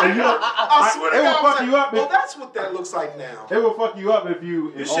 I swear to it God, will fuck you up. Well, that's what that looks like now. It will fuck you up if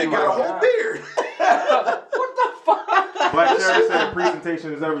you. This shit got a whole beard. What the fuck? Black Cherry said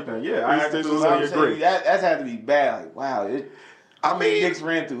presentation is everything. Yeah, I absolutely agree. That's had to be bad. Like, wow. I mean, dicks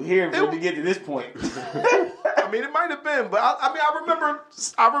ran through here to get to this point. I mean, it might have been, but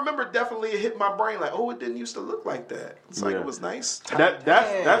I remember definitely it hit my brain like, it didn't used to look like that. It's like it was nice.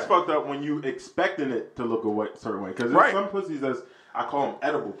 That's fucked up when you expecting it to look a certain way. Because there's some pussies I call them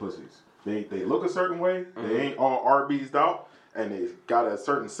edible pussies. They look a certain way. Mm-hmm. They ain't all Arby's'd out, and they got a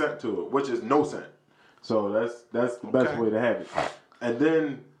certain scent to it, which is no scent. So that's the best way to have it. And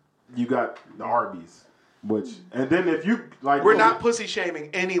then you got the Arby's. And then if you like, we're not pussy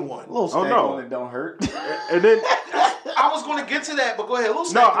shaming anyone. A little stank on it don't hurt. And then I was going to get to that, but go ahead.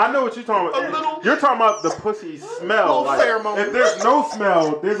 I know what you're talking about. You're talking about the pussy smell. Like, if there's no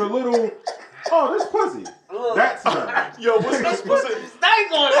smell, there's a little. Oh, this pussy. That smell. Yo, what's this pussy?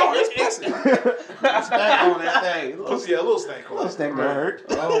 Stank on it. Oh, this pussy. Stank on that thing. A little stank on it. A little stank don't hurt.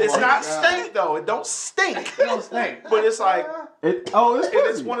 It's not stink though. It don't stink. It don't stink. But it's like. It's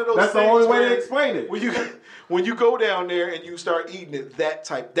pussy. One of those. That's the only way to explain it. When you go down there and you start eating it, that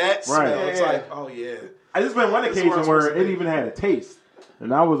smell, it's like, oh yeah. I just been one occasion where it even had a taste,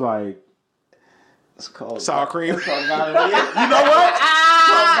 and I was like, "It's called sour cream." You know what?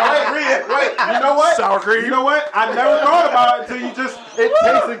 Wait. You know what? Sour cream. You know what? I never thought about it until it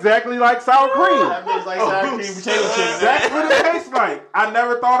tastes exactly like sour cream. That means like sour cream potato chips. That's what it tastes like. I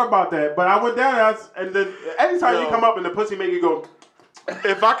never thought about that, but I went down and then anytime you come up and the pussy make you go.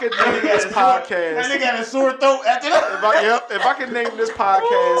 If I could name this podcast, that nigga had a sore throat after that. If I could name this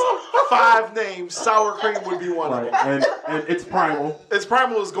podcast 5 names, sour cream would be one of them. And it's Primal.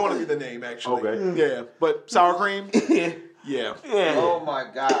 Primal is going to be the name actually. Okay. Yeah, but sour cream. Yeah. Oh my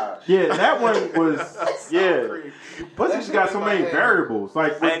god. Yeah, that one was Pussy's got so many variables.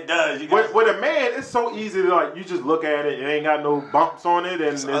 Like it does. With a man, it's so easy to you just look at it. It ain't got no bumps on it,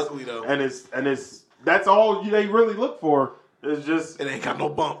 and it's ugly though. And it's that's all they really look for. It's just it ain't got no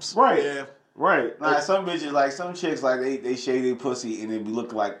bumps. Right. Yeah. Right. Nah, some bitches some chicks they shave their pussy and they be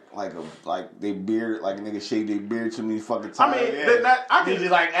looking like they beard like a nigga shave their beard too many fucking times. I mean, I can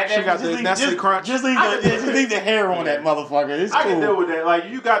just at that she got the Nestle Crunch. Just leave the hair on that motherfucker. It's cool. I can deal with that. Like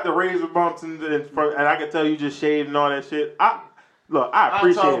you got the razor bumps and I can tell you just shaved and all that shit. I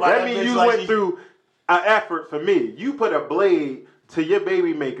appreciate it. That means you went through an effort for me. You put a blade to your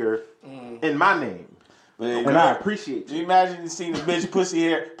baby maker in my name. And I appreciate you. Do you imagine seeing the bitch pussy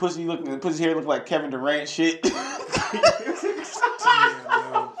hair look like Kevin Durant shit?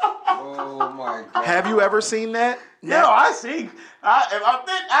 Oh my god. Have you ever seen that? Yo, I seen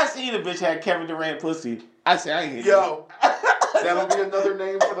a bitch had Kevin Durant pussy. I said I ain't hitting Yo, that'll be another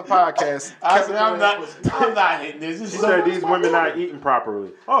name for the podcast. I said I'm not hitting this. She said these women not eating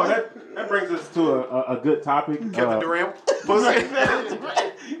properly. Oh, that brings us to a good topic. Kevin Durant pussy.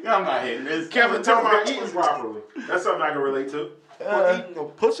 I'm not hitting this. Kevin talking about eating properly. That's something I can relate to. Eating a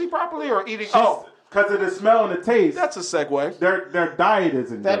pussy properly or eating? Because of the smell and the taste. That's a segue. Their diet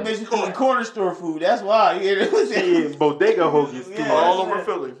isn't That good. bitch eating corner store food. That's why. She eating bodega hoagies too much. All over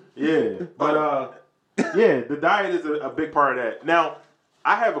Philly. Yeah, but yeah, the diet is a big part of that. Now,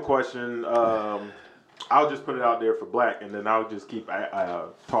 I have a question. I'll just put it out there for Black, and then I'll just keep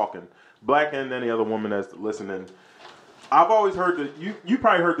talking. Black and any other woman that's listening. I've always heard you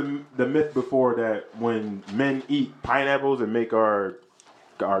probably heard the myth before that when men eat pineapples and make our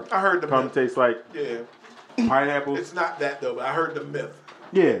I heard the cum myth. taste like pineapples. It's not that though, but I heard the myth.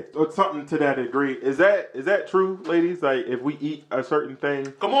 Yeah, or something to that degree. Is that true, ladies? Like if we eat a certain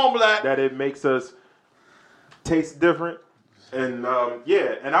thing, Come on, Black. that it makes us taste different. And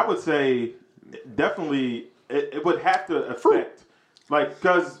and I would say definitely it would have to affect, like,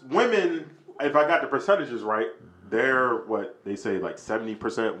 because women, if I got the percentages right, they're what they say like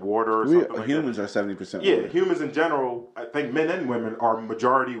 70% water or something like humans that. are 70% Yeah, water. humans in general, I think men and women are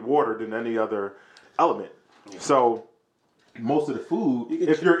majority water than any other element. So most of the food,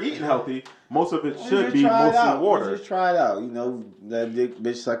 if you're eating healthy, most of it should be mostly water. Just try it out. You know, that dick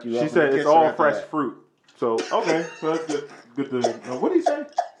bitch suck you up. She said it's all fresh fruit. So, okay. So that's good. Good to, what did he say?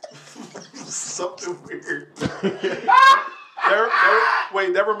 Something weird.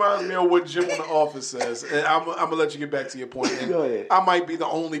 Wait, that reminds me of what Jim on The Office says. And I'm gonna let you get back to your point. And Go ahead. I might be the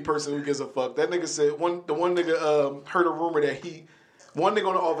only person who gives a fuck. That nigga said the one nigga heard a rumor that one nigga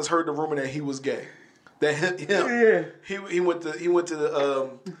on The Office heard the rumor that he was gay. That him. He went to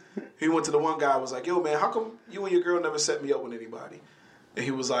the one guy, was like, yo man, how come you and your girl never set me up with anybody? And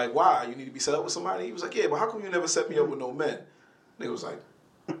he was like, why? You need to be set up with somebody? He was like, yeah, but how come you never set me up with no men? And he was like,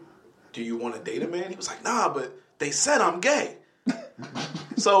 do you want to date a man? He was like, nah, but they said I'm gay.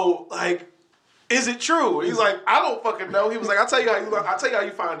 So, like, is it true? He's like, I don't fucking know. He was like, I'll tell you how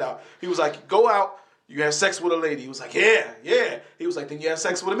you find out. He was like, go out, you have sex with a lady. He was like, yeah. He was like, then you have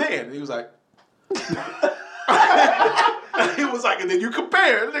sex with a man. And he was like, he was like, and then you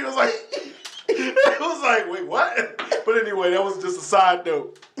compare. And he was like, it was like, wait, what? But anyway, that was just a side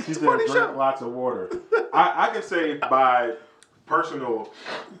note. She said drink lots of water. I can say by personal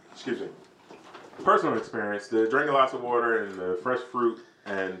experience, the drinking lots of water and the fresh fruit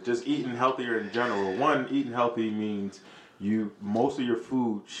and just eating healthier in general. One, eating healthy means most of your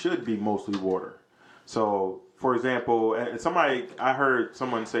food should be mostly water. So, for example, I heard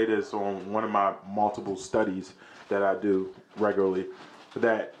someone say this on one of my multiple studies that I do regularly,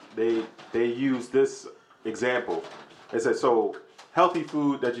 that they use this example. They said, so healthy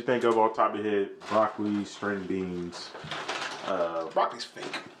food that you think of off the top of your head: broccoli, string beans, Broccoli's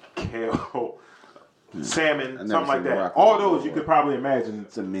fake. kale, salmon, never something like seen that. broccoli All those you before. could probably imagine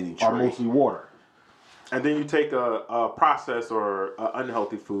It's a mini are tray. mostly water. And then you take a processed or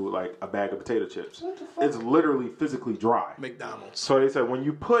unhealthy food like a bag of potato chips. It's literally physically dry. McDonald's. So they said when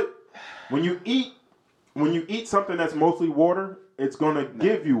you eat something that's mostly water, it's gonna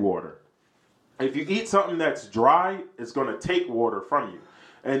give you water. If you eat something that's dry, it's gonna take water from you.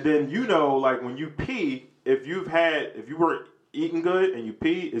 And then like when you pee, if you weren't eating good and you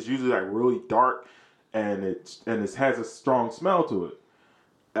pee, it's usually like really dark and it has a strong smell to it.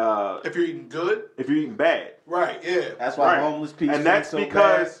 If you're eating good, If you're eating bad, right? Yeah. That's why right. homeless people. And that's so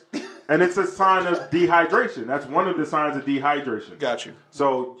because, bad. and it's a sign of dehydration. That's one of the signs of dehydration. Got you.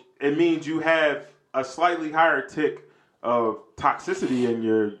 So it means you have a slightly higher tick of toxicity in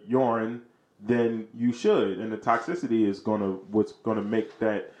your urine than you should, and the toxicity is what's gonna make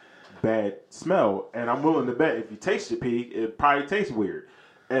that bad smell. And I'm willing to bet if you taste your pee, it probably tastes weird.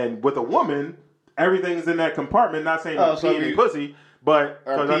 And with a woman, everything's in that compartment. Not saying pee and pussy, but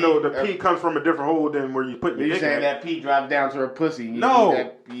because I know the pee comes from a different hole than where you put your You're dick saying at. that pee drops down to her pussy? You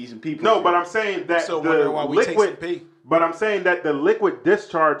eat some pee pussy. No, but I'm saying that So the wondering why we take some pee. But I'm saying that the liquid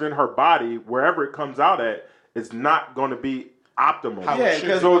discharge in her body, wherever it comes out at, is not going to be optimal. Yeah,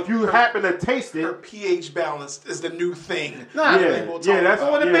 'cause so if you happen to taste Her it, pH balance is the new thing. Nah, that's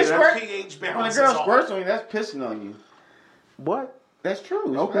when a bitch squirt, pH when a balance. girl is off. squirts on you, that's pissing on you. what? That's true.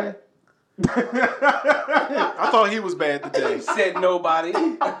 It's Okay. I thought he was bad today. Said nobody.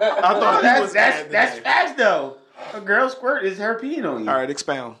 I thought he was bad That's today. facts though. A girl squirt is her peeing on you. All right,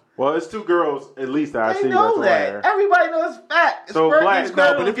 expound. Well, it's 2 girls at least that I see They know that's that. aware. Everybody knows fact. So Sperm black- is No,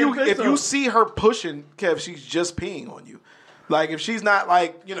 sperm, but if you you see her pushing, Kev, she's just peeing on you. Like if she's not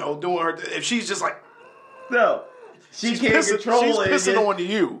like doing her, if she's just like no, she can't pissing, control she's it. pissing just, on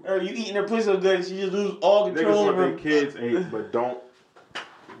you. Or you eating her pussy so good, she just lose all control Niggas of want her. their kids ate, but don't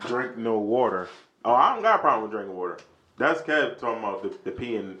drink no water. Oh, I don't got a problem with drinking water. That's Kev talking about the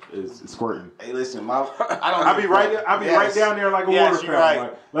peeing is squirting. Hey, listen, I be right down there like a water fountain. Right.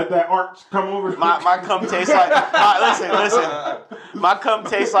 Like, let that arch come over. My cum tastes like listen. My cum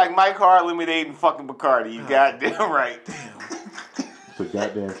tastes like Mike Hard lemonade and fucking Bacardi. You goddamn right. It's a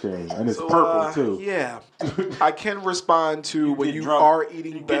goddamn shame, and it's purple too. Yeah, I can respond to when you drunk- are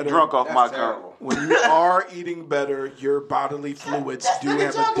eating Get better. drunk off my cum. terrible. When you are eating better, your bodily fluids do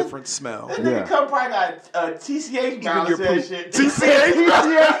have a different smell. That Yeah. nigga come probably got a TCH balance your that poop- shit. TCH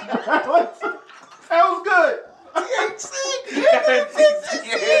balance. That was good.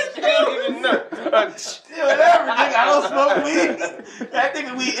 Whatever, nigga. I don't smoke weed. That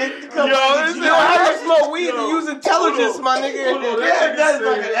nigga weed. How you smoke weed and use intelligence, my nigga? Yeah, that's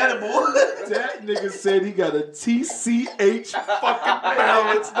like an edible. That nigga said he got a TCH fucking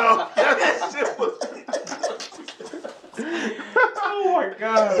balance, though. That shit was. Oh my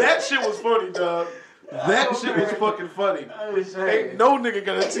god. That shit was funny, dog. That shit was fucking funny. Ain't no nigga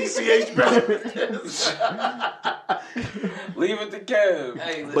got a TCH balance. Leave it to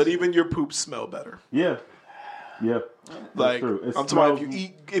Kev. But even your poops smell better. Yeah. Like true. It I'm talking about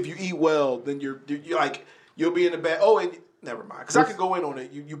smells- if you eat well, then you're like you'll be in the bed. Oh, and never mind, because I could go in on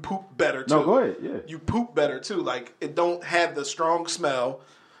it. You poop better too. No, go ahead. Yeah. You poop better too. Like it don't have the strong smell,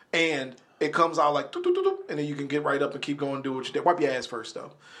 and it comes out like doo, doo, doo, doo, and then you can get right up and keep going and do what you did. Wipe your ass first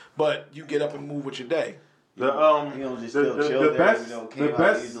though, but you get up and move with your day. You don't just still chill there. best- You don't the came out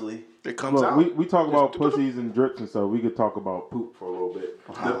best- easily. It comes Look, out. we talk about pussies and drips and stuff. We could talk about poop for a little bit.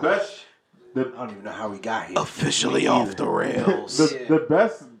 The best. I don't even know how we got here. Officially off the rails. The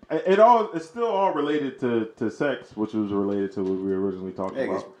best. It's still all related to sex, which was related to what we were originally talking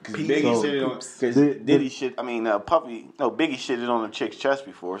about. Because Biggie So- said it on. Because Diddy shit. I mean, Biggie shitted on a chick's chest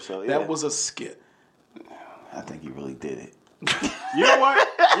before, so yeah. That was a skit. I think he really did it. You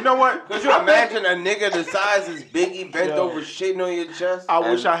know what? Could you imagine a nigga the size is Biggie bent over shitting on your chest? I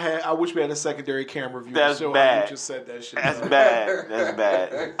wish we had a secondary camera view. That's to show bad. How you just said that shit. That's bad. That's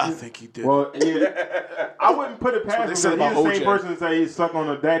bad. I think he did. Well, yeah, I wouldn't put it what they past said him. He's about the same OJ. person that say he sucked on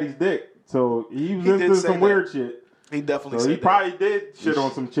a daddy's dick. So he was He did into say some that. weird shit. He definitely So said he that. probably did shit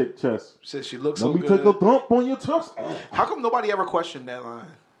on some chick chest. Said she looks so Let me good. take a dump on your chest. How come nobody ever questioned that line?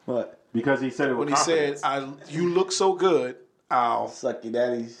 what? Because he said it with When he said, confidence. "You look so good," I'll Suck your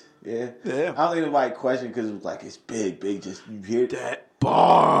daddies. Yeah. Yeah. I don't think nobody questioned because it was like it's big. Just you hear that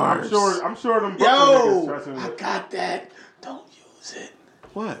bars. I'm sure them Brooklyn niggas Yo, stressing I it. got that. Don't use it.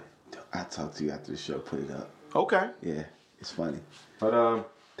 What? I'll talk to you after the show. Put it up. Okay. Yeah, it's funny. But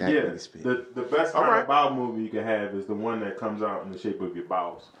That yeah, nigga spit. the best kind of bowel movement you can have is the one that comes out in the shape of your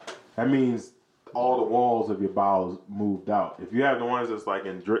bowels. That means all the walls of your bowels moved out. If you have the ones that's like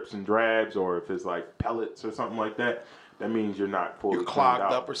in drips and drabs, or if it's like pellets or something like that, that means you're not fully You're cleaned clogged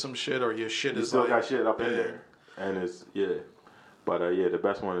out. up or some shit, or your shit You is still like, got shit up in there, and it's But the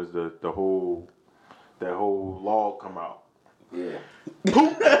best one is the whole log come out. Yeah.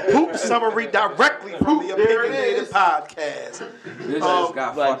 Poop summary directly from the There it Opinionated is. Podcast. This just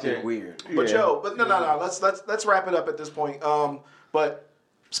got Black fucking Jack. weird. But no. Let's wrap it up at this point. But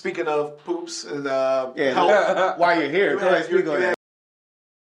speaking of poops and Yeah. health, While you're here, go ahead. Speak on that.